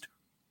inconvenienced,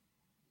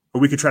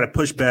 or we could try to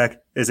push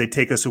back as they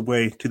take us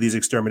away to these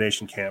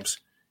extermination camps.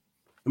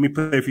 Let me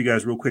play for you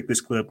guys real quick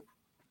this clip,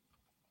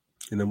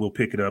 and then we'll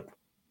pick it up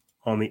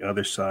on the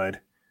other side.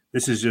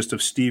 This is just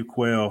of Steve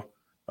Quayle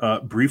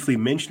briefly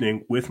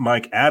mentioning with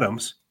Mike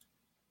Adams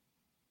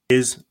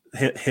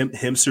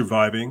him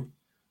surviving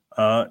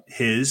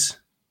his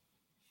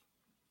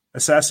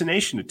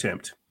assassination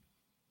attempt.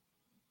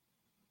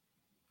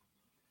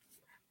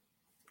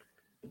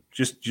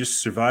 Just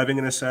surviving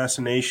an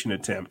assassination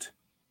attempt.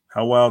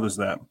 How wild is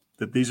that?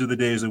 That these are the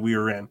days that we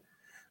are in.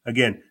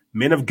 Again,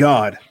 men of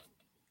God,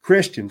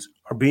 Christians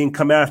are being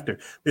come after.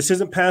 This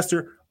isn't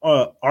Pastor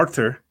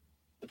Arthur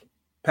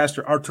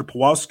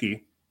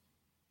Pawlowski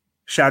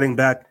shouting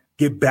back,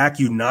 "Get back,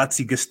 you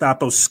Nazi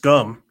Gestapo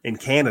scum," in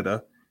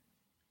Canada,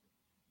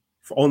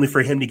 only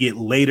for him to get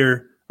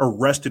later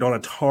arrested on a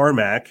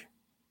tarmac.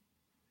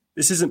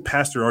 This isn't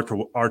Pastor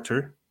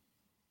Arthur.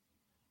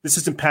 This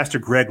isn't Pastor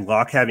Greg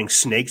Locke having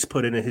snakes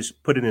put in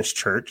his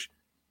church.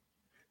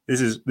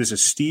 This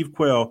is Steve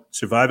Quayle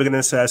surviving an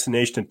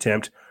assassination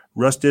attempt.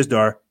 Russ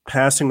Dizdar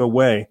passing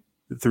away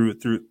through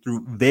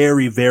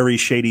very, very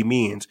shady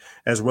means,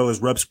 as well as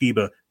Rub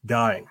Skiba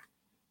dying.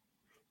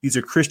 These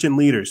are Christian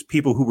leaders,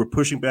 people who were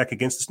pushing back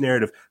against this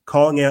narrative,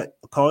 calling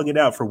it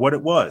out for what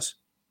it was.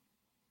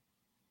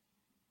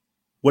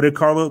 What did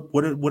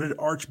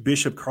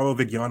Archbishop Carlo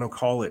Vigiano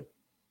call it?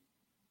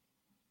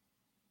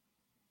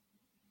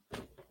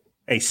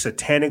 A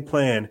satanic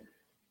plan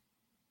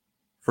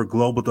for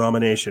global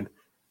domination.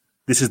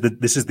 This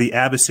is the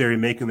adversary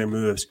making their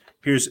moves.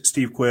 Here's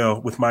Steve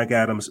Quayle with Mike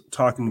Adams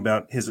talking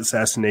about his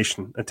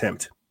assassination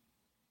attempt.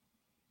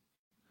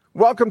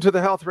 Welcome to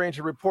the Health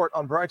Ranger Report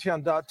on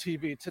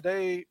Brighteon.tv.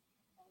 Today,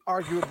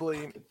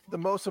 arguably the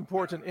most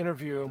important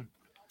interview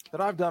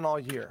that I've done all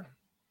year.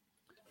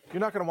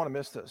 You're not going to want to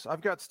miss this.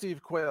 I've got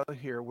Steve Quayle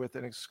here with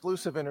an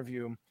exclusive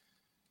interview.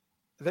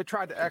 They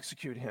tried to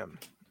execute him,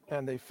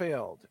 and they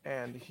failed,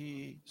 and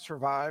he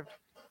survived.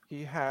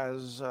 He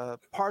has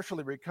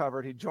partially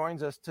recovered. He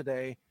joins us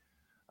today,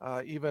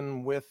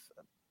 even with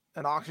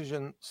an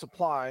oxygen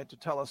supply, to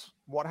tell us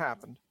what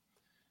happened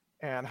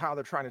and how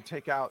they're trying to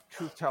take out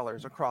truth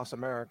tellers across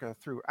America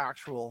through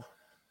actual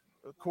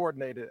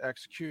coordinated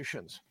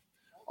executions.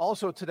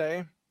 Also today,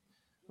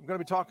 I'm going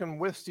to be talking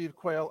with Steve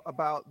Quayle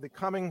about the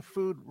coming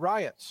food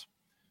riots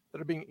that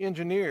are being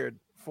engineered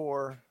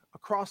for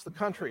across the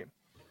country.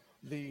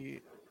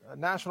 The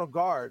National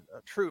Guard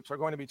troops are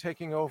going to be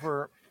taking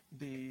over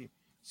the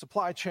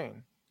supply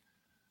chain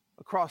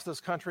across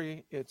this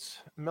country. It's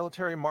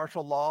military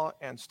martial law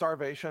and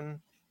starvation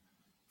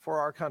for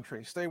our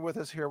country. Stay with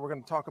us here. We're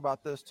going to talk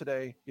about this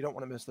today. You don't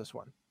want to miss this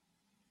one.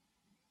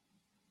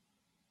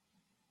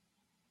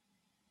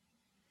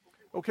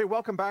 Okay,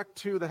 welcome back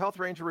to the Health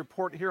Ranger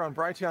Report here on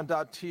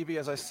Brighteon.tv.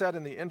 As I said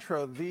in the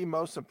intro, the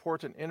most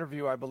important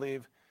interview, I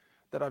believe,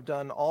 that I've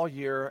done all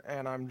year,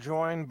 and I'm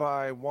joined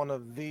by one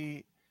of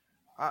the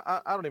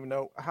I don't even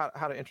know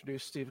how to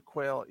introduce Steve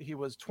Quayle. He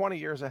was 20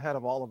 years ahead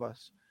of all of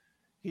us.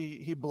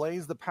 He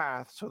blazed the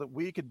path so that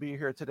we could be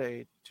here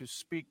today to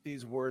speak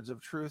these words of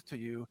truth to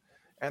you.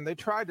 And they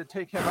tried to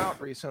take him out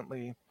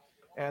recently,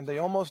 and they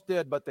almost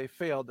did, but they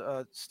failed.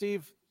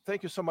 Steve,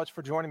 thank you so much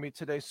for joining me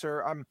today,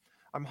 sir.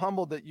 I'm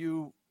humbled that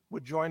you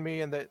would join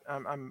me, and that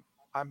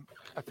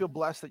I feel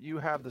blessed that you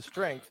have the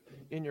strength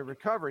in your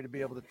recovery to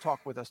be able to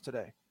talk with us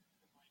today.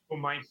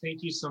 Well, Mike,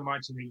 thank you so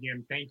much, and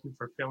again, thank you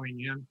for filling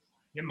in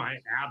my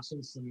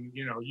absence. And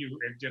you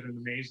did an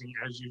amazing,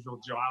 as usual,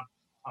 job.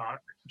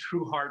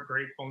 True heart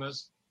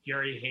gratefulness.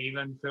 Gary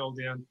Haven filled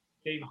in.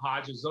 Dave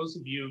Hodges, those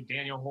of you,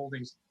 Daniel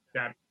Holdings,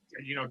 that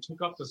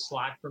took up the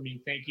slack for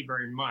me. Thank you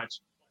very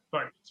much.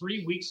 But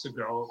 3 weeks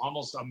ago,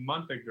 almost a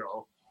month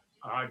ago,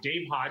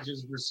 Dave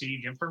Hodges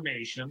received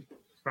information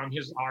from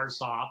his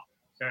RSOP,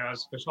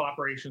 Special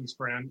Operations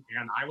friend,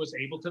 and I was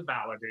able to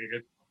validate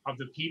it, of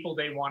the people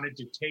they wanted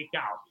to take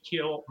out,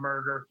 kill,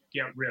 murder,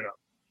 get rid of.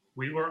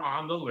 We were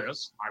on the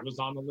list. I was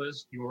on the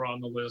list. You were on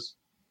the list.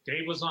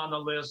 Dave was on the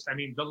list. I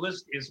mean, the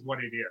list is what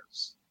it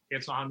is.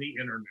 It's on the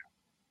internet.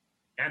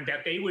 And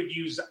that they would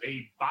use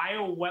a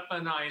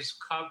bioweaponized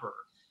cover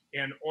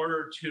in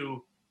order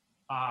to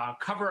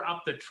cover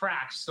up the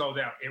tracks so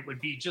that it would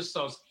be just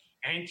those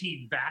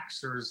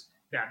anti-vaxxers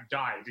that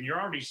died. And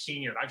you're already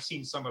seeing it. I've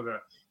seen some of the,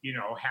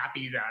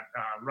 happy that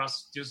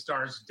Russ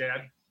Dizdar's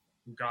dead.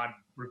 God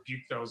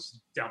rebuke those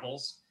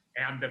devils.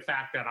 And the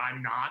fact that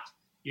I'm not,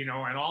 and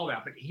all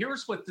that. But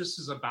here's what this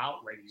is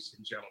about, ladies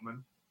and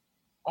gentlemen.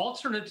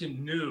 Alternative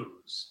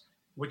news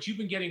what you've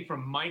been getting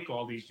from Mike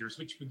all these years,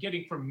 what you've been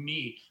getting from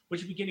me, what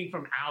you've been getting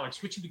from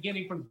Alex, what you've been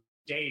getting from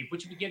Dave,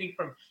 what you've been getting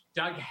from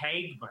Doug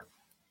Hagman,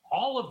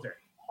 all of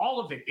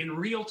it in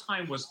real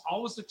time was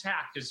always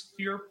attacked as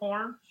fear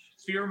porn,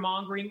 fear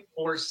mongering,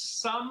 or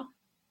some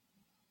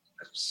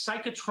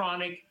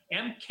psychotronic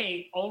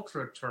MK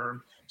Ultra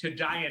term to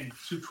try and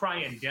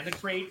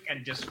denigrate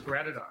and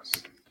discredit us.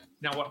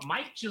 Now, what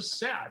Mike just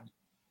said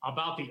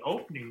about the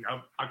opening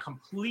of a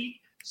complete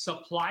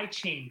supply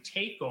chain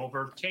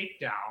takeover,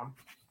 takedown,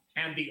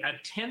 and the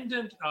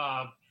attendant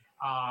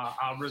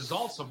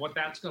results of what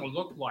that's going to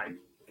look like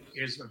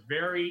is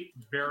very,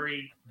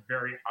 very,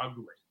 very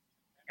ugly.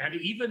 And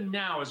even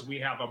now, as we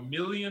have 1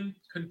 million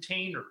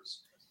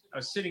containers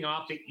sitting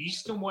off the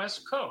east and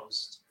west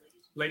coast,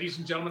 ladies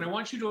and gentlemen, I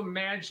want you to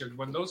imagine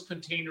when those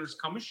containers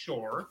come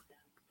ashore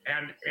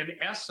and in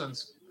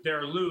essence,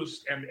 they're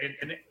loose and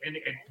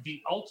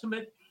the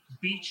ultimate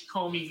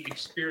beachcombing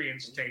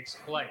experience takes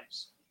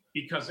place.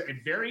 Because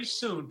very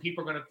soon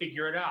people are going to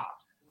figure it out.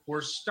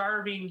 We're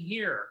starving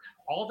here.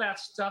 All that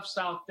stuff's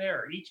out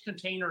there. Each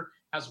container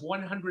has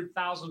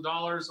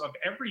 $100,000 of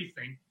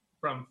everything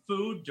from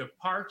food to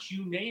parts,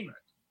 you name it.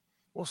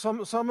 Well,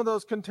 some of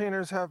those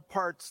containers have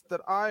parts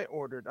that I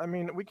ordered. I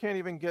mean, we can't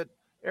even get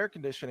air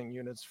conditioning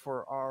units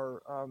for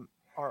our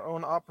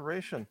own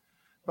operation.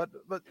 But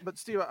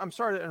Steve, I'm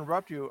sorry to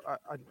interrupt you.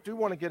 I do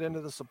want to get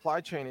into the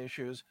supply chain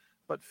issues.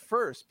 But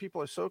first,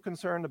 people are so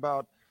concerned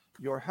about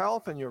your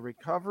health and your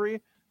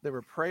recovery. There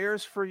were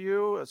prayers for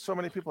you. So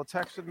many people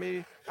texted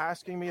me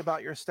asking me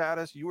about your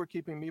status. You were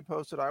keeping me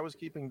posted. I was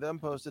keeping them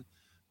posted.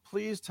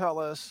 Please tell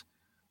us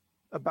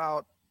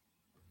about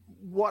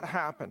what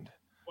happened.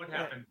 What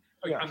happened?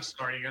 Yeah. I'm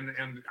sorry. And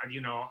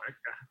you know,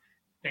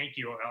 thank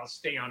you. I'll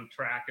stay on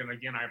track. And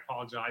again, I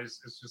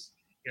apologize. It's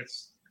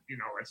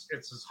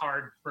as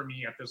hard for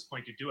me at this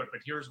point to do it.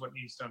 But here's what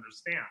needs to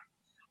understand.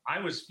 I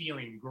was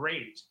feeling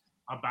great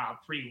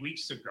about 3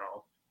 weeks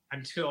ago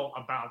until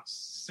about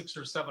 6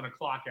 or 7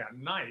 o'clock at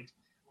night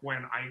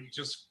when I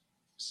just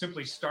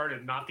simply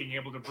started not being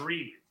able to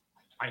breathe.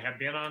 I had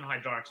been on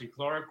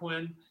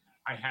hydroxychloroquine.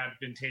 I had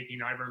been taking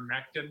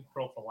ivermectin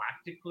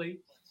prophylactically,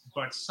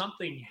 but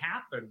something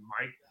happened,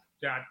 Mike,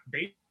 that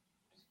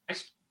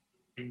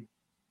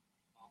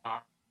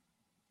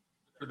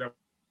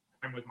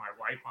I'm with my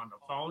wife on the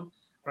phone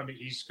from the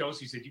East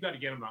Coast. He said, you got to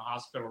get him to the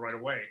hospital right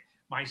away.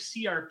 My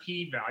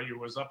CRP value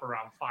was up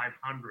around 500.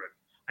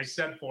 I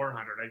said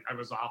 400. I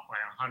was off by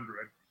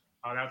 100.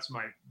 That's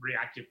my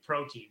reactive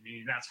protein,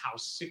 meaning that's how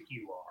sick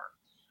you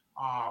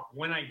are.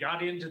 When I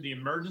got into the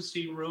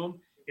emergency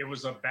room, it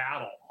was a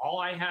battle. All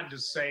I had to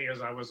say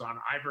is I was on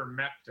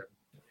ivermectin,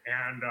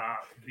 and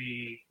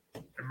the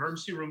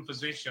emergency room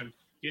physician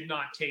did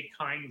not take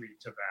kindly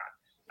to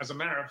that. As a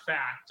matter of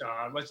fact,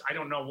 I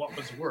don't know what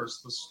was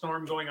worse, the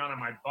storm going on in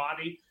my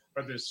body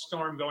or the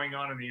storm going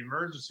on in the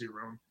emergency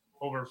room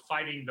over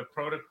fighting the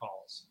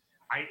protocols.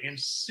 I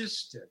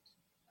insisted,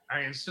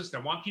 I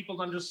want people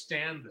to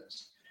understand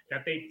this,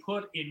 that they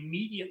put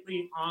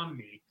immediately on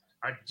me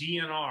a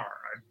DNR,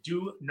 a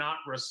do not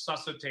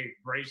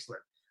resuscitate bracelet.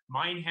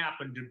 Mine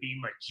happened to be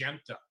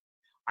magenta.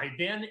 I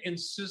then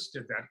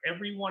insisted that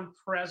everyone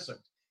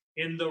present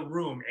in the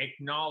room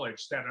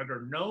acknowledged that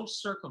under no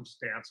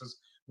circumstances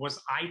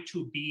was I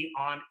to be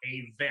on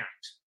a vent.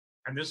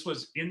 And this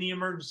was in the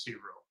emergency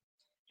room.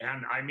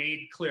 And I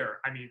made clear,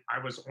 I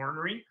was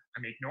ornery. I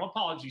make no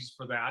apologies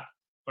for that,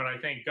 but I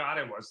thank God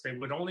it was. They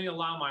would only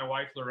allow my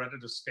wife, Loretta,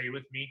 to stay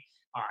with me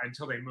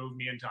until they moved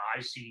me into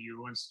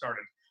ICU and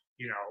started,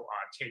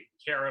 taking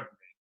care of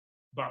me.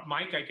 But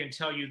Mike, I can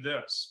tell you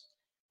this.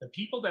 The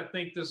people that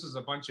think this is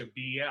a bunch of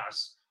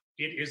BS,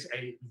 it is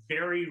a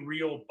very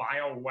real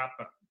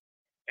bioweapon.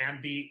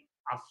 And the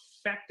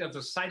effect of the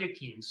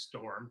cytokine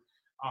storm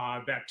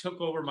that took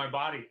over my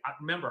body.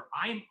 Remember,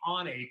 I'm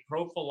on a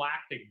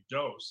prophylactic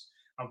dose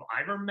of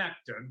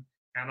ivermectin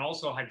and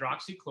also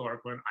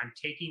hydroxychloroquine. I'm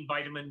taking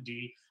vitamin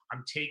D.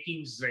 I'm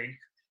taking zinc.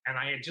 And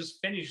I had just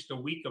finished a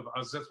week of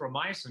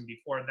azithromycin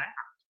before that.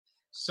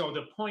 So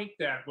the point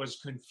that was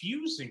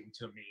confusing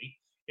to me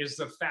is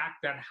the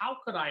fact that how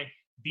could I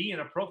be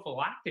in a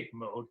prophylactic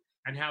mode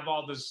and have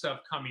all this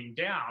stuff coming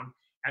down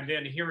and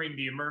then hearing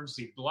the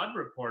emergency blood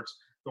reports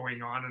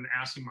going on and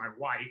asking my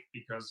wife,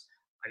 because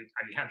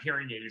I have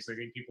hearing aids. I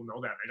think people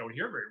know that. I don't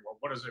hear very well.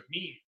 What does it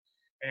mean?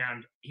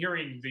 And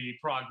hearing the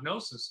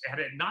prognosis, had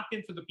it not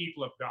been for the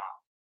people of God,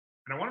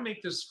 and I want to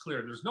make this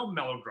clear, there's no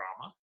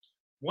melodrama.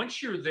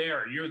 Once you're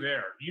there, you're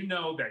there. You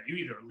know that you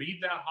either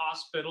leave that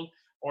hospital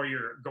or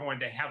you're going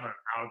to heaven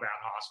out of that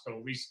hospital.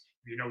 At least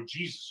if you know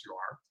Jesus, you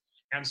are.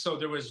 And so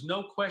there was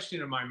no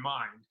question in my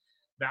mind.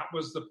 That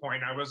was the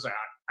point I was at.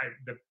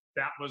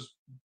 That was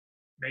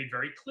made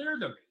very clear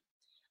to me.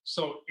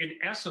 So in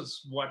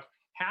essence, what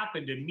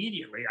happened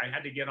immediately, I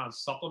had to get on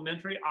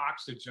supplementary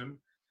oxygen,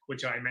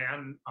 which I'm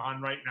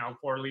on right now,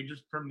 4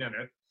 liters per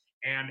minute.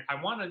 And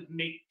I want to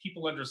make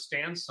people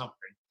understand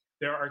something.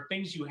 There are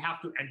things you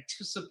have to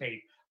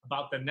anticipate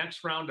about the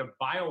next round of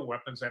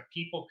bioweapons that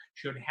people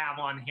should have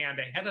on hand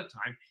ahead of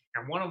time.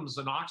 And one of them is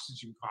an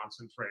oxygen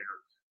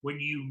concentrator. When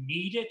you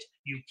need it,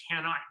 you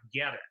cannot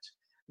get it.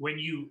 When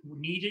you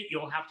need it,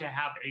 you'll have to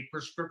have a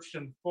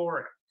prescription for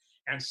it.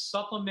 And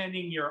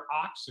supplementing your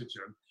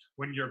oxygen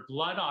when your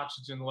blood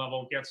oxygen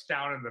level gets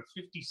down in the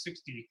 50,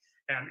 60,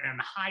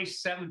 and high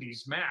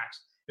 70s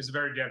max is a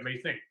very deadly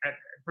thing.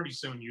 Pretty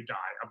soon you die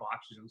of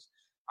oxygen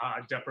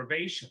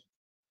deprivation.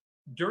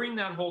 During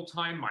that whole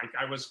time, Mike,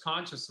 I was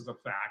conscious of the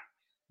fact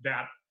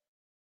that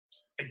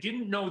I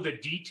didn't know the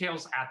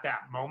details at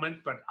that moment,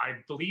 but I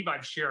believe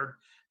I've shared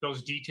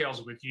those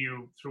details with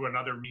you through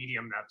another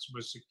medium that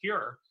was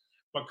secure.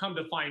 But come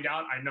to find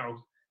out, I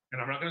know,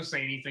 and I'm not going to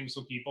say anything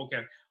so people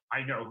can,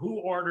 I know who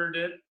ordered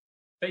it,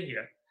 the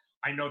hit.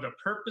 I know the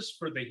purpose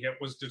for the hit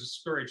was to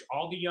discourage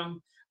all the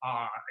young,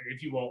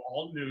 if you will,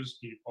 alt news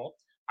people.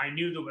 I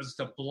knew that was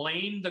to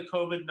blame the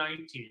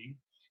COVID-19.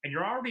 And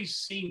you're already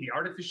seeing the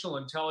artificial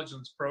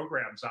intelligence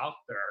programs out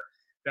there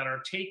that are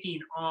taking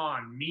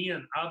on me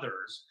and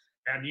others.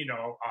 And, you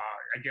know,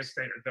 I guess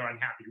they're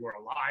unhappy we're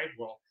alive.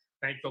 Well,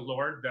 thank the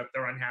Lord that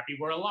they're unhappy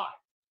we're alive.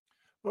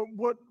 But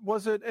what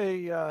was it?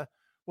 A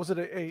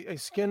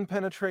skin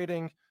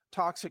penetrating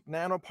toxic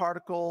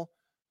nanoparticle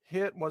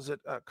hit? Was it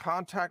a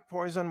contact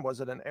poison? Was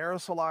it an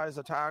aerosolized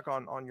attack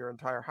on your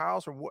entire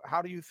house? Or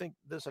how do you think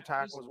this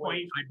attack was?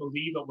 Point, I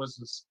believe it was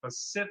a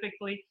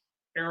specifically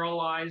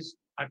aerolized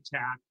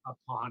attack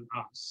upon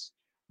us.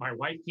 My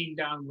wife came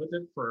down with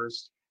it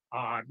first.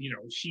 You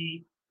know,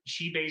 she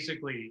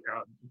basically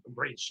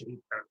great shape,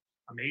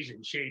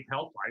 amazing shape,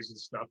 health-wise and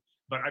stuff.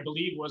 But I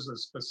believe it was a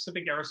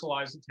specific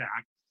aerosolized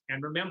attack.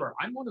 And remember,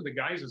 I'm one of the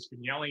guys that's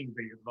been yelling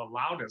the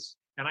loudest,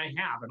 and I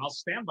have, and I'll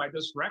stand by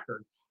this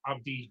record of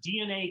the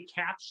DNA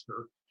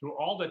capture through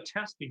all the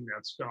testing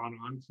that's gone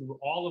on, through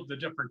all of the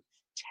different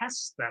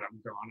tests that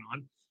have gone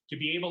on, to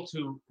be able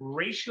to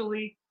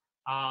racially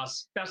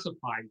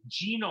specify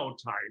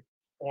genotype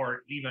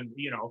or even,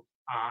 you know,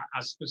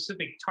 a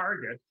specific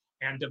target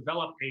and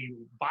develop a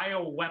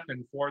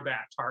bioweapon for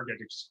that target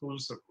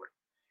exclusively.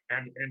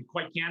 And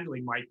quite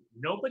candidly, Mike,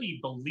 nobody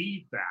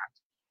believed that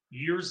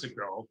years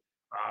ago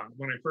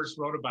when I first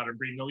wrote about it,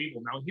 Breed No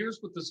Evil. Now, here's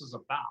what this is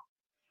about.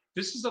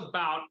 This is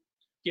about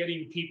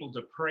getting people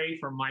to pray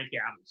for Mike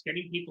Adams,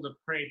 getting people to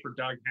pray for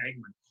Doug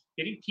Hagman,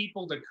 getting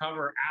people to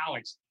cover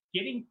Alex,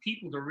 getting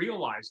people to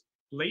realize,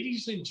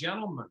 ladies and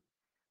gentlemen,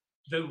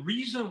 the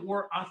reason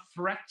we're a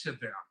threat to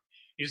them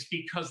is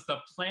because the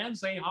plans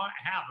they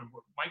have, and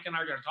what Mike and I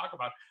are going to talk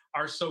about,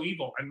 are so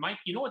evil. And Mike,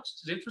 you know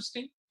what's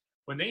interesting?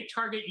 When they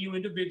target you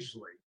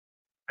individually,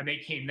 and they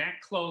came that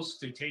close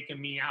to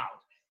taking me out,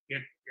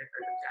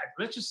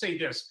 let's just say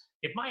this,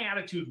 if my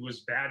attitude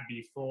was bad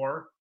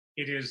before,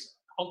 it is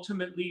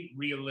ultimately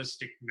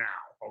realistic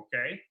now,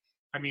 okay?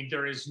 I mean,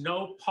 there is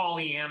no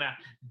Pollyanna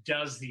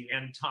does the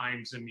end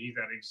times in me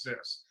that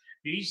exists.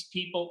 These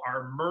people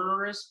are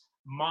murderous,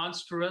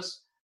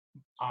 monstrous.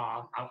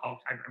 I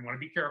want to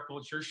be careful,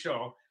 it's your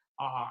show.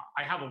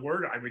 I have a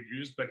word I would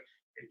use, but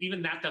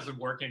even that doesn't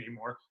work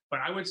anymore. But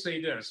I would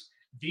say this,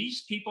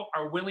 these people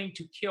are willing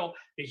to kill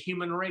the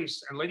human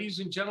race. And ladies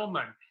and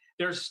gentlemen,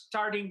 they're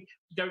starting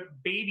their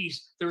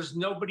babies. There's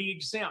nobody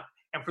exempt.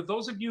 And for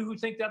those of you who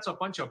think that's a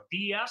bunch of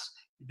BS,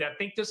 that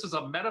think this is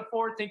a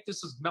metaphor, think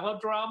this is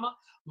melodrama,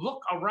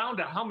 look around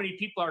at how many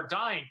people are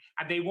dying,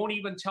 and they won't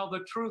even tell the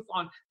truth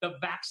on the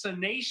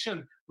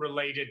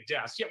vaccination-related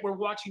deaths. Yet we're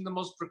watching the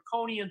most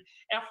draconian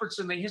efforts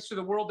in the history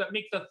of the world that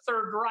make the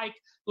Third Reich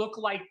look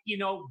like, you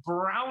know,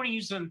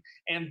 brownies and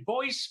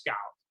Boy Scouts.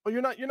 Well,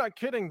 you're not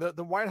kidding.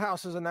 The White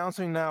House is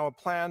announcing now a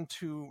plan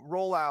to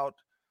roll out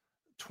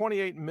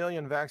 28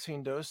 million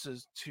vaccine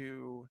doses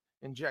to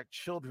inject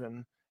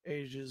children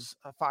ages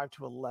 5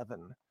 to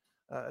 11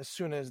 as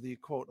soon as the,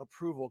 quote,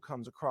 approval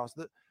comes across.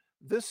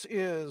 This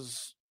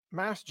is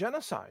mass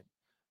genocide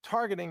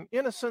targeting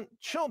innocent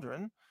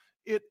children.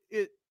 It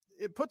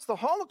puts the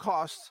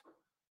Holocaust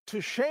to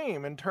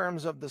shame in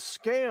terms of the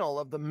scale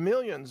of the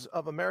millions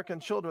of American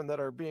children that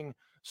are being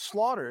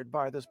slaughtered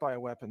by this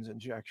bioweapons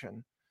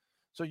injection.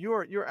 So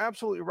you're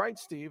absolutely right,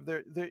 Steve.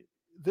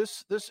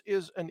 This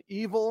is an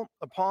evil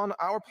upon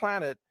our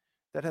planet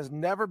that has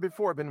never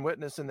before been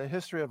witnessed in the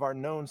history of our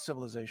known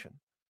civilization.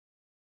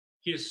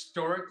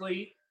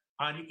 Historically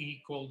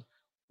unequaled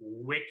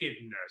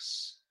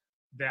wickedness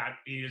that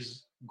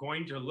is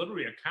going to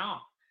literally account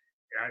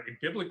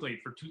biblically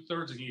for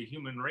 2/3 of the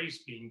human race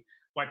being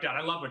wiped out.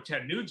 I love what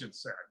Ted Nugent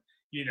said,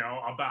 you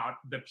know, about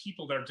the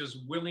people that are just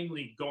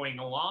willingly going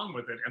along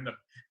with it, and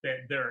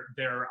they're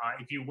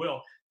if you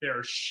will,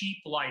 they're sheep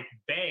like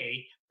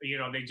bay, you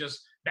know, they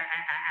just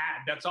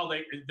that's all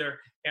they're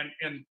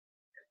and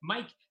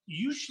Mike,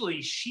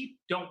 usually sheep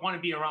don't want to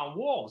be around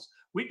wolves.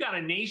 We've got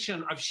a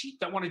nation of sheep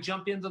that want to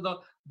jump into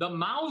the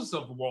mouths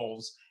of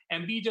wolves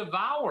and be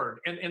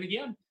devoured. And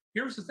again,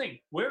 here's the thing.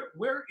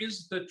 Where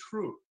is the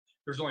truth?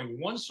 There's only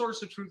one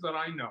source of truth that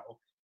I know.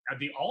 At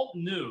the alt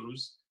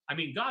news, I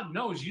mean, God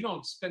knows you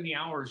don't spend the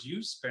hours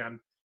you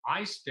spend,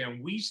 I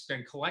spend, we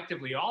spend,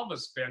 collectively all of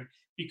us spend,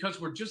 because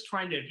we're just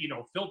trying to, you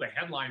know, fill the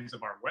headlines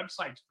of our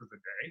websites for the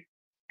day.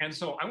 And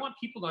so I want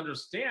people to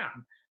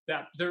understand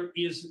that there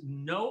is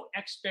no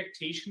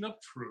expectation of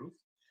truth.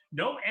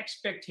 no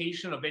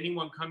expectation of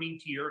anyone coming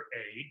to your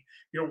aid.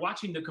 You're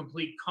watching the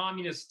complete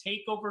communist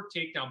takeover,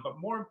 takedown, but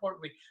more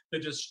importantly, the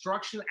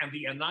destruction and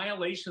the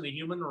annihilation of the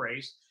human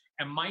race.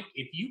 And Mike,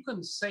 if you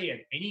can say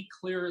it any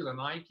clearer than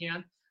I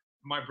can,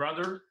 my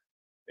brother,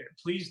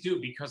 please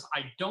do, because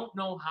I don't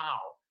know how.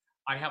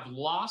 I have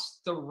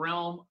lost the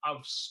realm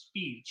of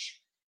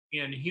speech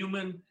in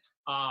human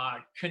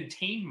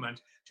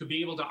containment to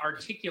be able to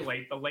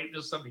articulate the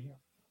lateness of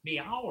the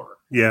hour.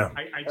 Yeah.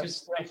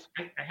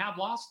 I have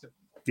lost it.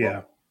 Yeah.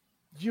 Well,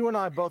 you and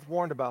I both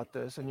warned about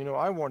this, and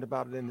I warned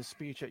about it in the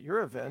speech at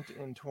your event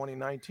in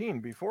 2019.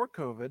 Before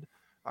COVID,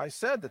 I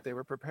said that they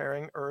were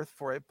preparing Earth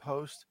for a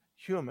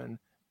post-human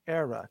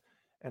era.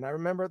 And I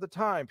remember at the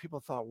time, people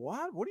thought,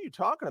 what? What are you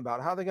talking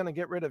about? How are they going to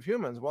get rid of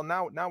humans? Well,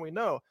 now we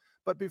know.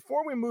 But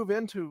before we move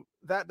into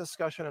that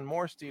discussion and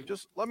more, Steve,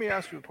 just let me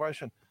ask you a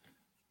question.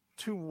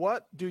 To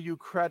what do you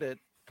credit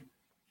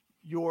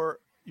your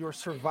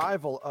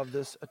survival of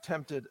this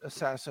attempted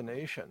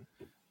assassination?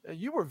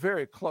 You were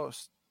very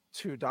close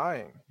to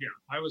dying. Yeah,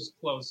 I was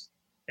close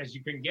as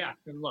you can get.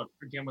 And look,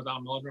 again,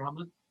 without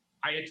melodrama,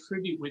 I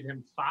attribute with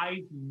him 5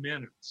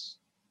 minutes.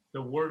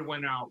 The word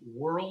went out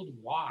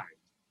worldwide.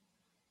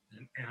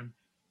 And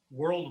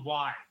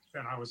worldwide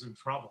that I was in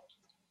trouble.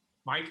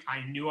 Mike,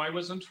 I knew I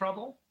was in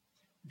trouble.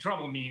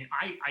 Trouble meaning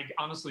I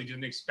honestly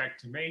didn't expect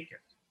to make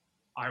it.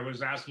 I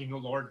was asking the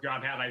Lord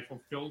God, had I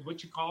fulfilled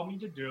what you called me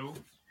to do?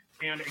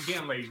 And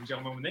again, ladies and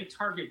gentlemen, when they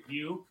target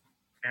you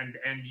and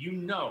you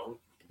know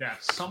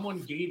that someone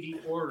gave the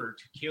order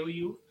to kill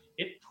you,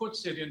 it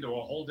puts it into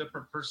a whole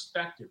different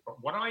perspective. But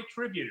what I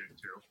attribute it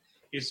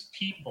to is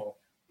people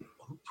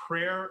who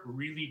prayer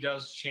really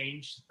does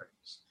change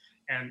things.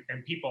 And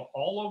people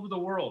all over the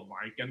world,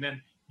 Mike, and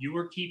then you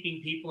were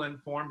keeping people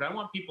informed. I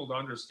want people to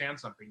understand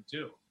something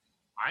too.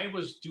 I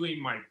was doing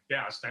my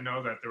best. I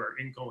know that there are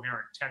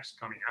incoherent texts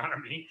coming out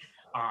of me,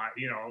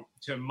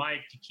 to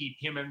Mike to keep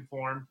him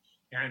informed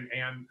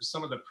and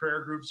some of the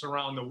prayer groups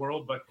around the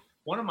world. But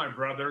one of my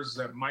brothers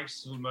that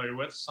Mike's familiar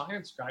with,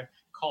 science guy,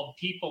 called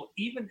people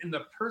even in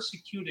the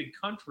persecuted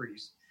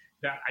countries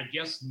that I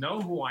guess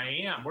know who I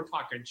am. We're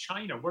talking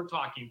China. We're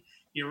talking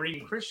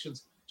Iranian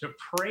Christians to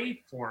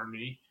pray for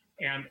me.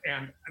 And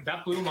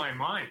that blew my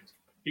mind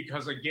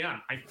because, again,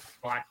 I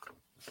thought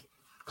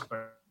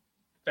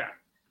that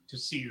to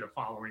see the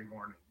following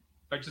morning.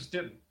 I just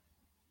didn't.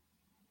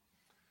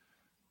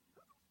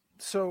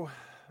 So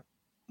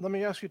let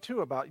me ask you,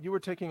 too, about you were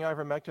taking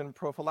ivermectin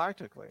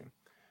prophylactically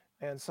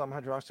and some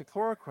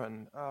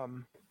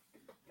hydroxychloroquine.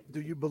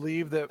 Do you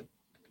believe that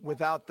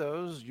without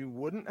those, you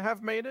wouldn't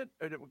have made it?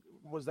 Or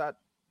was that?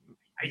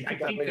 I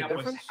think that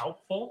was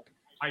helpful.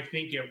 I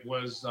think it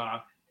was...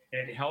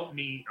 it helped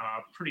me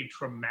pretty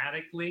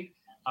traumatically.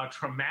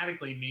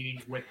 Traumatically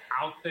meaning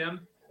without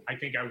them, I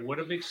think I would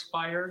have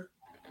expired.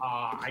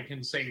 I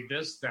can say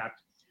this, that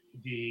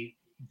the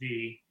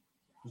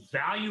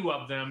value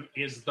of them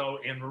is, though,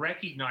 in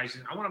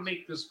recognizing, I want to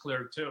make this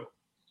clear too.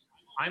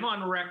 I'm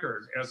on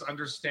record as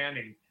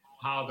understanding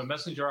how the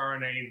messenger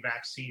RNA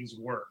vaccines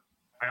work.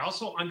 I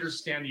also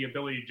understand the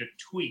ability to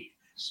tweak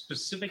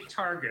specific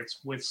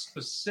targets with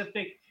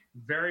specific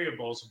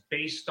variables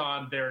based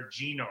on their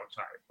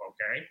genotype,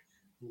 okay?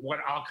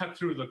 I'll cut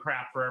through the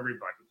crap for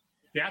everybody.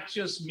 That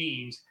just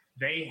means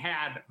they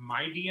had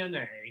my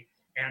DNA,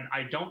 and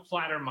I don't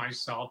flatter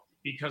myself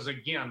because,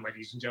 again,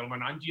 ladies and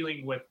gentlemen, I'm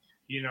dealing with,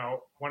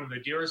 one of the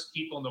dearest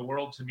people in the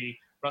world to me,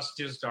 Russ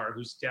Dizdar,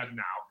 who's dead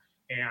now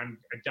and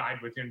died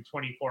within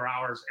 24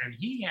 hours. And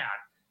he had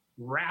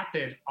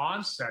rapid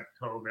onset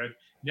COVID,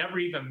 never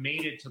even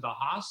made it to the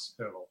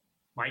hospital.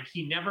 Mike,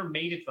 he never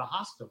made it to the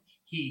hospital.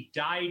 He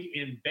died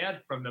in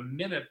bed from the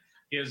minute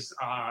his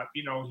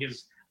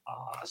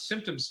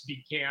symptoms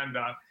began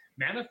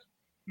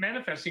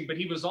manifesting, but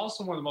he was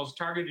also one of the most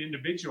targeted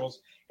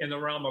individuals in the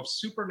realm of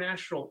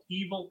supernatural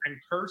evil and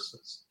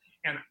curses.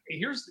 And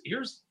here's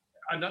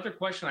another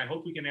question I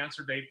hope we can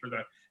answer, Dave, for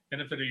the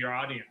benefit of your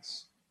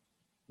audience.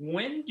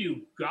 When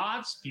do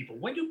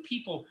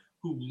people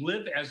who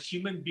live as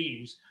human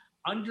beings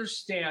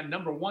understand,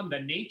 number one, the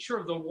nature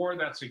of the war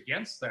that's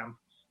against them?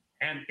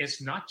 And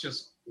it's not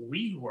just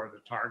we who are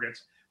the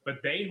targets, but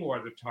they who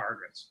are the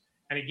targets.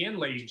 And again,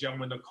 ladies and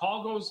gentlemen, the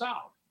call goes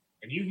out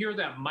and you hear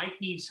that Mike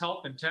needs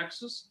help in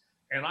Texas,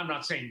 and I'm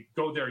not saying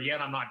go there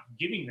yet, I'm not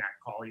giving that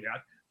call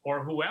yet,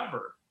 or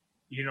whoever,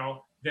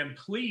 then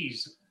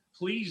please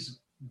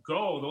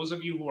go, those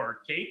of you who are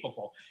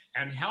capable,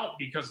 and help,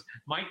 because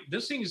Mike,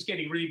 this thing is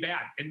getting really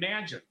bad.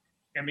 Imagine,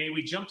 and may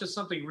we jump to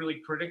something really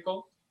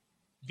critical,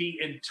 the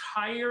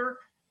entire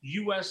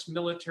U.S.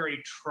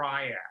 military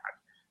triad,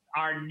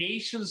 our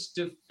nation's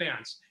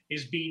defense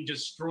is being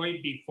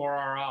destroyed before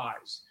our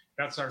eyes.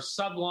 That's our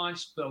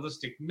sub-launched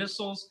ballistic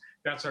missiles.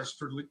 That's our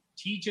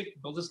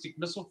strategic ballistic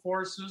missile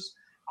forces,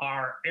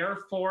 our Air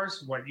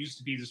Force, what used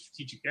to be the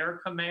Strategic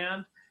Air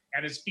Command,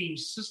 and it's being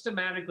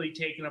systematically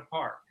taken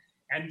apart.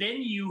 And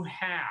then you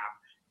have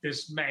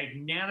this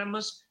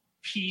magnanimous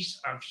piece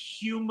of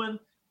human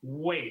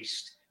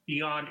waste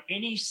beyond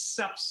any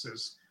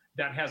sepsis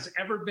that has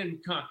ever been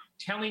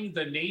telling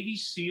the Navy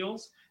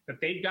SEALs that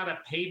they've got to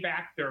pay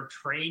back their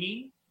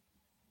training.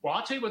 Well,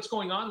 I'll tell you what's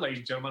going on, ladies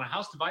and gentlemen. A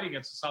house divided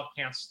against itself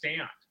can't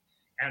stand.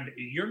 And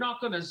you're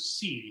not going to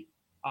see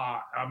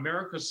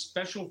America's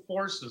special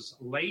forces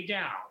lay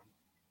down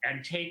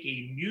and take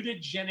a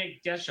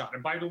mutagenic death shot.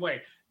 And by the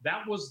way,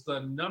 that was the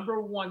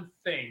number one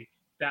thing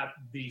that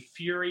the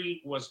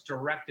fury was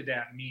directed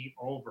at me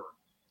over,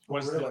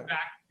 was the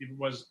fact it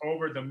was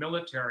over the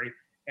military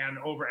and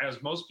over,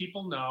 as most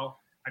people know,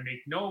 I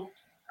make no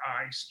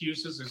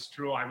excuses. It's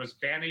true. I was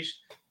banished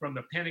from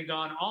the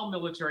Pentagon, all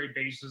military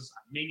bases,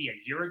 maybe a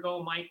year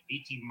ago, Mike,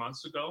 18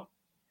 months ago.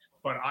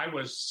 But I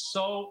was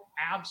so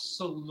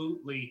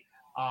absolutely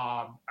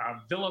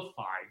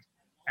vilified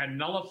and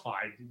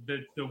nullified.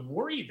 The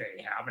worry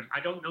they have, and I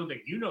don't know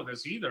that you know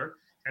this either,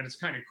 and it's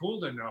kind of cool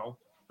to know,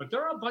 but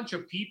there are a bunch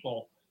of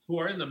people who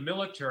are in the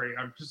military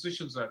on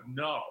positions that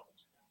know,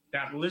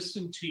 that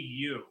listen to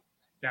you,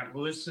 that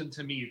listen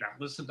to me,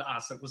 that listen to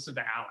us, that listen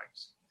to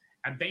Alex.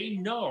 And they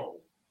know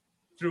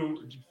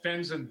through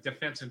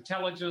Defense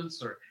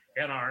Intelligence or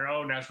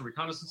NRO, National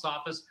Reconnaissance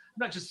Office, I'm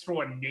not just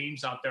throwing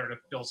names out there to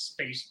fill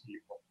space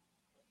people,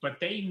 but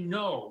they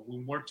know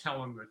when we're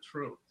telling the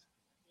truth.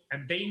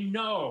 And they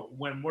know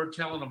when we're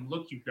telling them,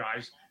 look, you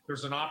guys,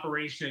 there's an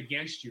operation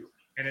against you,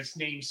 and it's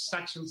named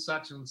such and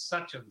such and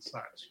such and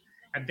such.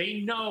 And they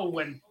know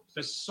when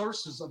the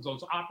sources of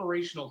those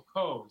operational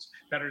codes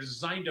that are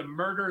designed to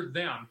murder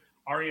them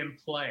are in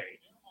play.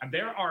 And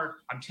there are,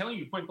 I'm telling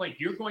you point blank,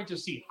 you're going to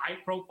see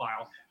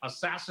high-profile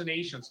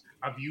assassinations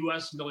of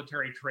U.S.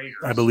 military traitors.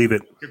 I believe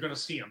it. You're going to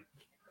see them.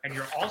 And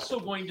you're also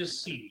going to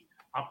see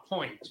a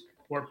point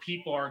where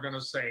people are going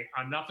to say,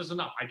 enough is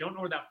enough. I don't know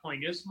where that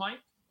point is, Mike.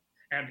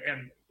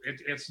 And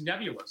it's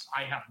nebulous.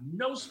 I have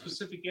no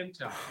specific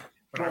intel.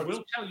 But I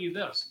will tell you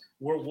this.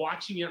 We're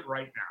watching it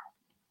right now.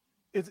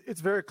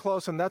 It's very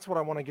close, and that's what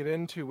I want to get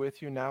into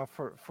with you now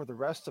for the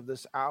rest of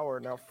this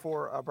hour. Now,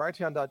 for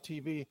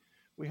Brighteon.tv,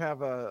 we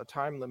have a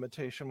time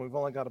limitation. We've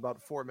only got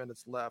about 4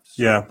 minutes left.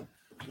 So yeah.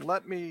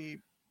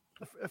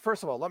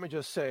 First of all, let me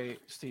just say,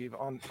 Steve,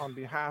 on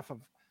behalf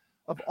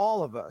of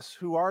all of us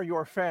who are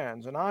your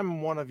fans, and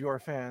I'm one of your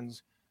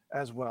fans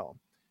as well.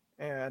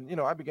 And, you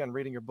know, I began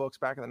reading your books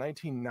back in the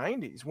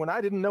 1990s when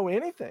I didn't know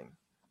anything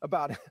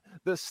about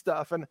this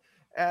stuff.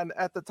 And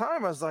at the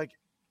time I was like,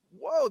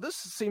 whoa, this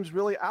seems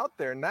really out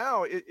there.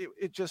 Now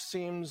it just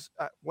seems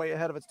way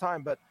ahead of its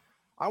time. But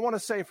I want to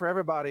say for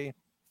everybody,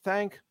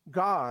 thank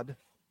God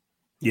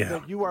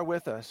that you are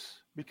with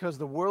us, because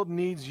the world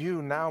needs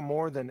you now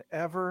more than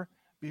ever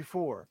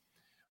before.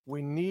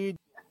 We need.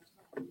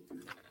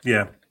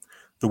 Yeah,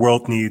 the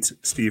world needs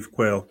Steve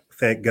Quayle.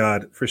 Thank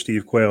God for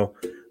Steve Quayle.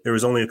 There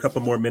was only a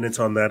couple more minutes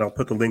on that. I'll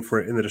put the link for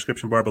it in the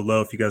description bar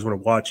below if you guys want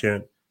to watch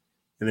it.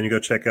 And then you go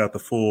check out the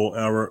full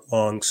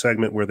hour-long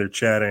segment where they're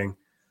chatting.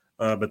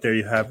 But there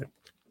you have it.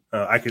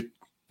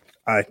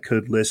 I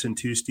could listen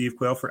to Steve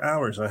Quayle for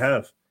hours. I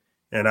have.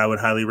 And I would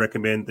highly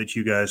recommend that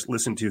you guys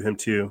listen to him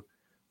too.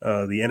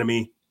 The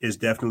enemy is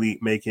definitely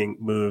making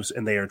moves,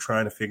 and they are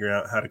trying to figure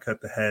out how to cut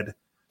the head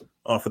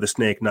off of the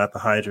snake, not the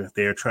Hydra.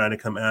 They are trying to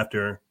come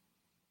after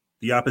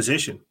the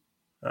opposition.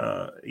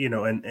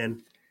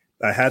 And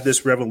I had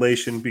this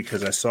revelation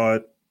because I saw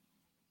it.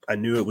 I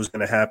knew it was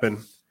going to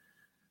happen.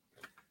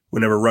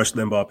 Whenever Rush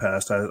Limbaugh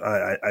passed,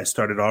 I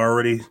started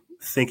already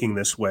thinking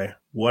this way.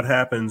 What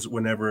happens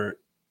whenever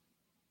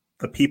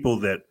the people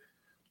that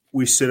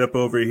we sit up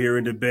over here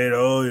and debate,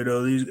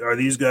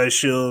 these guys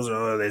shills,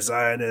 or are they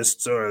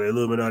Zionists, or are they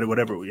Illuminati,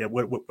 whatever. Yeah,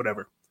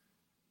 whatever.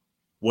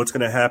 What's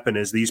going to happen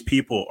is these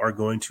people are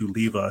going to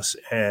leave us,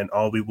 and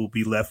all we will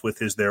be left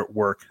with is their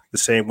work. The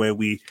same way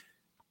we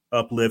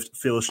uplift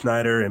Phil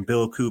Schneider and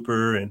Bill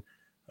Cooper and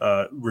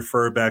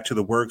refer back to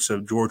the works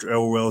of George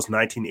Orwell's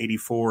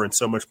 1984 and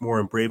so much more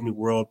in Brave New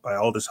World by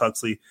Aldous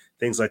Huxley,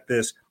 things like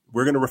this.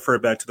 We're going to refer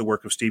back to the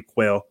work of Steve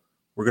Quayle.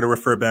 We're going to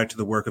refer back to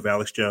the work of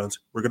Alex Jones.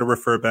 We're going to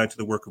refer back to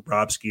the work of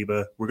Rob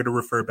Skiba. We're going to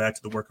refer back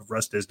to the work of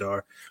Russ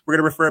Dizdar. We're going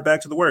to refer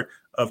back to the work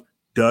of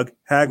Doug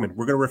Hagman.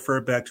 We're going to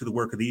refer back to the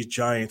work of these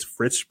giants,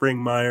 Fritz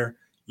Springmeier,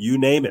 you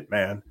name it,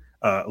 man.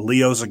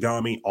 Leo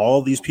Zagami,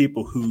 all these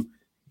people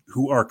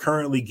who are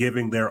currently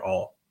giving their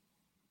all.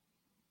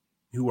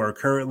 Who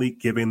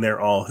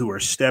are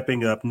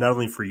stepping up not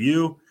only for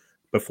you,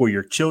 but for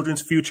your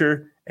children's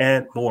future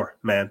and more,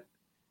 man.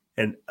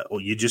 And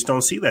you just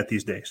don't see that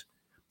these days.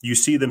 You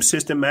see them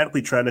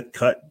systematically trying to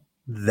cut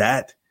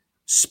that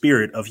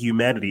spirit of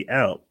humanity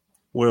out.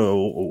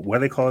 Well, what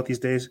do they call it these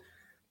days?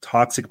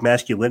 Toxic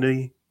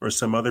masculinity or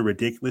some other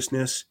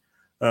ridiculousness.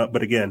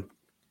 But again,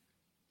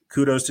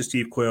 kudos to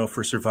Steve Quayle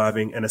for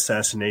surviving an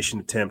assassination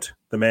attempt.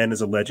 The man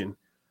is a legend.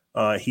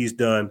 He's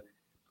done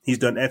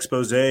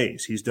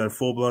exposés. He's done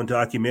full-blown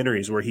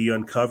documentaries where he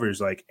uncovers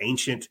like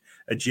ancient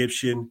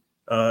Egyptian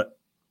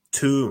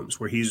tombs,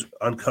 where he's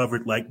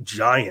uncovered like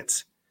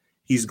giants.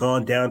 He's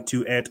gone down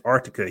to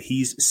Antarctica.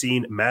 He's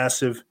seen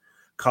massive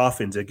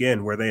coffins,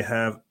 again, where they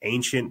have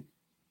ancient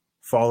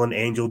fallen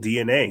angel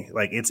DNA.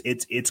 Like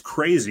it's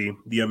crazy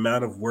the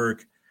amount of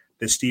work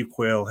that Steve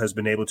Quayle has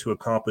been able to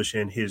accomplish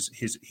in his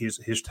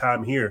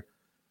time here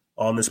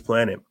on this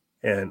planet.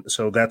 And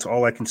so that's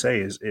all I can say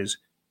is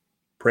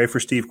pray for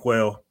Steve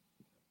Quayle.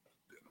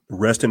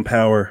 Rest in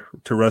power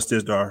to Russ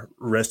Dizdar.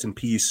 Rest in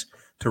peace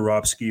to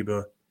Rob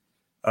Skiba,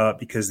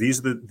 because these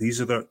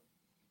are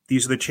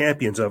the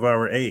champions of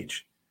our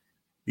age.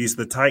 These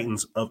are the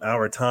titans of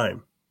our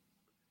time.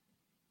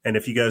 And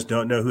if you guys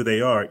don't know who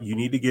they are, you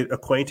need to get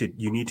acquainted.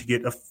 You need to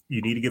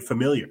get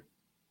familiar.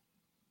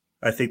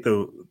 I think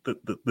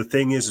the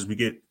thing is we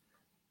get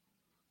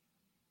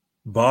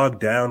bogged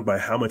down by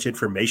how much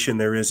information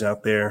there is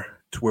out there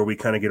to where we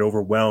kind of get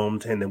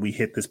overwhelmed, and then we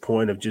hit this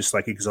point of just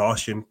like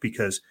exhaustion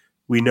because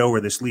we know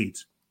where this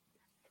leads.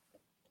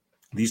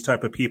 These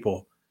type of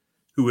people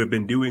who have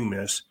been doing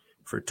this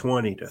for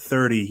 20 to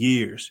 30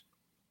 years,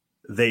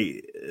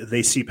 they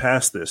see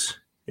past this.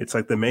 It's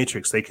like the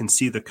Matrix. They can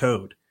see the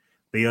code.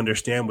 They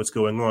understand what's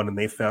going on, and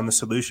they found the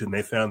solution.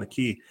 They found the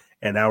key.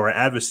 And our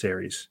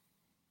adversaries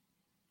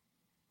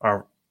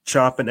are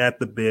chomping at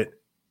the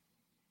bit,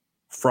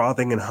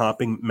 frothing and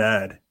hopping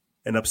mad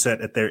and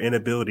upset at their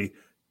inability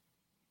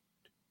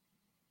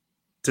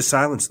to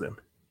silence them.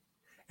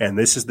 And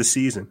this is the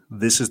season.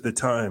 This is the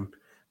time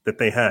that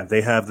they have.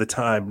 They have the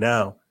time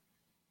now.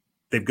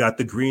 They've got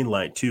the green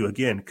light to,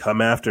 again,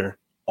 come after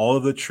all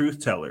of the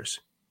truth tellers.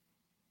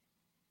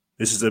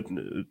 This is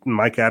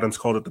Mike Adams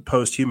called it the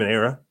post-human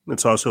era.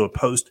 It's also a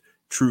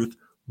post-truth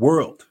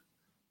world.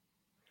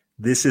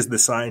 This is the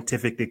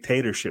scientific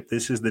dictatorship.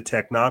 This is the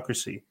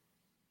technocracy.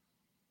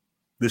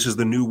 This is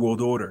the new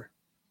world order.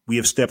 We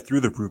have stepped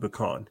through the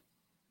Rubicon.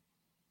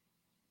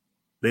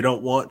 They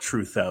don't want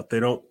truth out. They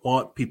don't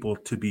want people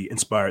to be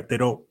inspired. They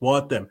don't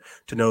want them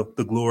to know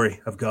the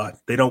glory of God.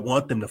 They don't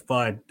want them to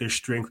find their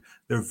strength,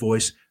 their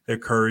voice, their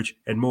courage,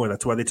 and more.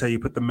 That's why they tell you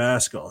put the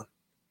mask on.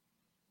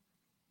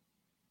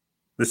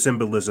 The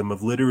symbolism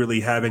of literally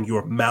having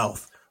your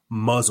mouth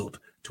muzzled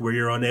to where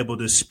you're unable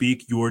to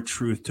speak your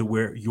truth, to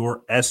where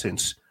your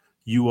essence,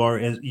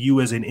 you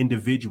as an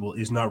individual,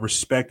 is not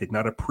respected,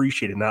 not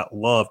appreciated, not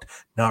loved,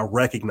 not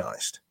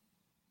recognized.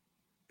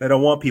 They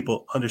don't want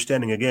people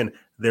understanding, again,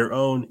 their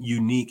own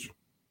unique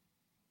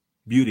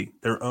beauty,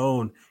 their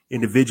own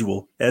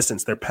individual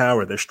essence, their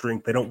power, their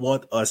strength. They don't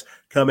want us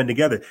coming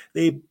together.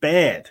 They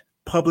banned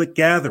public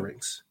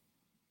gatherings.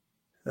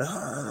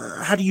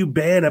 How do you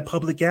ban a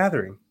public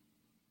gathering?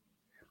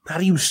 How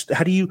do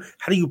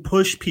you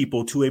push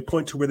people to a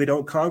point to where they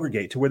don't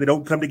congregate, to where they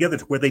don't come together,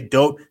 to where they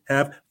don't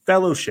have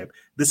fellowship?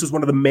 This is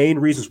one of the main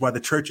reasons why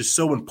the church is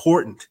so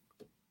important.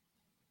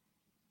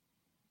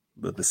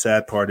 But the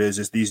sad part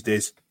is these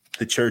days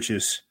the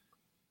churches,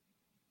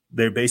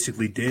 they're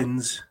basically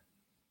dens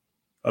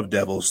of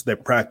devils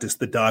that practice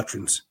the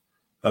doctrines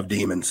of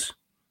demons.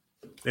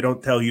 They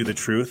don't tell you the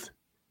truth.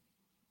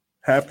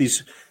 Half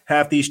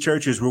these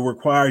churches will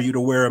require you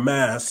to wear a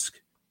mask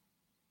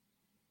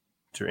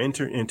to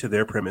enter into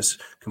their premise,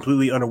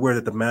 completely unaware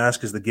that the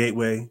mask is the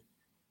gateway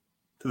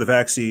to the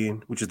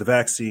vaccine, which is the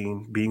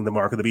vaccine being the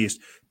mark of the beast.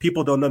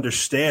 People don't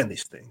understand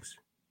these things.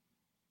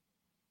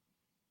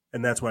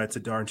 And that's why it's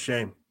a darn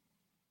shame.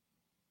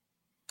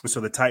 And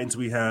so the titans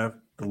we have,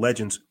 the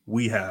legends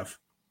we have,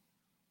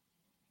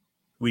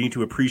 we need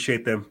to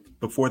appreciate them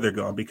before they're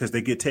gone, because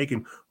they get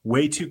taken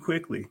way too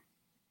quickly.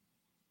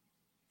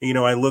 You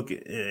know, I look,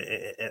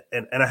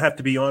 and I have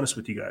to be honest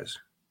with you guys.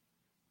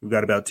 We've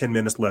got about 10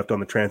 minutes left on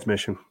the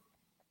transmission,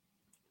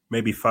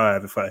 maybe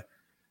 5 if I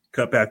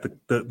cut back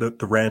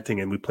the ranting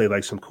and we play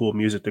like some cool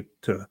music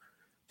to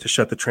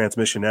shut the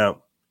transmission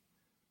out.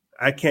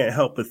 I can't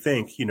help but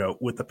think, you know,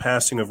 with the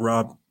passing of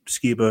Rob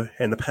Skiba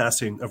and the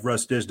passing of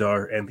Russ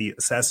Dizdar and the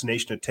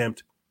assassination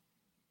attempt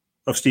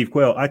of Steve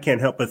Quayle, I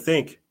can't help but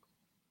think,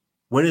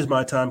 when is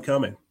my time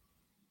coming?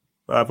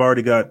 I've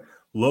already got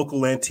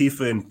local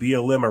Antifa and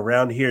BLM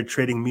around here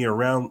trading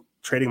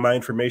my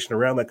information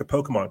around like a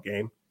Pokemon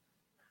game.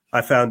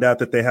 I found out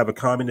that they have a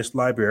communist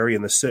library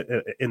in the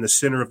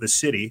center of the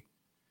city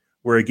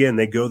where, again,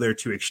 they go there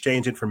to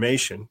exchange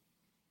information.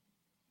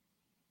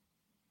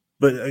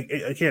 But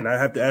again, I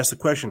have to ask the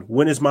question,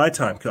 when is my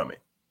time coming?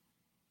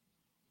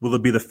 Will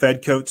it be the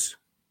Fed coats?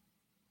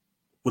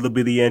 Will it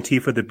be the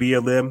Antifa, the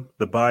BLM,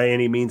 the by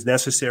any means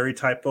necessary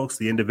type folks,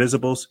 the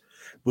indivisibles?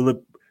 Will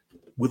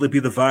it be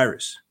the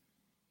virus?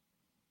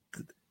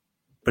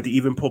 But to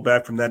even pull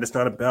back from that, it's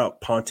not about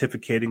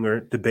pontificating or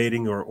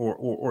debating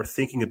or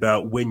thinking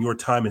about when your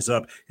time is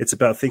up. It's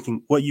about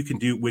thinking what you can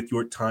do with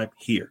your time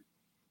here.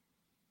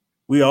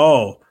 We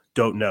all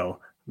don't know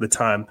the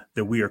time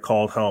that we are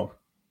called home.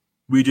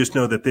 We just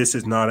know that this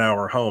is not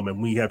our home,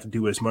 and we have to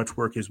do as much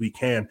work as we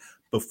can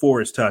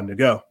before it's time to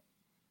go.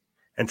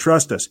 And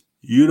trust us,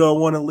 you don't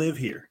want to live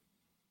here.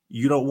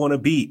 You don't want to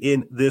be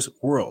in this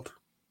world.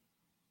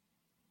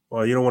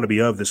 Well, you don't want to be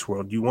of this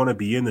world. You want to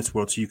be in this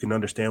world so you can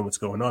understand what's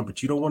going on,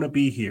 but you don't want to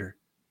be here.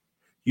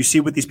 You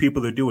see what these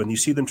people are doing. You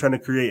see them trying to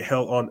create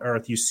hell on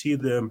earth. You see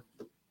them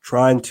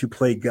trying to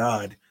play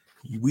God.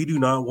 We do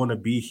not want to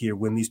be here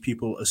when these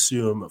people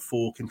assume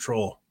full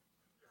control.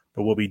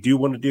 But what we do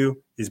want to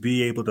do is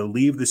be able to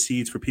leave the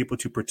seeds for people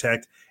to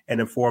protect and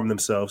inform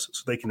themselves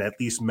so they can at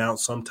least mount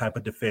some type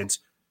of defense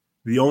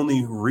The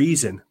only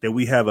reason that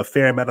we have a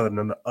fair amount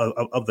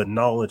of the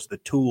knowledge, the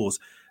tools,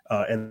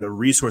 and the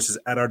resources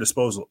at our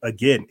disposal,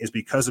 again, is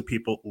because of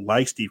people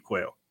like Steve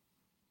Quayle,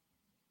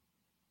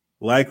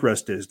 like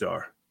Russ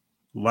Dizdar,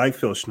 like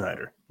Phil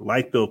Schneider,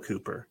 like Bill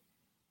Cooper.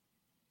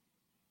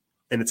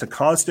 And it's a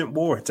constant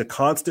war. It's a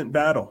constant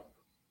battle.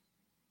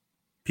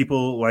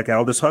 People like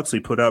Aldous Huxley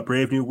put out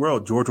Brave New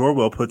World. George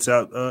Orwell puts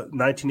out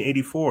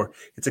 1984.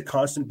 It's a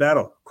constant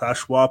battle. Klaus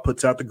Schwab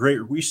puts out The Great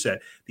Reset.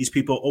 These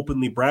people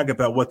openly brag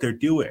about what they're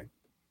doing.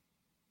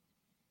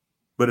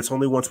 But it's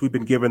only once we've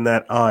been given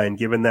that eye and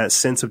given that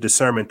sense of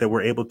discernment that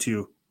we're able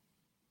to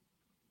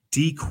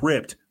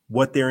decrypt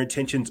what their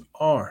intentions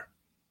are.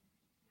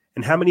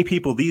 And how many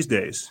people these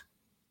days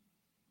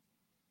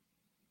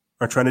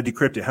are trying to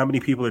decrypt it? How many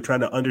people are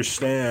trying to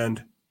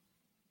understand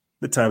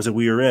the times that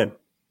we are in?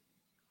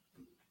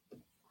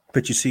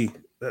 But you see,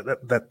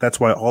 that's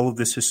why all of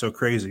this is so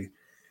crazy,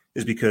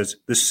 is because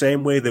the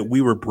same way that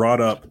we were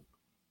brought up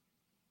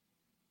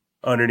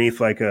underneath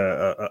like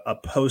a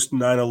post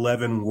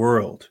 9/11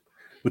 world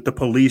with the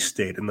police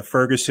state and the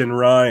Ferguson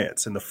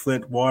riots and the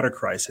Flint water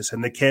crisis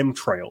and the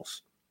chemtrails,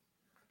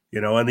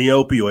 and the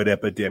opioid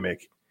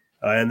epidemic,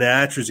 and the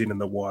atrazine in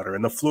the water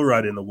and the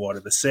fluoride in the water,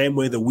 the same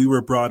way that we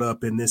were brought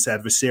up in this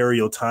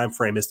adversarial time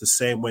frame is the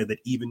same way that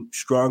even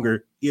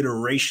stronger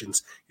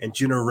iterations and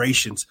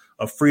generations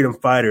of freedom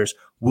fighters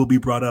will be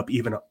brought up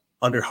even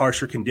under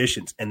harsher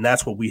conditions. And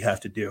that's what we have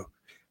to do.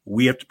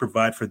 We have to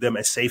provide for them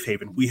a safe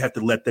haven. We have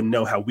to let them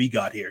know how we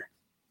got here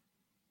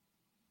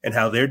and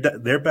how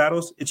their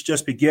battles, it's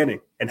just beginning,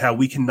 and how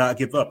we cannot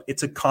give up.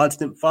 It's a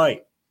constant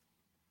fight.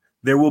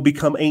 There will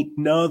become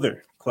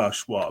another Klaus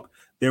Schwab.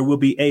 There will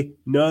be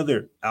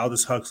another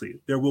Aldous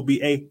Huxley. There will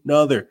be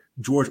another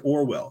George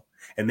Orwell,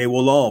 and they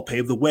will all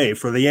pave the way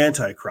for the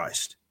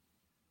Antichrist.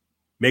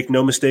 Make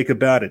no mistake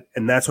about it.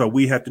 And that's why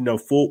we have to know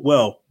full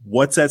well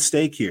what's at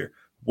stake here,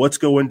 what's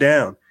going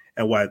down,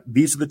 and why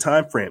these are the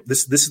time frame.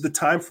 This is the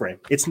time frame.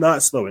 It's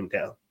not slowing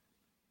down.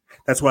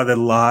 That's why the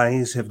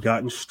lies have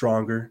gotten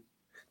stronger.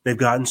 They've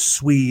gotten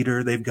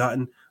sweeter. They've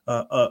gotten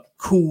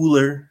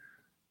cooler.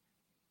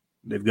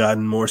 They've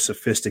gotten more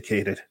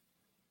sophisticated.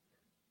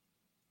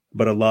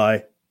 But a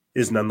lie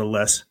is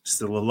nonetheless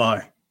still a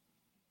lie.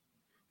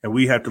 And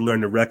we have to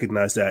learn to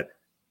recognize that.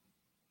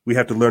 We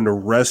have to learn to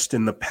rest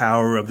in the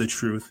power of the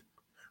truth.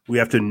 We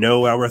have to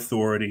know our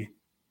authority.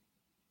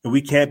 And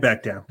we can't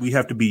back down. We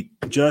have to be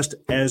just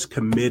as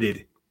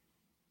committed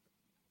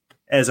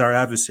as our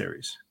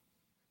adversaries.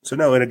 So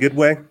no, in a good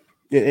way,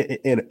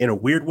 in a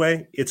weird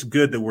way, it's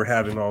good that we're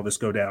having all this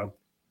go down,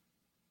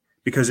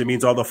 because it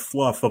means all the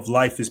fluff of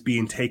life is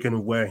being taken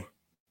away.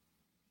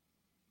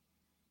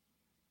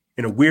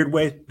 In a weird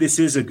way, this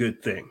is a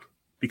good thing,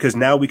 because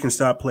now we can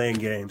stop playing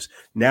games.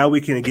 Now we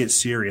can get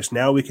serious.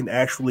 Now we can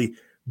actually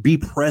be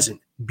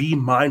present, be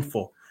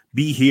mindful,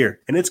 be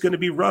here. And it's going to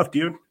be rough,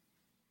 dude.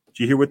 Did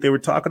you hear what they were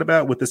talking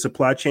about with the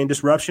supply chain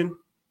disruption?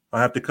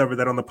 I'll have to cover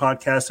that on the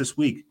podcast this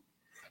week.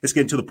 It's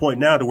getting to the point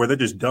now to where they're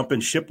just dumping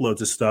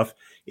shiploads of stuff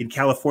in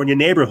California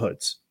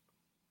neighborhoods.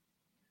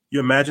 You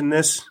imagine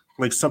this?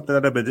 Like something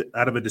out of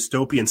a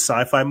dystopian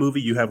sci-fi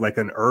movie. You have like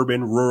an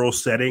urban rural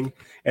setting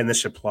and the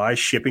supply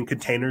shipping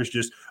containers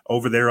just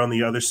over there on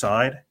the other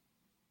side.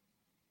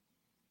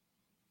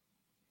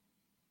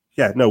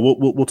 Yeah, no,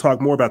 we'll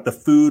talk more about the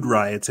food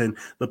riots and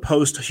the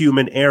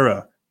post-human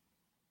era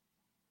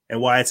and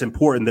why it's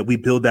important that we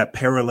build that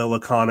parallel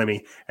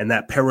economy and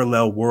that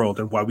parallel world,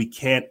 and why we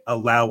can't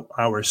allow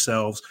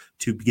ourselves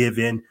to give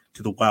in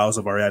to the wiles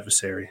of our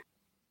adversary.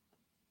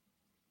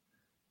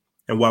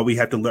 And why we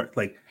have to learn,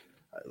 like,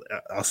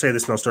 I'll say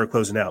this and I'll start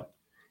closing out.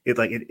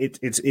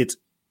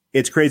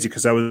 It's crazy,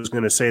 because I was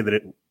going to say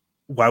that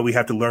why we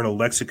have to learn a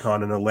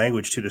lexicon and a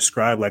language to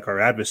describe like our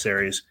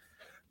adversaries,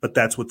 but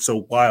that's what's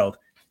so wild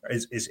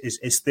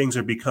is things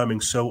are becoming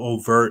so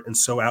overt and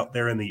so out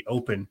there in the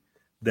open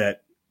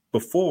that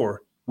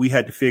before we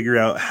had to figure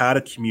out how to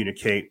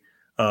communicate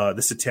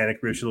the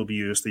satanic ritual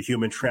abuse, the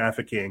human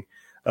trafficking,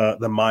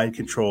 the mind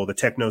control, the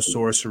techno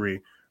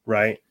sorcery,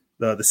 right?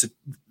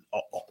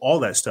 All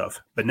that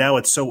stuff. But now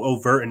it's so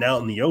overt and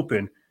out in the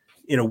open.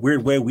 In a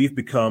weird way, we've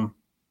become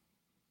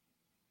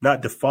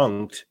not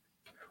defunct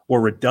or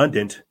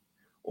redundant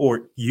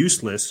or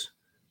useless,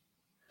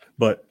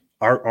 but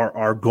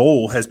our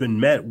goal has been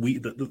met.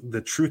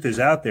 The truth is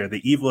out there.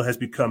 The evil has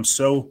become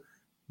so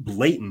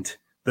blatant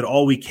that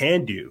all we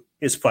can do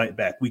is fight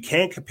back. We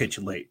can't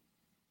capitulate.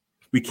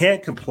 We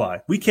can't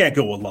comply. We can't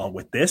go along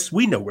with this.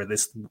 We know where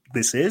this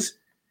is.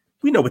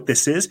 We know what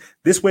this is.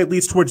 This way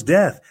leads towards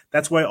death.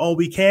 That's why all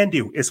we can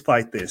do is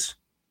fight this.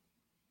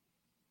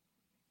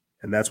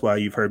 And that's why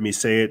you've heard me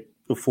say it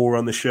before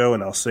on the show,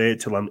 and I'll say it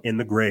till I'm in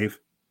the grave.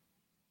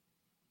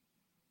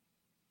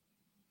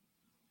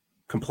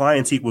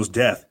 Compliance equals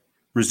death.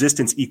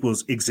 Resistance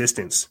equals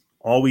existence.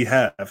 All we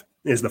have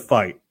is the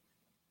fight.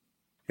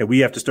 And we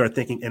have to start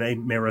thinking in a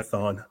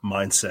marathon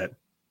mindset.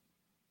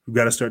 We've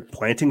got to start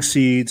planting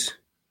seeds.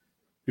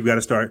 We've got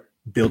to start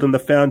building the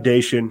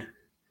foundation.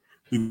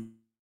 We've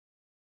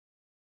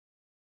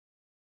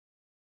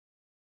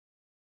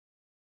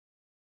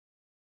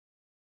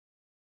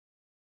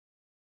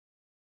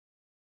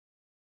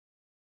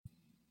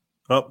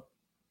Oh.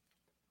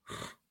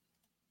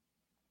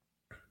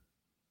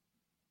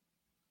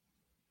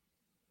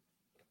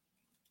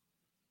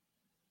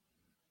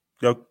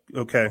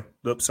 Okay.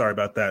 Oops, sorry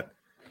about that.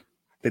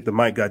 I think the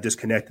mic got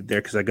disconnected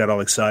there because I got all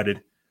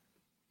excited.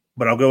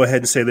 But I'll go ahead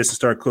and say this and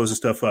start closing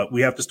stuff up.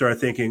 We have to start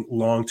thinking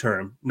long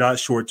term, not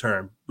short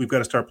term. We've got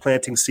to start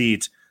planting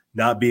seeds,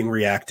 not being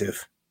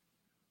reactive.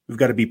 We've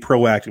got to be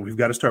proactive. We've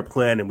got to start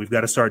planning. We've got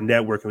to start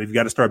networking. We've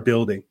got to start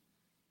building.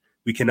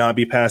 We cannot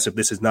be passive.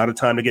 This is not a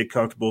time to get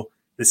comfortable.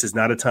 This is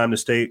not a time to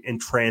stay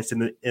entranced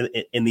in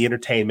the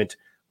entertainment.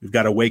 We've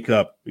got to wake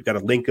up. We've got to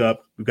link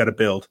up. We've got to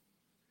build,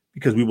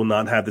 because we will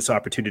not have this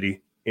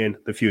opportunity in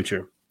the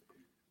future.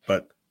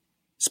 But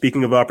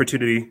speaking of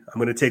opportunity, I'm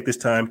going to take this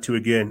time to,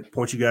 again,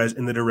 point you guys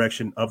in the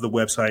direction of the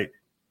website,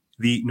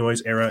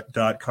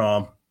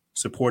 thenoiseera.com.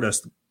 Support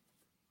us.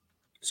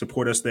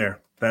 Support us there.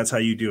 That's how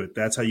you do it.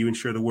 That's how you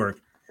ensure the work.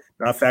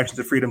 Not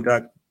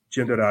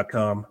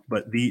factionsoffreedom.gendo.com,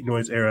 but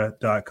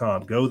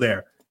thenoiseera.com. Go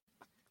there.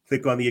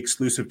 Click on the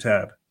exclusive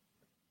tab.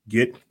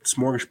 Get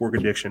Smorgasbord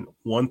Edition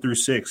 1 through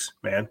 6,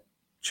 man.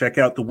 Check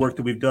out the work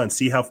that we've done.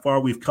 See how far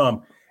we've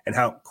come and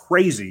how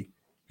crazy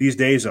these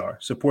days are.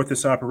 Support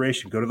this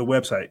operation. Go to the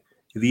website,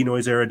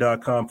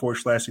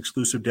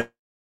 thenoiseera.com/exclusive.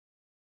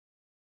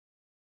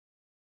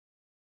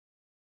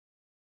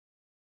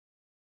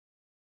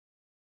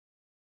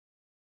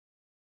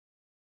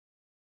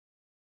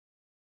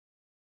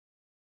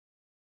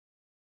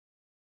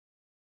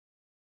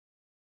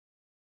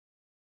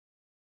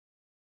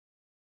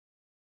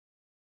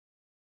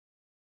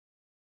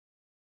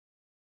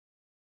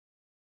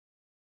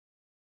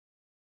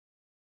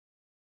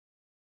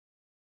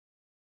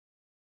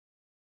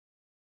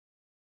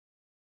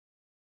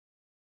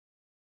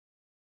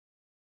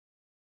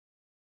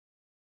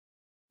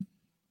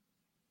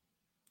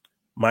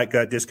 Mike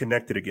got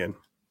disconnected again.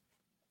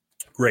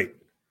 Great.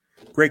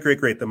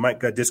 The mic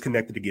got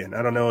disconnected again.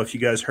 I don't know if you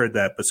guys heard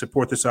that, but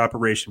support this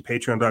operation,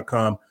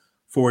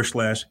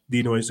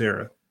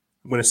 patreon.com/thenoiseera.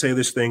 I'm going to say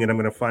this thing and I'm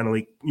going to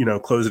finally,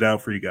 close it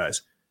out for you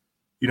guys.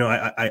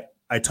 I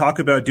talk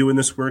about doing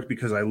this work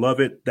because I love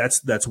it.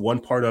 That's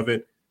one part of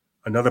it.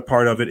 Another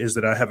part of it is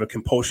that I have a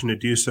compulsion to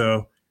do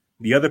so.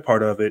 The other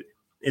part of it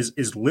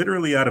is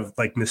literally out of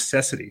like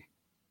necessity.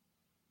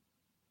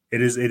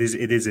 It is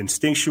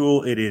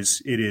instinctual.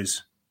 It's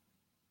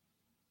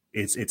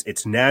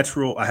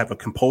natural. I have a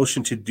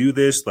compulsion to do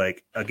this.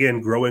 Like,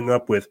 again, growing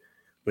up with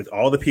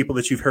all the people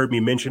that you've heard me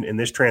mention in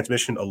this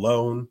transmission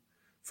alone,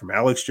 from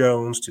Alex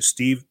Jones to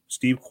Steve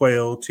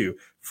Quayle to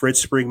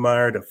Fritz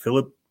Springmeier to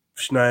Philip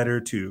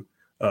Schneider to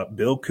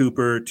Bill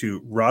Cooper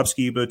to Rob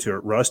Skiba to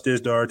Russ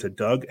Dizdar to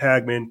Doug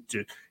Hagman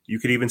to, you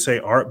could even say,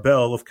 Art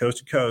Bell of Coast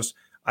to Coast.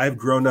 I've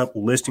grown up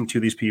listening to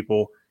these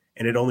people,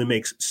 and it only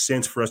makes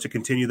sense for us to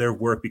continue their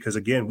work because,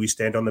 again, we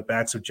stand on the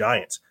backs of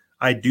giants.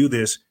 I do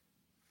this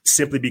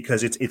simply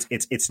because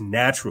it's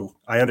natural.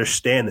 I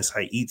understand this.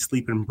 I eat,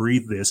 sleep, and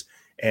breathe this,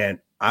 and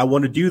I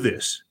want to do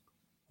this.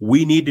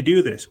 We need to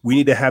do this. We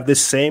need to have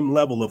this same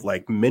level of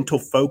like mental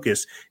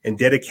focus and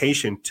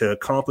dedication to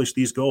accomplish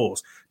these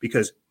goals,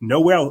 because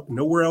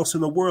nowhere else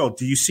in the world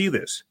do you see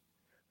this.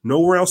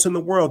 Nowhere else in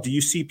the world do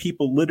you see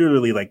people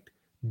literally like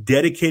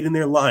dedicating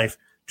their life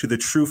to the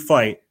true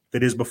fight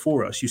that is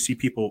before us. You see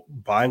people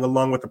buying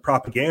along with the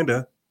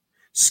propaganda,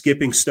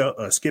 skipping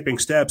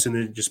steps, and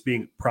then just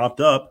being propped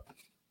up.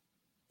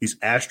 These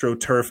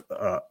AstroTurf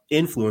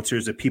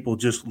influencers that people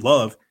just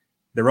love,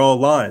 they're all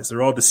lies.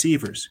 They're all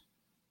deceivers.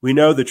 We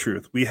know the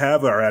truth. We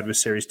have our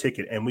adversary's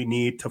ticket, and we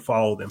need to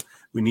follow them.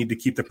 We need to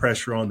keep the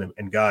pressure on them.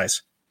 And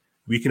guys,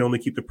 we can only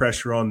keep the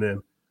pressure on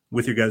them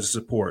with your guys'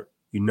 support.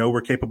 You know we're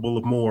capable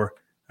of more.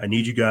 I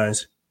need you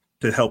guys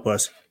to help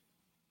us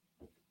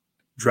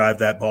drive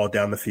that ball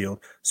down the field.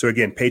 So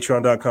again,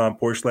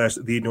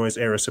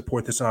 patreon.com/thenoiseera.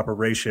 Support this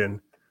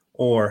operation,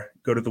 or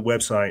go to the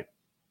website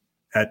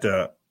at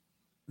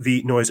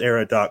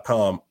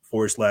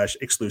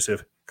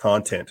thenoiseera.com/exclusive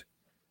content.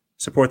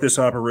 Support this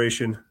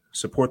operation.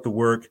 Support the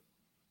work.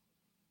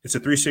 It's a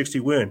 360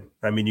 win.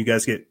 I mean, you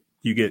get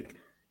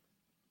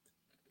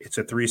it's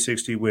a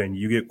 360 win.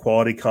 You get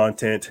quality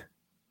content.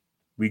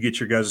 We get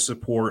your guys'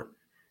 support,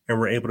 and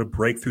we're able to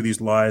break through these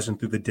lies and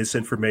through the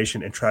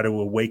disinformation and try to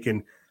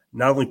awaken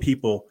not only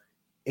people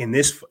in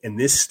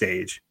this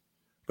stage,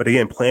 but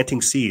again,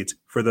 planting seeds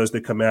for those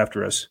that come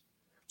after us.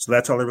 So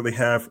that's all I really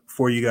have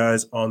for you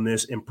guys on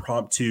this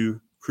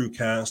impromptu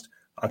Crewcast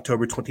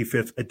October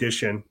 25th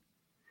edition.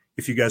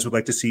 If you guys would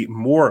like to see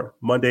more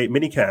Monday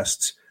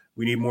minicasts,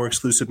 we need more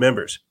exclusive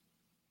members.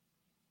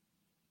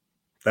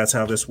 That's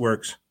how this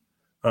works.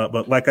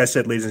 But like I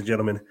said, ladies and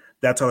gentlemen,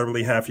 that's all I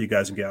really have for you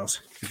guys and gals.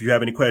 If you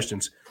have any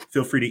questions,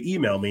 feel free to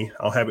email me.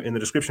 I'll have it in the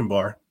description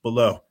bar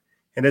below.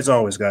 And as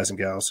always, guys and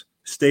gals,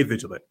 stay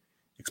vigilant,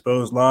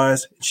 expose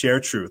lies, and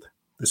share truth.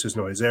 This is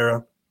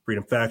Noisera,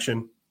 Freedom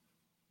Faction,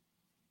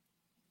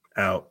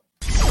 out.